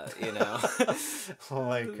 you know...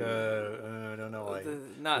 like, I don't know, like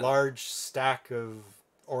large stack of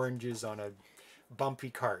oranges on a bumpy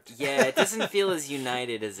cart. Yeah, it doesn't feel as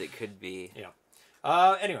united as it could be. Yeah.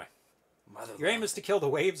 Anyway, your aim is to kill the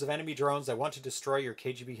waves of enemy drones that want to destroy your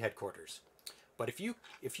KGB headquarters. But if you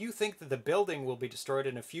think that the building will be destroyed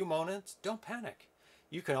in a few moments, don't panic.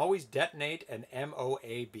 You can always detonate an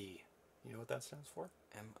MOAB. You know what that stands for?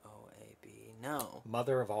 MOAB. No.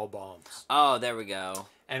 Mother of all bombs. Oh, there we go.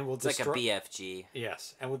 And we'll like a BFG.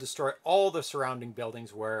 Yes, and we'll destroy all the surrounding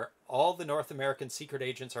buildings where all the North American secret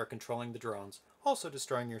agents are controlling the drones, also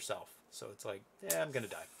destroying yourself. So it's like, yeah, I'm going to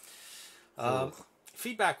die.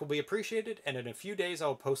 Feedback will be appreciated, and in a few days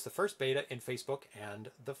I'll post the first beta in Facebook and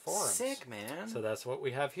the forums. Sick, man. So that's what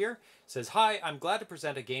we have here. It says, hi, I'm glad to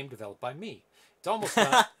present a game developed by me. It's almost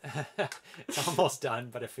done. It's almost done,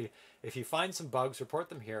 but if you find some bugs, report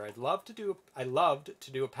them here. I loved to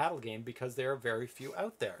do a paddle game because there are very few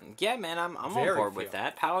out there. Yeah, man, I'm on board with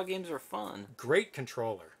that. Paddle games are fun. Great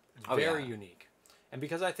controller. Very unique. And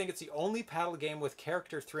because I think it's the only paddle game with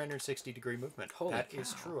character 360-degree movement. That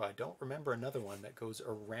is true. I don't remember another one that goes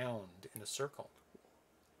around in a circle.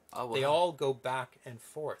 Oh, wow. They all go back and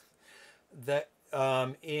forth.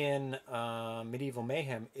 In Medieval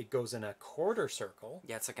Mayhem, it goes in a quarter circle.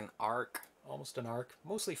 Yeah, it's like an arc. Almost an arc.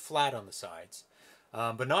 Mostly flat on the sides.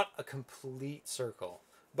 But not a complete circle.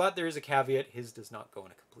 But there is a caveat. His does not go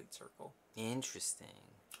in a complete circle. Interesting.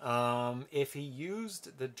 If he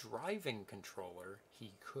used the driving controller,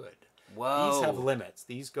 he could. Whoa. These have limits.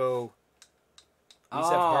 These have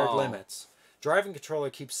hard limits. Driving controller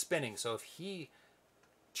keeps spinning, so if he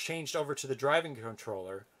changed over to the driving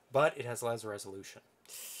controller, but it has less resolution.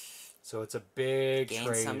 So it's a big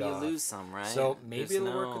trade-off. Gain some, you lose some, right? So maybe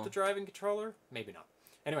it'll work with the driving controller, maybe not.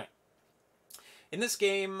 Anyway, in this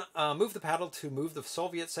game, move the paddle to move the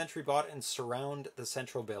Soviet sentry bot and surround the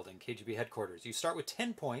central building, KGB headquarters. You start with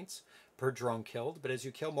 10 points per drone killed, but as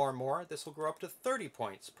you kill more and more, this will grow up to 30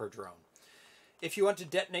 points per drone. If you want to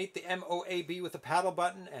detonate the MOAB with the paddle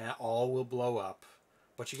button, all will blow up.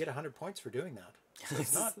 But you get 100 points for doing that. So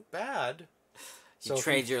it's not bad. You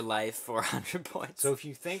trade your life for 100 points. So if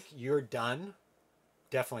you think you're done,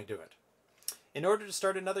 definitely do it. In order to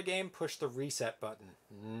start another game, push the reset button.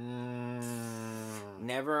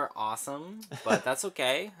 Never awesome, but that's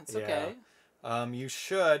okay. It's okay.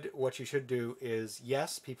 What you should do is,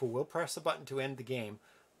 yes, people will press the button to end the game.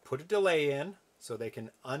 Put a delay in so they can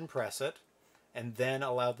unpress it, and then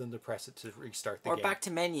allow them to press it to restart the game. Or back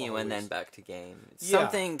to menu and then back to game.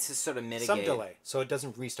 Something to sort of mitigate. Some delay, so it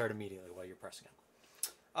doesn't restart immediately while you're pressing it.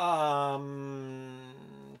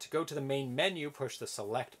 To go to the main menu, push the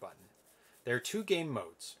select button. There are 2 game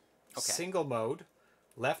modes. Okay. Single mode,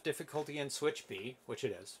 left difficulty and switch B, which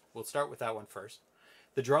it is. We'll start with that one first.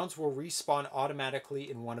 The drones will respawn automatically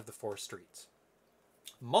in one of the 4 streets.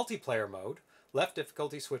 Multiplayer mode, left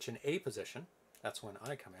difficulty switch in A position. That's when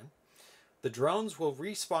I come in. The drones will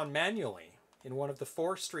respawn manually in one of the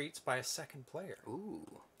 4 streets by a second player.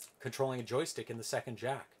 Ooh. Controlling a joystick in the second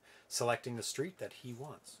jack, selecting the street that he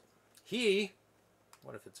wants.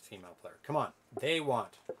 What if it's a female player? Come on. They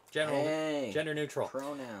want. Gender neutral.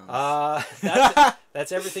 Pronouns.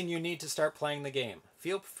 That's everything you need to start playing the game.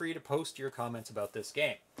 Feel free to post your comments about this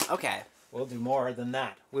game. Okay. We'll do more than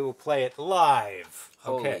that. We will play it live.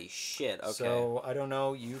 Holy shit. Okay. So, I don't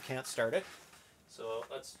know. You can't start it. So,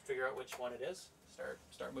 let's figure out which one it is.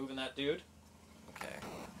 Start moving that dude. Okay.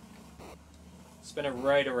 Spin it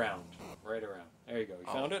right around. Right around. There you go.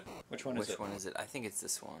 You found it? Which one is it? Which one is it? I think it's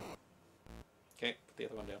this one. Okay, put the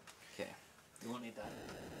other one down. Okay. You won't need that.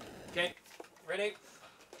 Okay, ready?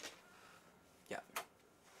 Yeah.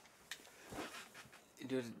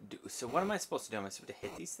 So what am I supposed to do? Am I supposed to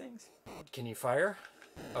hit these things? Can you fire?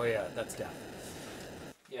 Oh yeah, that's death.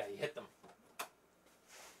 Yeah, you hit them.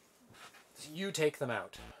 So you take them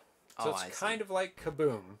out. So it's kind of like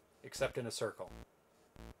Kaboom, except in a circle.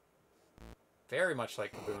 Very much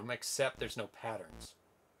like Kaboom, except there's no patterns.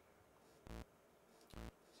 So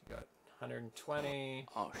you got 120.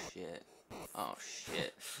 Oh shit. Oh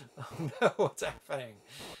shit. Oh no, what's happening?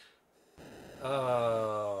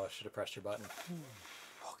 Oh, should have pressed your button.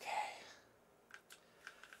 Okay.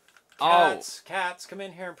 Cats, come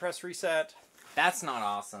in here and press reset. That's not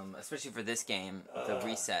awesome, especially for this game, the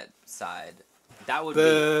reset side. That would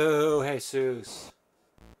Boo, Jesus.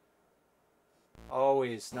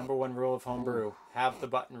 Always, #1 rule of Homebrew. Have the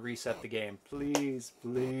button reset the game. Please,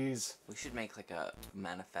 please. We should make like a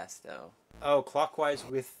manifesto. Oh, clockwise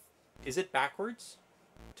with... Is it backwards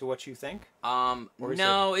to what you think?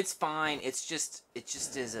 No, it's fine. It just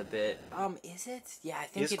is a bit... is it? Yeah, I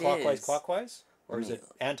think it is. Is clockwise? Or is it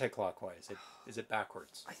anti-clockwise? Is it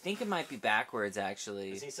backwards? I think it might be backwards, actually.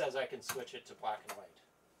 Because he says I can switch it to black and white.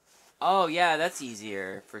 Oh, yeah, that's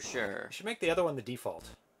easier, for sure. You should make the other one the default,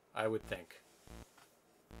 I would think.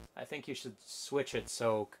 I think you should switch it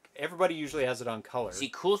so everybody usually has it on color. See,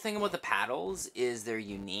 cool thing about the paddles is they're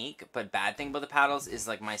unique, but bad thing about the paddles is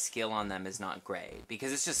like my skill on them is not great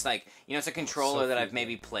because it's just like, you know, it's a controller that I've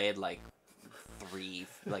maybe played like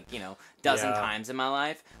dozen times in my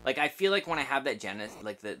life. Like I feel like when I have that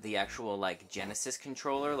the actual like Genesis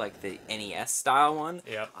controller, like the NES style one,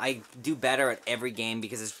 I do better at every game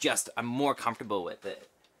because it's just I'm more comfortable with it.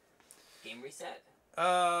 Game reset?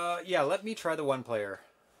 Yeah, let me try the one player.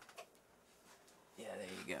 Yeah, there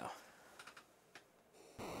you go.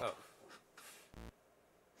 Oh.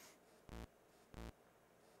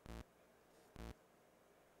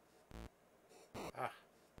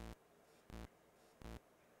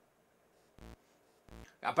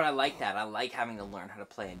 But I like that. I like having to learn how to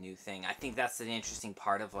play a new thing. I think that's an interesting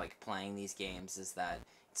part of like playing these games is that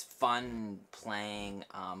it's fun playing,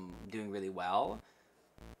 doing really well,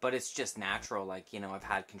 but it's just natural. Like, you know, I've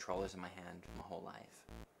had controllers in my hand my whole life.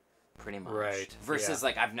 pretty much. Right. Versus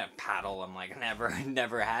like I've never paddle. I'm like never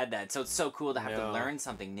had that. So it's so cool to have to learn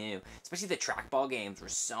something new. Especially the trackball games were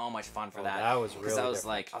so much fun for that. That was really. Because I was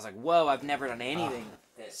like, whoa, I've never done anything.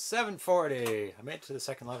 740. I made it to the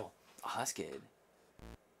second level. Oh, that's good.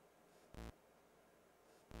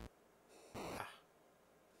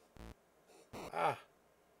 I don't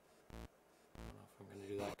know if I'm going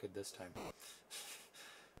to do that good this time.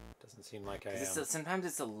 Doesn't seem like I am. Sometimes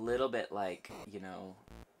it's a little bit like, you know,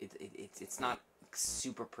 it's not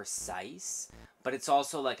super precise, but it's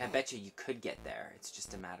also like, I bet you could get there. It's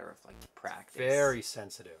just a matter of like practice. Very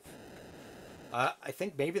sensitive. I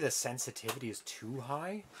think maybe the sensitivity is too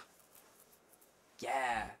high.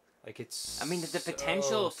 Yeah. Like it's. I mean, the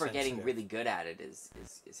potential for getting really good at it is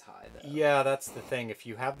high though. Yeah, that's the thing. If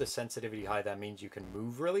you have the sensitivity high, that means you can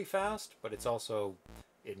move really fast, but it's also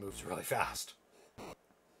it moves really fast.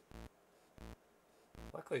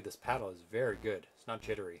 Luckily, this paddle is very good. It's not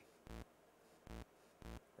jittery.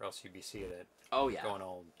 Or else you'd be seeing it. Oh yeah. Going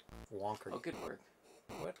all wonky. Oh, good work.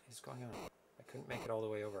 What is going on? I couldn't make it all the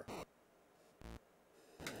way over.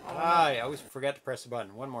 I always forget to press the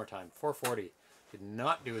button. One more time. 440. Did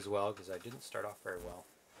not do as well because I didn't start off very well.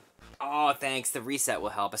 Oh, thanks. The reset will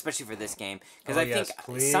help, especially for this game. Because I think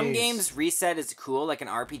some games reset is cool, like an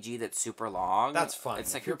RPG that's super long. That's fine.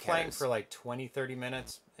 It's like, if you're playing for like 20-30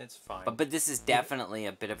 minutes, it's fine. But this is definitely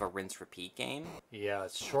a bit of a rinse-repeat game. Yeah,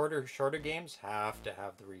 it's shorter games have to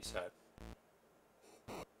have the reset.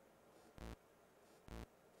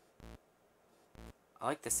 I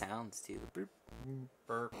like the sounds, too. The burp.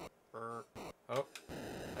 Burp, burp. Oh,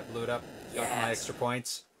 I blew it up. Got my extra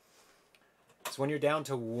points. So when you're down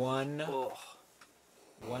to one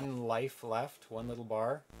life left, one little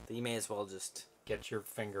bar, then you may as well just get your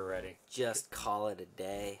finger ready. Just call it a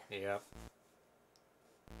day. Yep.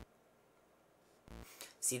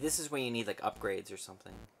 See, this is when you need like upgrades or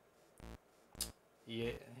something.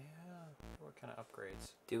 Yeah. What kind of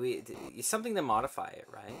upgrades? Something to modify it,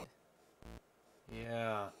 right?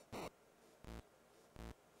 Yeah. I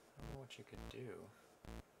don't know what you could do.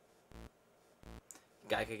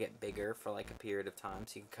 Guy could get bigger for like a period of time,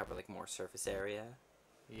 so you can cover like more surface area.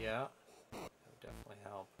 Yeah, that would definitely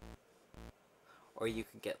help. Or you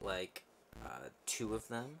could get like 2 of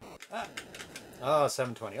them. Oh,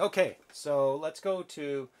 720. Okay, so let's go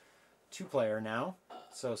to 2-player now.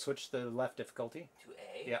 So switch the left difficulty. To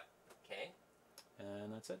A. Yeah. Okay.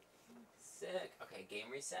 And that's it. Sick. Okay,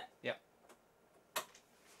 game reset. Yep.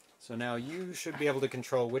 So now you should be able to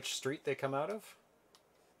control which street they come out of.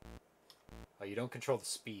 Oh, you don't control the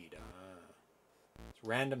speed. It's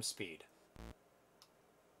random speed.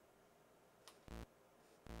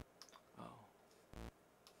 Oh.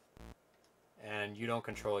 And you don't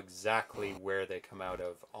control exactly where they come out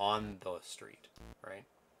of on the street, right?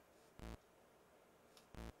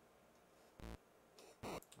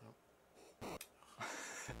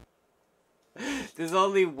 There's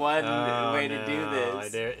only one way to do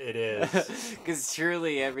this. It is. Because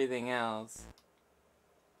surely everything else.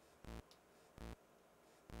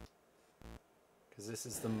 This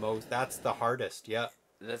is the most. That's the hardest. Yeah.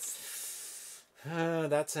 That's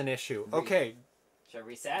an issue. Okay. Should I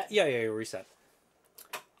reset? Yeah. Reset.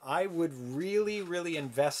 I would really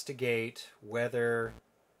investigate whether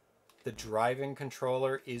the driving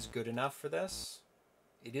controller is good enough for this.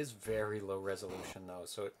 It is very low resolution though,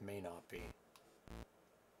 so it may not be.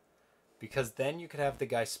 Because then you could have the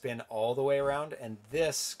guy spin all the way around, and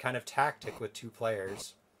this kind of tactic with 2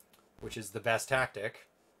 players, which is the best tactic,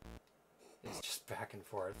 is just back and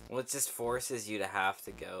forth. Well, it just forces you to have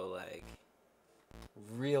to go, like...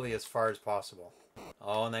 really as far as possible.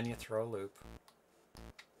 Oh, and then you throw a loop.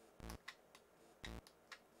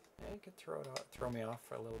 Yeah, you could throw me off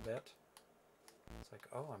for a little bit. It's like,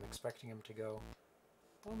 oh, I'm expecting him to go...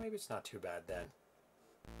 well, maybe it's not too bad then.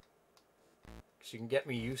 Because you can get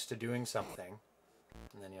me used to doing something,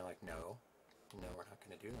 and then you're like, no, we're not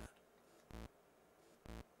going to do that.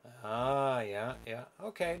 Yeah.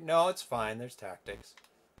 Okay, no, it's fine. There's tactics.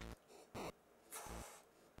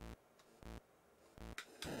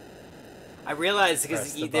 I realized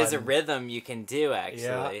because there's a rhythm you can do,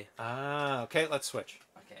 actually. Yeah. Okay, let's switch.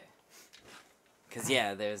 Okay. Because,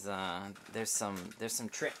 yeah, there's some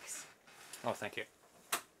tricks. Oh, thank you.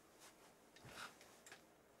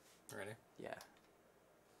 Ready? Yeah.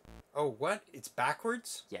 Oh, what? It's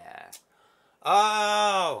backwards? Yeah.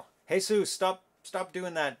 Oh! Jesus, stop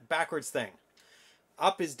doing that backwards thing.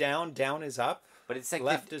 Up is down, down is up. But it's like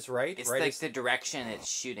left is right. It's right like is... the direction it's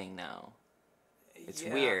shooting now. It's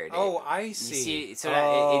weird. Oh, I see. You see, so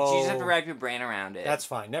you just have to wrap your brain around it. That's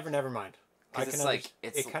fine. Never mind. Because it's like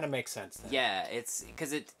it kind of makes sense then. Yeah, it's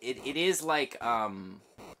because it is like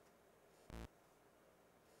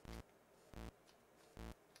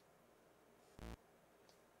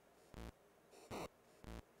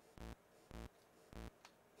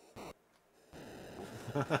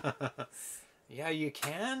Yeah, you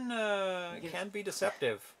can be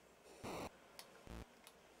deceptive.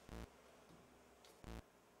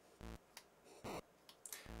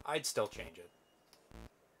 I'd still change it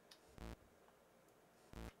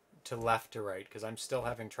to left to right because I'm still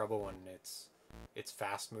having trouble when it's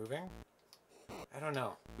fast moving. I don't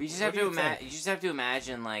know. You just have to imagine. You just have to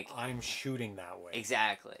imagine like I'm shooting that way.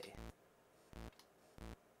 Exactly.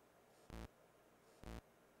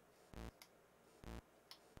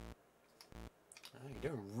 Oh,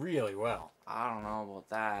 you're doing really well. I don't know about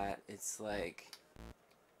that. It's like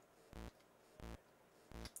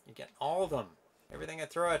You get all of them. Everything I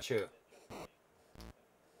throw at you.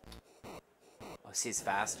 oh, see, it's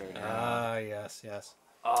faster now. Ah, yes, yes.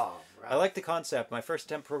 Oh, right. I like the concept. My first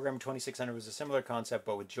attempt programming 2600 was a similar concept,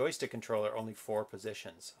 but with joystick controller, only 4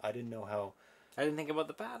 positions. I didn't know how... I didn't think about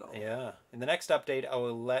the paddle. Yeah. In the next update, I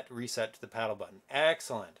will let reset to the paddle button.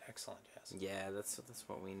 Excellent, excellent, yes. Yeah, that's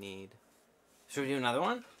what we need. Should we do another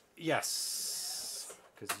one? Yes.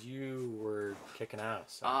 Because you were kicking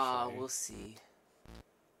ass, we'll see.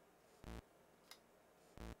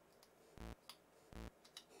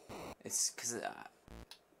 It's because...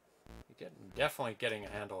 You're definitely getting a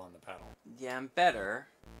handle on the paddle. Yeah, I'm better.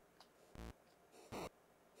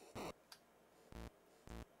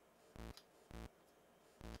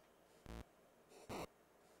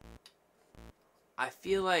 I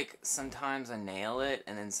feel like sometimes I nail it,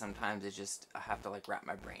 and then sometimes it just, I have to like wrap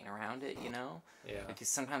my brain around it, you know? Yeah. Because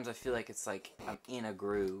sometimes I feel like it's like I'm in a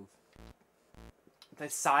groove. The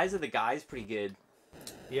size of the guy is pretty good.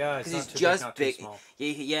 Yeah, it's not he's too just big, not big. too small.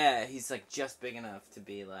 Yeah, he's like just big enough to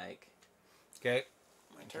be like. Okay,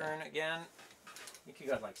 my turn again. I think you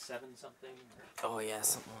got like 7 something. Or... Oh yeah,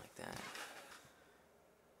 something like that.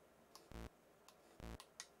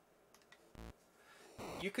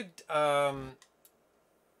 You could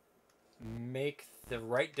make the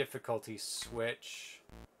right difficulty switch,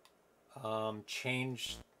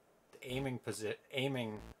 change the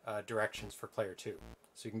aiming directions for player 2.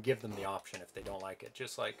 So you can give them the option if they don't like it,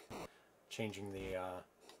 just like changing the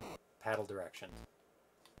paddle direction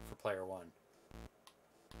for player 1.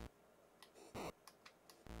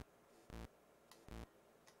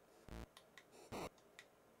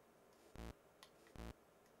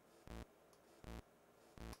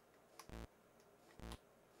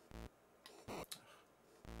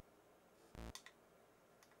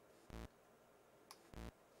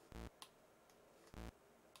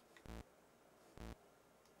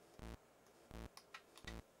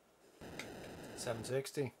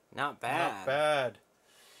 $760. Not bad. Not bad.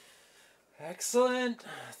 Excellent.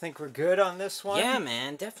 I think we're good on this one. Yeah,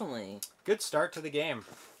 man, definitely. Good start to the game.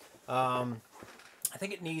 I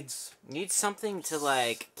think it needs something to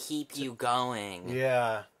like keep you going.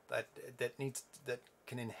 Yeah, that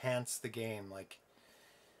can enhance the game, like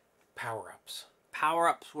power-ups.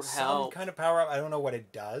 Power-ups would help. Some kind of power-up. I don't know what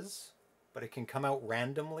it does, but it can come out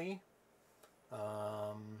randomly.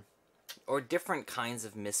 Or different kinds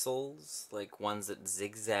of missiles, like ones that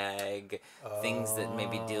zigzag, things that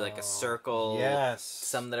maybe do like a circle. Yes.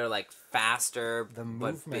 Some that are like faster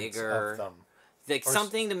but bigger. Of them. Like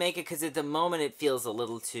something to make it, because at the moment it feels a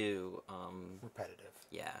little too repetitive.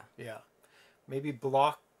 Yeah. Yeah. Maybe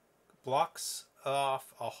blocks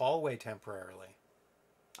off a hallway temporarily.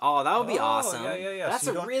 Oh, that would be awesome. Yeah. That's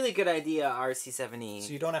a really good idea, RC7E.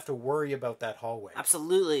 So you don't have to worry about that hallway.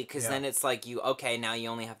 Absolutely, because then it's like now you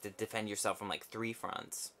only have to defend yourself from like 3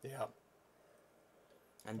 fronts. Yeah.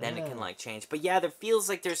 And then it can like change. But yeah, there feels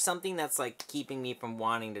like there's something that's like keeping me from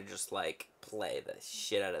wanting to just like play the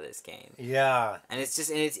shit out of this game. Yeah. And it's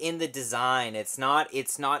in the design. It's not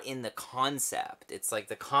in the concept. It's like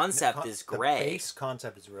the concept is great. The base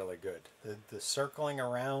concept is really good. The circling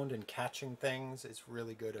around and catching things is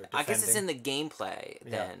really good. Or defending. I guess it's in the gameplay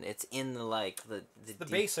then. Yeah. It's in the like the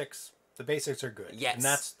basics. The basics are good. Yes. And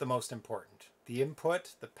that's the most important. The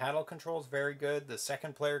input, the paddle control is very good. The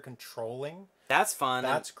second player controlling. That's fun.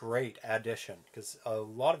 That's great addition, because a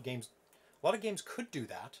lot of games could do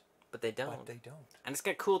that, but they don't. And it's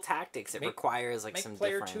got cool tactics. It requires like some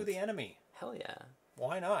player 2 the enemy. Hell yeah.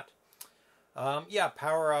 Why not? Yeah,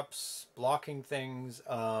 power ups, blocking things.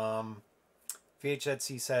 Vhzc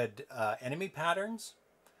said enemy patterns,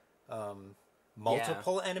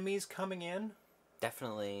 multiple enemies coming in.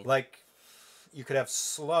 Definitely. Like you could have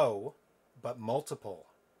slow, but multiple.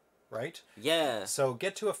 Right? Yeah. So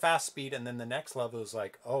get to a fast speed, and then the next level is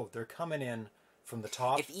like, oh, they're coming in from the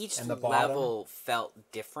top if each and the bottom. level felt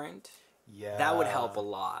different, that would help a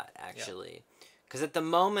lot, actually. Because at the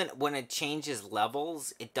moment, when it changes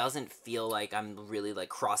levels, it doesn't feel like I'm really, like,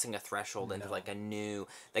 crossing a threshold into, like, a new...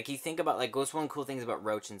 Like, you think about, like, what's one cool things about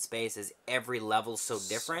Roach in Space is every level's so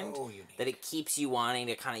different that it keeps you wanting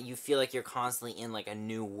to kind of... You feel like you're constantly in, like, a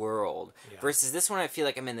new world. Yeah. Versus this one, I feel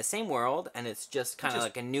like I'm in the same world, and it's just kind of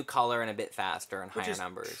like a new color and a bit faster and higher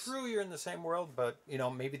numbers. True, you're in the same world, but, you know,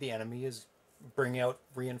 maybe the enemy is bringing out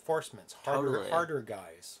reinforcements. Harder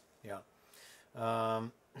guys. Yeah.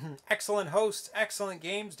 Excellent hosts, excellent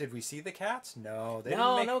games. Did we see the cats? No,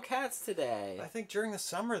 no cats today. I think during the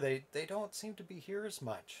summer they don't seem to be here as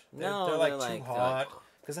much. They're like too hot.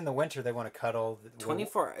 Because in the winter they want to cuddle.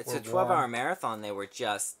 24. It's a 12-hour marathon. They were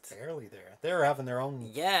just barely there. They were having their own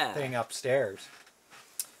thing upstairs.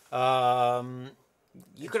 You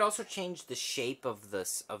could also change the shape of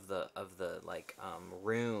the like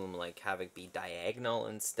room, like have it be diagonal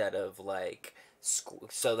instead of like.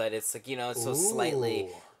 So that it's like, you know, it's so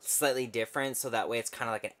slightly different, so that way it's kind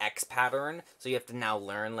of like an X pattern, so you have to now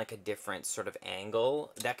learn like a different sort of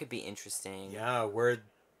angle. That could be interesting. Yeah, where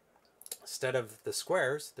instead of the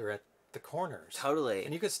squares, they're at the corners. Totally.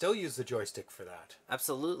 And you could still use the joystick for that.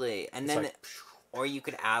 Absolutely. And it's then like, or you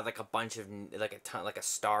could add like a bunch of like a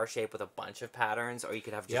star shape with a bunch of patterns, or you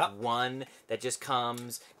could have just one that just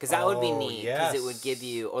comes, because that would be neat, because it would give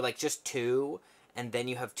you, or like just two. And then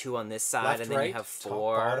you have two on this side, left, and then right, you have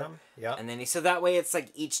four. Top, bottom. Yeah. And then so that way it's like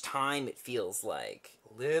each time it feels like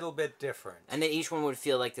a little bit different. And then each one would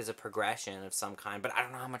feel like there's a progression of some kind. But I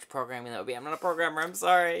don't know how much programming that would be. I'm not a programmer. I'm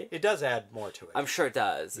sorry. It does add more to it. I'm sure it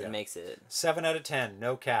does. Yeah. It makes it 7 out of 10.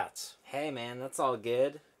 No cats. Hey man, that's all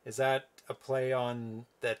good. Is that a play on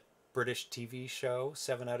that British TV show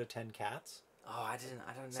 7 out of 10 Cats? Oh, I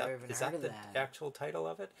don't never even heard of that. Is that the actual title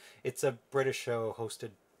of it? It's a British show hosted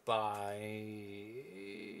by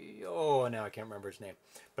now I can't remember his name,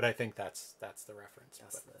 but I think that's the reference.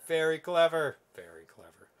 Very clever, very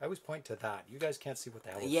clever. I always point to that. You guys can't see what the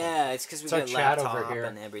hell. It's because we got laptop over here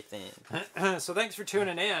and everything. So thanks for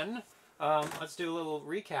tuning in. Let's do a little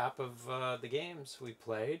recap of the games we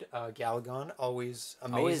played. Galagon, always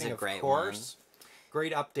amazing, always a great course.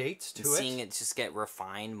 Great updates to it. Seeing it just get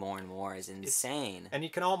refined more and more is insane. And you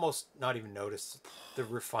can almost not even notice the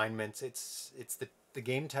refinements. It's the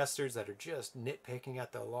game testers that are just nitpicking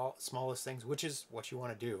at the smallest things, which is what you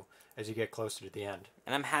want to do as you get closer to the end.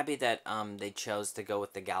 And I'm happy that they chose to go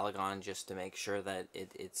with the Galagon just to make sure that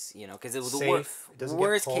it's, you know, because it was the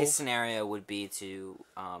worst case scenario would be to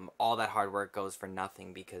all that hard work goes for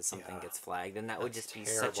nothing because something gets flagged, and that would just be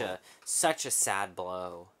such a sad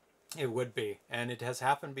blow. It would be, and it has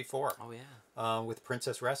happened before. Oh yeah, with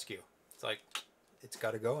Princess Rescue, it's like it's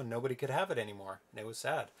got to go, and nobody could have it anymore. And it was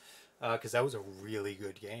sad. Because that was a really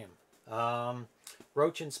good game.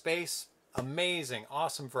 Roach in Space, amazing,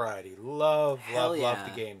 awesome variety. Love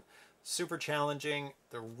the game. Super challenging,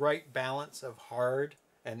 the right balance of hard,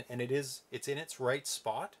 and it's in its right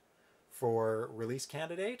spot for release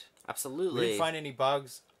candidate. Absolutely. We didn't find any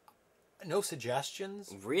bugs. No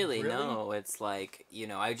suggestions. Really? No. It's like, you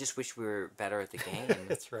know, I just wish we were better at the game.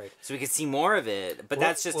 That's right. So we could see more of it, but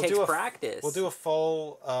that's just takes practice. We'll do a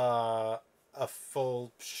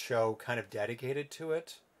full show kind of dedicated to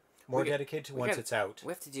it. More dedicated to once it's out.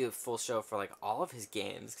 We have to do a full show for like all of his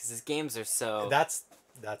games, because his games are so... That's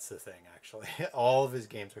the thing, actually. All of his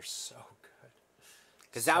games are so good.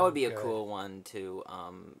 Because that would be a cool one to,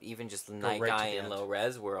 even just the Night Guy in Low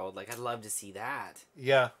Res World. Like, I'd love to see that.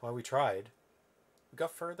 Yeah, well, we tried. We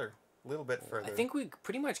got further. A little bit further. I think we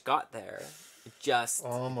pretty much got there. It just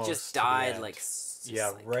died, like...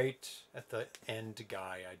 right at the end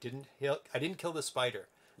guy. I didn't kill the spider.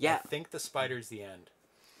 Yeah. I think the spider's the end.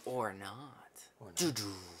 Or not.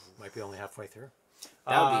 Might be only halfway through.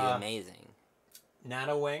 That would be amazing.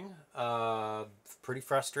 NanoWing, pretty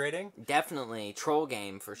frustrating. Definitely. Troll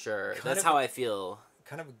game for sure. That's how I feel.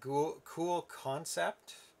 Kind of a cool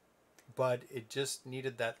concept, but it just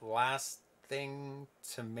needed that last thing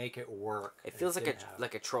to make it work. It feels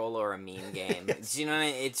like a troll or a meme game. You know what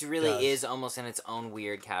I mean? It really is almost in its own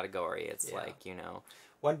weird category. It's like, you know.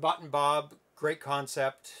 One Button Bob, great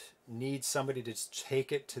concept. Needs somebody to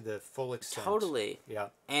take it to the full extent. Totally. Yeah.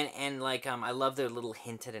 And like I love their little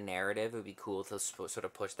hint at a narrative. It would be cool to sort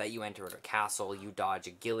of push that. You enter a castle, you dodge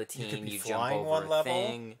a guillotine, you jump over a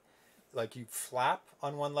thing. Like you flap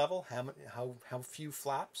on one level. How few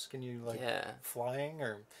flaps can you flying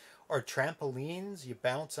or trampolines? You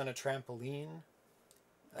bounce on a trampoline.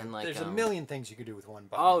 And like, there's a million things you could do with one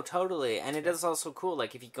button. Oh, totally. And it is also cool.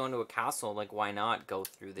 Like, if you go into a castle, like, why not go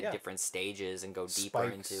through the different stages and go deeper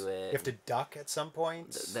into it? You have to duck at some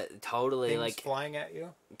point. Totally. Things like flying at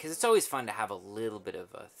you. Because it's always fun to have a little bit of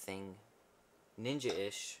a thing.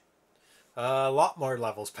 Ninja-ish. A lot more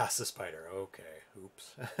levels past the spider. Okay,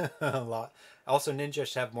 oops. A lot. Also, Ninja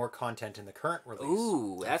should have more content in the current release.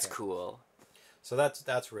 Ooh, that's cool. So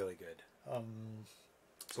that's really good.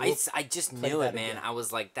 So I just knew it, man. Again. I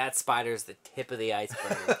was like, that spider's the tip of the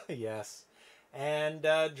iceberg. Yes. And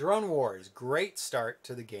Drone Wars, great start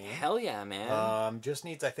to the game. Hell yeah, man. Just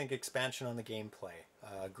needs, I think, expansion on the gameplay.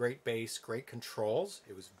 Great base, great controls.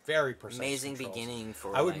 It was very precise. Amazing controls. Beginning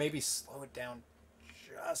for. I would maybe slow it down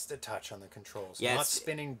just a touch on the controls. Yeah, not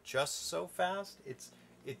spinning just so fast. It's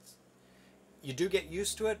you do get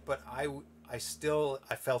used to it, but I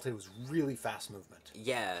felt it was really fast movement.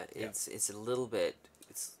 Yeah, it's a little bit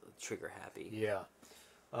trigger happy. Yeah,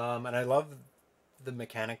 and I love the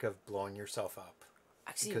mechanic of blowing yourself up.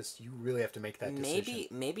 Actually, because you really have to make that decision.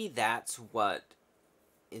 Maybe that's what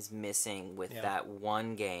is missing with that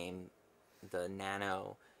one game, the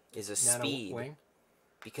Nano, is a speed. NanoWing?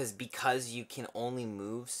 Because you can only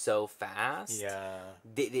move so fast. Yeah.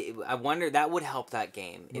 I wonder, that would help that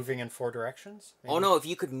game. Moving in 4 directions? Maybe? Oh no, if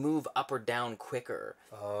you could move up or down quicker.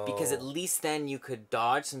 Oh. Because at least then you could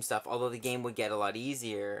dodge some stuff, although the game would get a lot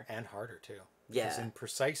easier. And harder too. Yeah. Because in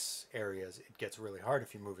precise areas, it gets really hard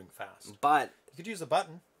if you're moving fast. But you could use a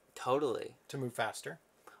button. Totally. To move faster.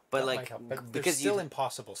 But like, but because still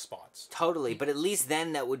impossible spots. Totally, but at least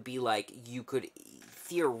then that would be like, you could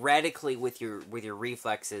theoretically with your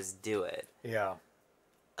reflexes do it. Yeah.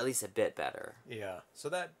 At least a bit better. Yeah. So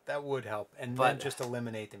that would help, and then just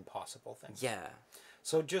eliminate impossible things. Yeah.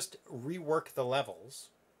 So just rework the levels.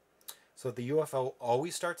 So the UFO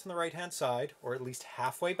always starts on the right-hand side, or at least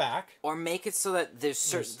halfway back. Or make it so that there's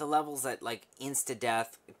certain the levels that like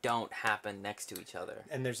insta-death don't happen next to each other.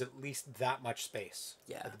 And there's at least that much space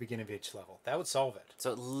at the beginning of each level. That would solve it.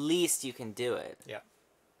 So at least you can do it. Yeah.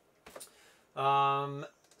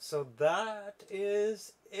 So that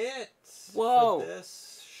is it for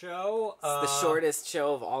this show. It's the shortest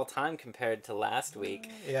show of all time compared to last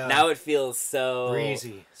week. Yeah. Now it feels so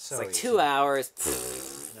breezy. So it's like easy. 2 hours.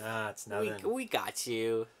 Nah, it's nothing. We got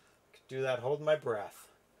you. Could do that holding my breath.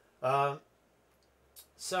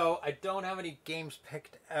 So I don't have any games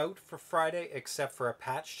picked out for Friday except for a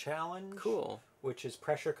patch challenge. Cool. Which is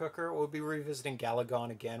Pressure Cooker. We'll be revisiting Galagon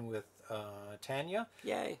again with Tanya.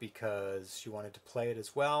 Yay. Because she wanted to play it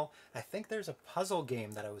as well. I think there's a puzzle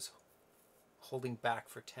game that I was holding back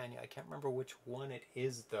for Tanya. I can't remember which one it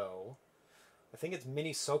is, though. I think it's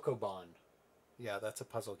Mini Sokoban. Yeah, that's a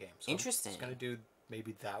puzzle game. So interesting. I'm just going to do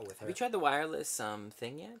maybe that with her. Have you tried the wireless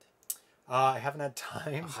thing yet? I haven't had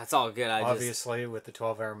time. Oh, that's all good. Obviously, with the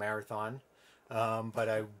 12-hour marathon. But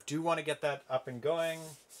I do want to get that up and going.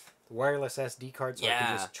 The wireless SD card, so I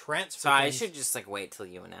can just transfer So I should just like wait till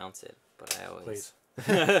you announce it. But I always... Please.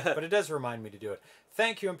 But it does remind me to do it.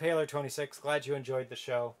 Thank you, Impaler26. Glad you enjoyed the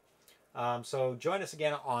show. So join us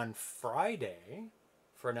again on Friday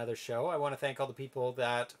for another show. I want to thank all the people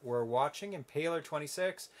that were watching.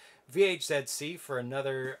 Impaler26, Vhzc for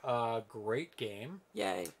another great game.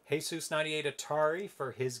 Yay. Jesus98 Atari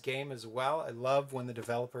for his game as well. I love when the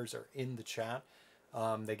developers are in the chat.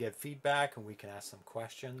 They get feedback and we can ask them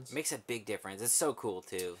questions. Makes a big difference. It's so cool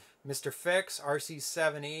too. Mr. Fix,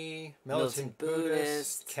 RC7E, Militant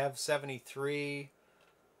Buddhist, Kev73,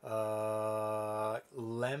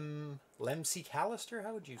 Lemsy Callister?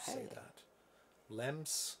 How would you say that?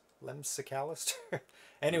 Lemsy Callister?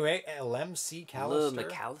 Anyway, Lemsy Callister. Little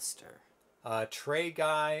McAllister. Trey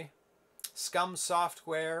Guy, Scum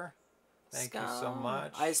Software. Thank you so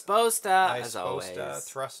much. I supposed to, as always.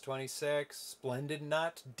 Thrust26, Splendid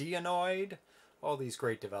Nut, Dianoid. All these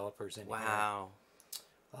great developers in here. Wow.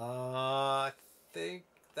 I think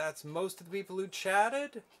that's most of the people who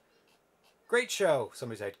chatted. Great show.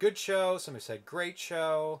 Somebody said good show. Somebody said great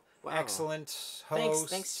show. Wow. Excellent host.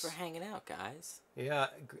 Thanks for hanging out, guys. Yeah,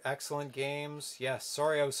 excellent games. Yes,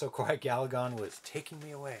 sorry I was so quiet. Galagon was taking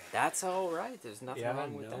me away. That's all right. There's nothing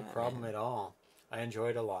wrong with that. No problem at all. I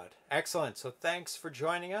enjoyed it a lot. Excellent. So thanks for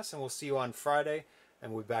joining us, and we'll see you on Friday.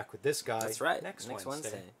 And we'll be back with this guy next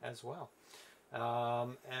Wednesday as well.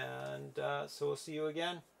 So we'll see you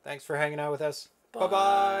again. Thanks for hanging out with us.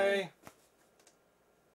 Bye-bye.